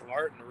martial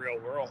art in the real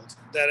world.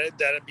 That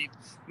it be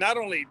not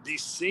only be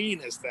seen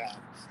as that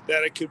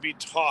it could be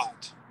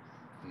taught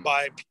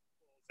by people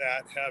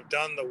that have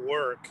done the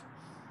work,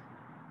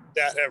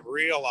 that have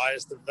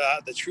realized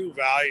the true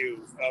value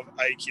of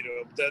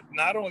Aikido, that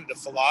not only the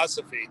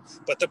philosophy,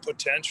 but the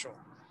potential.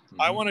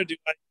 I want to do,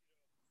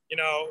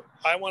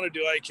 I want to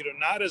do Aikido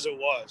not as it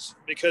was,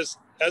 because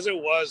as it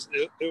was,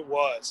 it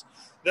was.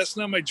 That's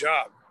not my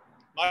job.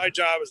 My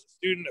job as a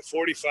student of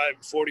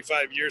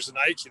 45 years in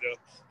Aikido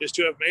is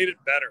to have made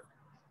it better.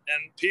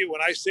 And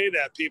when I say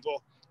that,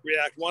 people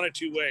react one of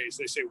two ways.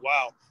 They say,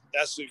 wow,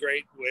 that's a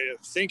great way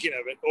of thinking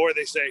of it. Or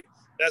they say,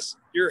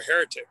 you're a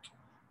heretic.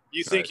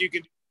 You think you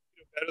can do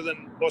better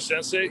than Bo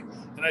Sensei?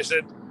 And I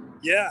said,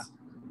 yeah.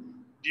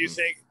 Do you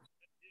think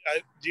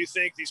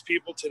these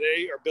people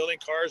today are building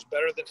cars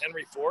better than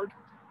Henry Ford?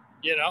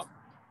 Yeah.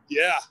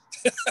 Yeah,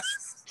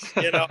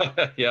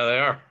 they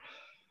are,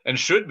 and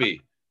should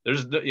be.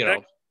 There's,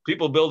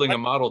 people building a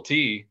Model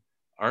T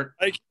aren't,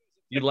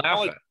 you'd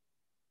laugh at.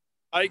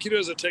 Aikido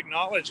is a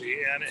technology,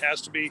 and it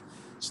has to be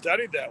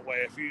studied that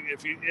way.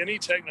 If any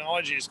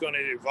technology is going to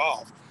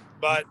evolve,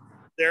 but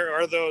there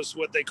are those,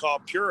 what they call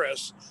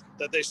purists,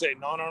 that they say,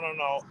 no.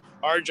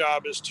 Our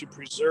job is to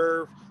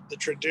preserve the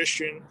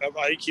tradition of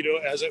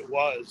Aikido as it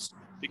was,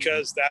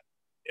 because that,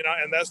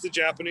 and that's the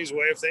Japanese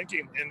way of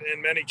thinking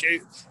in many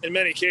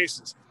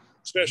cases,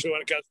 especially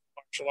when it comes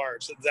to martial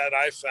arts that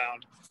I've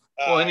found.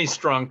 Well, any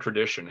strong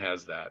tradition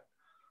has that,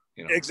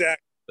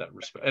 exactly, that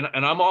respect.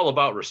 And I'm all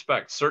about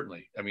respect,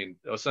 certainly. I mean,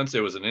 Sensei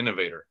was an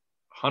innovator,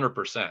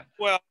 100%.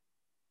 Well,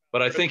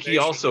 but I think he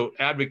also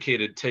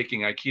advocated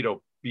taking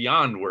Aikido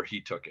beyond where he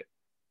took it.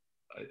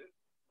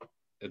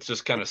 It's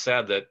just kind of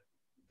sad that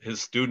his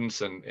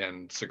students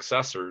and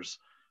successors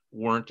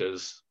weren't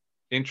as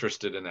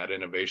interested in that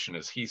innovation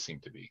as he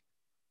seemed to be.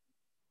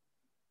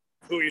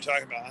 Who are you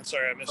talking about? I'm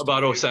sorry, I missed.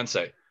 About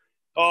O-sensei.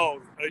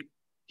 Oh,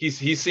 he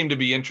seemed to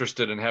be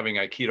interested in having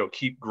Aikido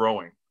keep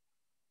growing,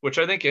 which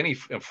I think any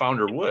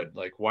founder would.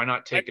 Like, why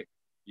not take it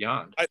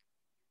beyond? I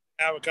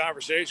have a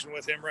conversation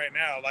with him right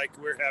now, like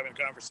we're having a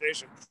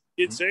conversation.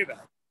 He'd say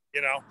that,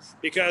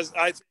 because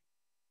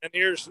and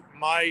here's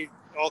my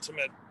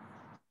ultimate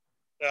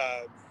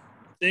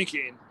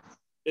thinking,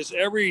 is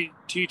every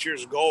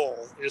teacher's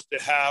goal is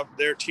to have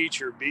their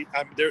teacher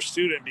their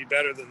student be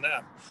better than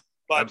them.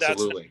 But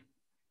absolutely,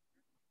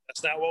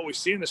 that's not what we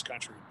see in this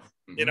country.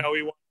 We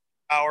want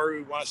power,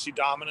 we want to see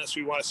dominance,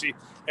 we want to see,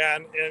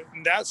 and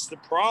that's the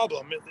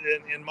problem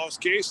in most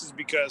cases,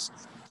 because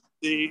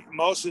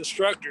most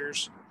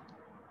instructors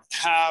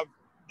have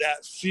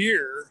that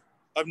fear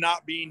of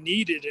not being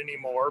needed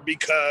anymore,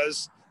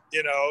 because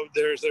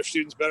their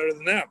students better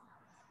than them.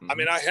 I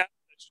mean, I had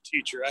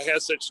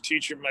such a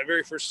teacher, my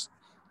very first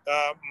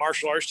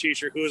martial arts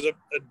teacher, who was a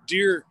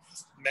dear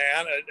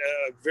man,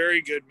 a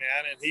very good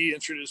man, and he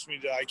introduced me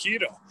to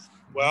Aikido.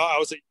 Well, I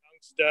was a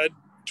young stud,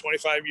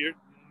 25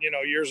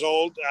 years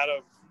old, out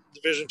of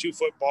Division II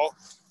football,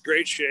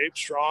 great shape,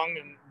 strong,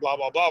 and blah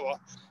blah blah blah.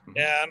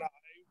 And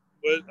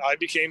I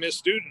became his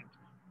student.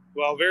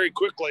 Well, very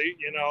quickly,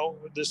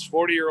 this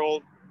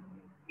 40-year-old,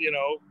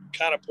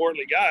 kind of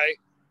portly guy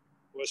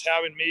was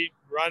having me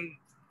run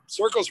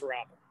circles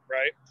around him,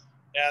 right?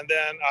 And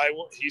then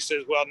he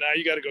says, well, now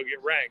you got to go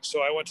get ranked.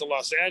 So I went to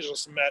Los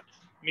Angeles and met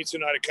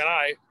Mitsunari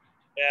Kanai.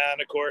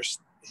 And of course,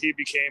 he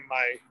became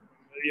my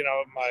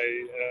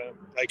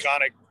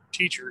iconic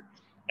teacher.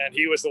 And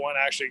he was the one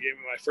actually gave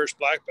me my first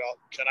black belt,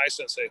 Kanai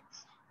Sensei.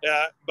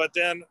 But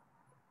then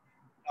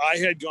I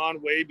had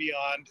gone way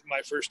beyond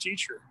my first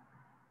teacher.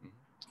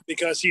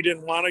 because he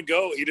didn't want to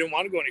go. He didn't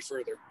want to go any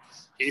further.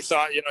 He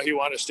thought, he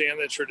wanted to stay in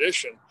the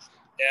tradition.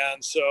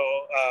 And so,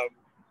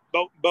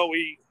 but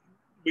we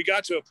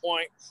got to a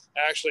point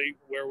actually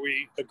where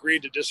we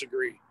agreed to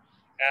disagree.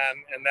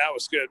 And that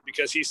was good,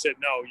 because he said,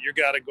 no, you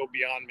got to go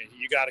beyond me.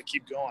 You got to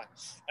keep going.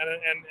 And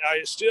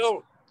I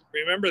still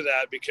remember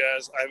that,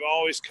 because I've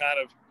always kind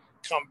of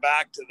come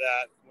back to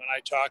that when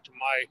I talk to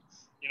my,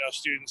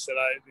 students that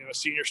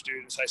senior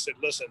students. I said,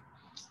 listen,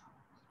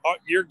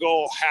 your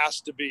goal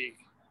has to be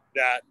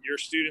that your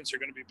students are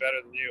going to be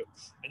better than you.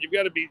 And you've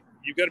got to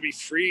be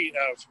free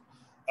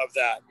of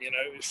that,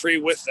 free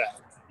with that.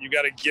 You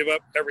got to give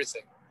up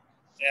everything.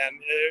 And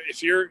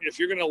if you're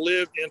going to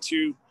live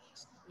into,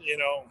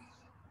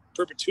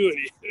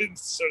 perpetuity,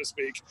 so to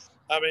speak,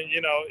 I mean,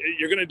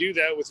 you're going to do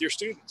that with your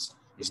students.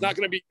 It's not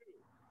going to be you.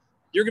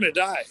 You're going to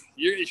die.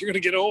 You're going to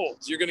get old.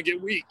 You're going to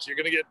get weak. You're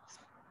going to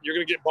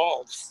get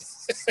bald.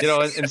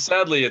 And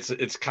sadly,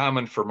 it's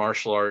common for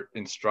martial art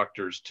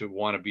instructors to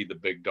want to be the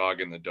big dog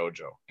in the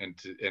dojo, and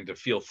to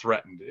feel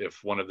threatened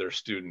if one of their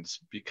students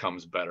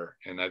becomes better.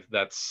 And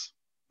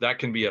that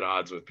can be at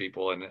odds with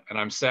people. And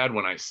I'm sad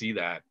when I see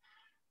that,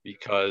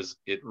 because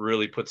it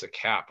really puts a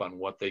cap on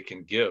what they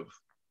can give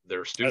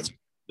their students.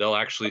 They'll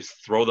actually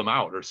throw them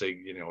out or say,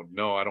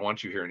 no, I don't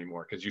want you here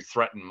anymore because you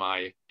threaten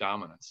my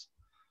dominance.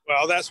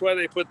 Well, that's why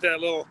they put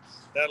that little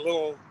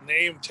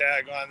name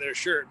tag on their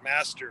shirt,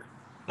 master.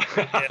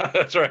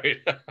 That's right.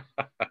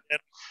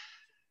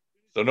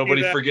 So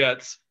nobody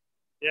forgets.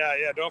 Yeah.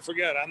 Don't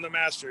forget, I'm the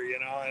master,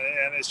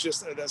 and it's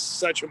just, that's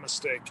such a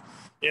mistake,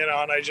 and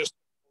I just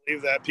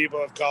believe that people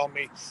have called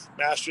me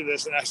master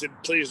this. And I said,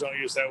 please don't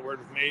use that word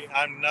with me.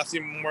 I'm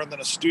nothing more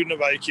than a student of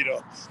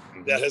Aikido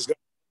that has gone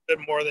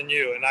more than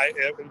you. And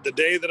the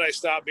day that I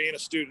stop being a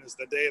student is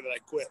the day that I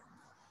quit.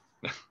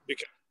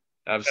 Because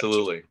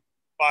absolutely.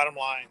 Bottom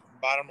line,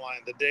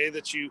 the day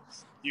that you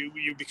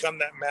become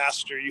that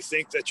master, you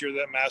think that you're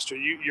that master,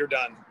 you're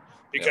done,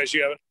 because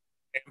you haven't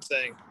done the same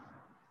thing.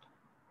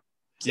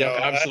 So,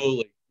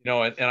 absolutely.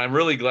 And I'm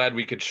really glad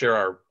we could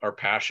share our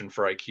passion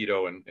for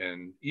Aikido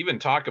and even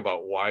talk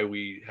about why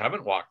we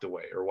haven't walked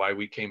away, or why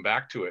we came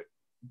back to it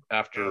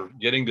after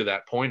getting to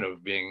that point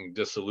of being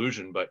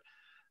disillusioned. But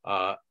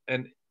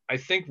and I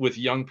think with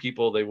young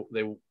people, they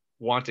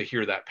want to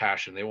hear that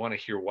passion. They want to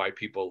hear why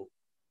people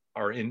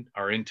are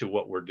into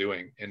what we're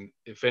doing. And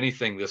if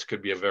anything, this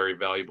could be a very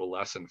valuable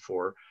lesson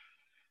for,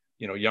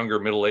 younger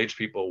middle-aged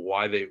people.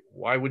 Why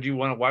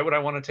would I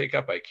want to take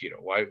up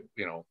Aikido? Why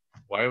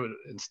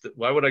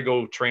would I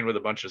go train with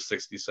a bunch of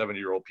 60,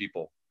 70-year-old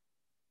people?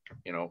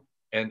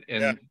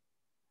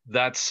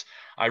 That's,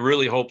 I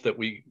really hope that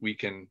we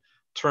can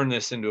turn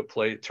this into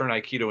turn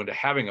Aikido into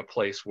having a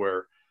place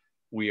where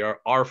we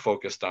are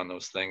focused on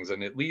those things,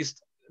 and at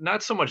least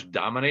not so much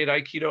dominate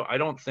Aikido. I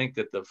don't think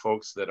that the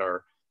folks that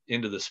are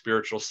into the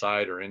spiritual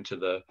side or into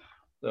the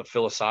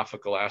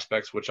philosophical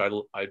aspects, which I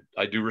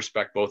do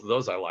respect both of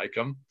those. I like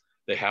them.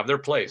 They have their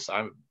place.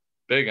 I'm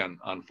big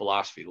on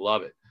philosophy,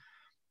 love it.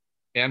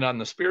 And on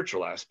the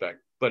spiritual aspect,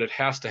 but it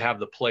has to have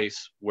the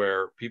place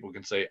where people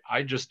can say,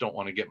 I just don't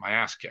want to get my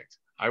ass kicked.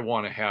 I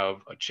want to have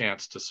a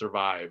chance to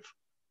survive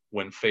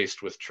when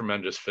faced with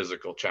tremendous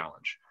physical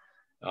challenge.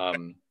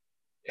 And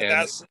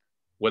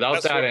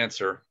without that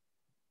answer,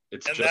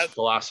 it's just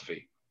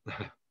philosophy.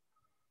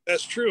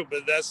 That's true,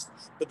 but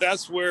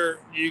that's where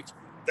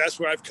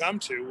I've come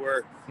to,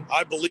 where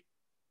I believe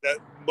that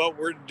what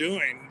we're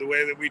doing, the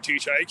way that we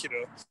teach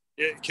Aikido,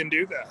 it can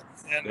do that.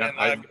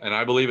 And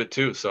I believe it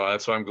too. So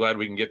that's why I'm glad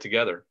we can get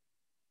together.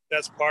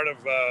 That's part of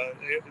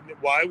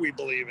why we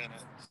believe in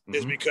it,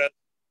 is because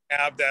we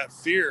have that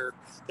fear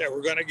that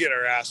we're going to get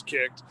our ass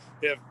kicked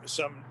if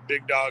some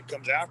big dog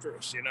comes after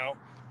us.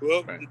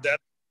 That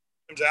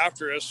comes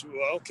after us.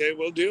 Well, okay,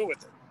 we'll deal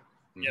with it.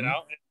 And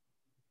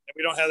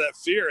we don't have that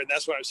fear. And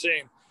that's what I'm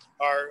saying.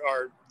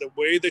 The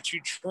way that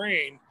you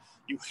train,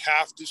 you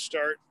have to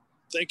start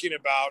thinking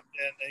about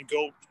and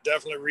go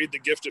definitely read The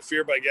Gift of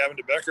Fear by Gavin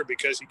de Becker,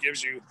 because he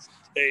gives you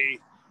a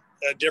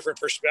different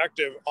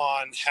perspective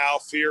on how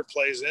fear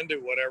plays into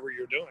whatever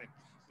you're doing,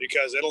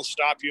 because it'll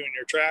stop you in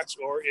your tracks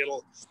or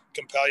it'll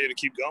compel you to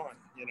keep going,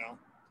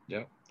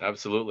 Yeah,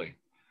 absolutely.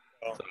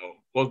 So,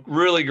 well,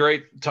 really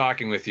great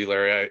talking with you,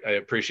 Larry. I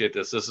appreciate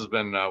this. This has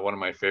been one of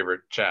my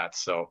favorite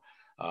chats. So,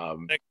 I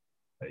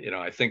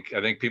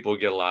think people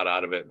get a lot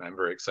out of it, and I'm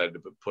very excited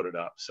to put it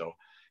up. So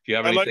if you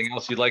have anything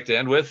else you'd like to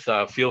end with,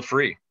 feel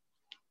free.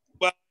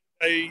 Well,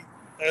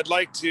 I'd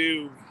like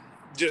to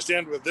just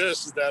end with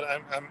this, is that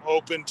I'm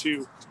open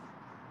to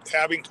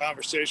having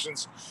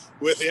conversations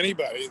with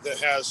anybody that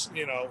has,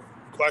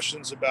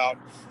 questions about,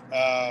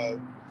 the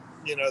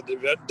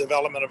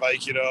development of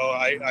Aikido.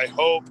 I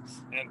hope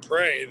and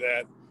pray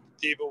that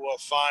people will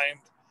find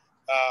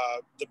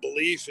the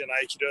belief in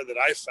Aikido that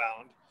I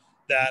found,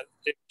 that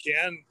it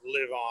can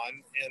live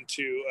on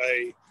into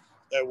a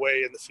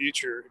way in the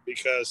future,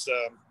 because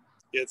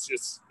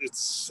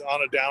it's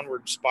on a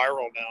downward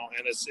spiral now,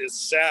 and it's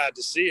sad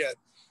to see it.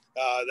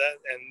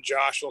 And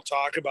Josh will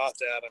talk about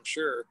that, I'm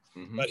sure.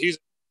 But he's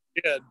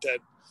a kid that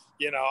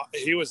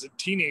he was a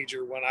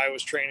teenager when I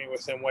was training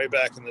with him way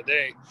back in the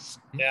day.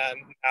 And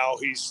now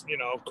he's,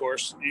 of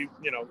course,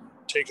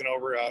 taken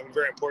over a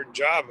very important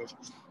job of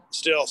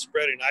still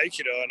spreading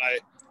Aikido. And I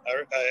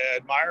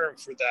admire him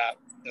for that,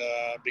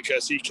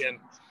 because he can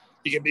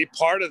be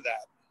part of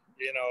that,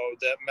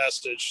 that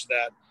message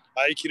that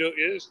Aikido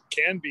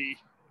can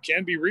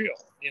be real.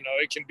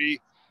 It can be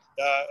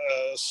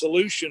a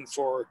solution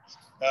for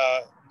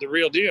the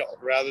real deal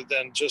rather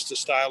than just a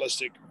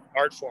stylistic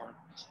art form.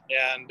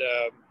 And,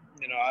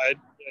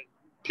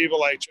 people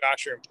like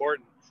Josh are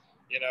important,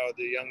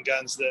 the young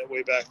guns that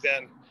way back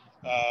then.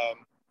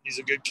 He's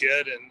a good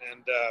kid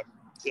and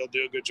he'll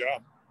do a good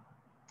job.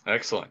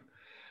 Excellent.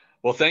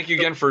 Well, thank you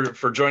again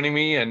for joining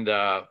me. And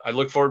I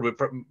look forward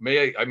to,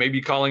 I may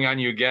be calling on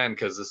you again,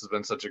 because this has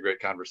been such a great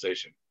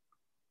conversation.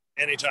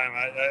 Anytime.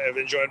 I've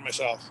enjoyed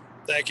myself.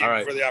 Thank you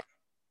for the opportunity.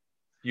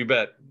 You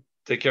bet.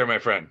 Take care, my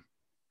friend.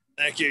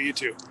 Thank you. You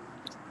too.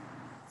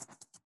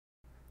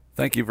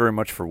 Thank you very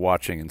much for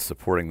watching and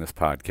supporting this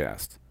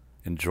podcast.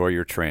 Enjoy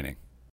your training.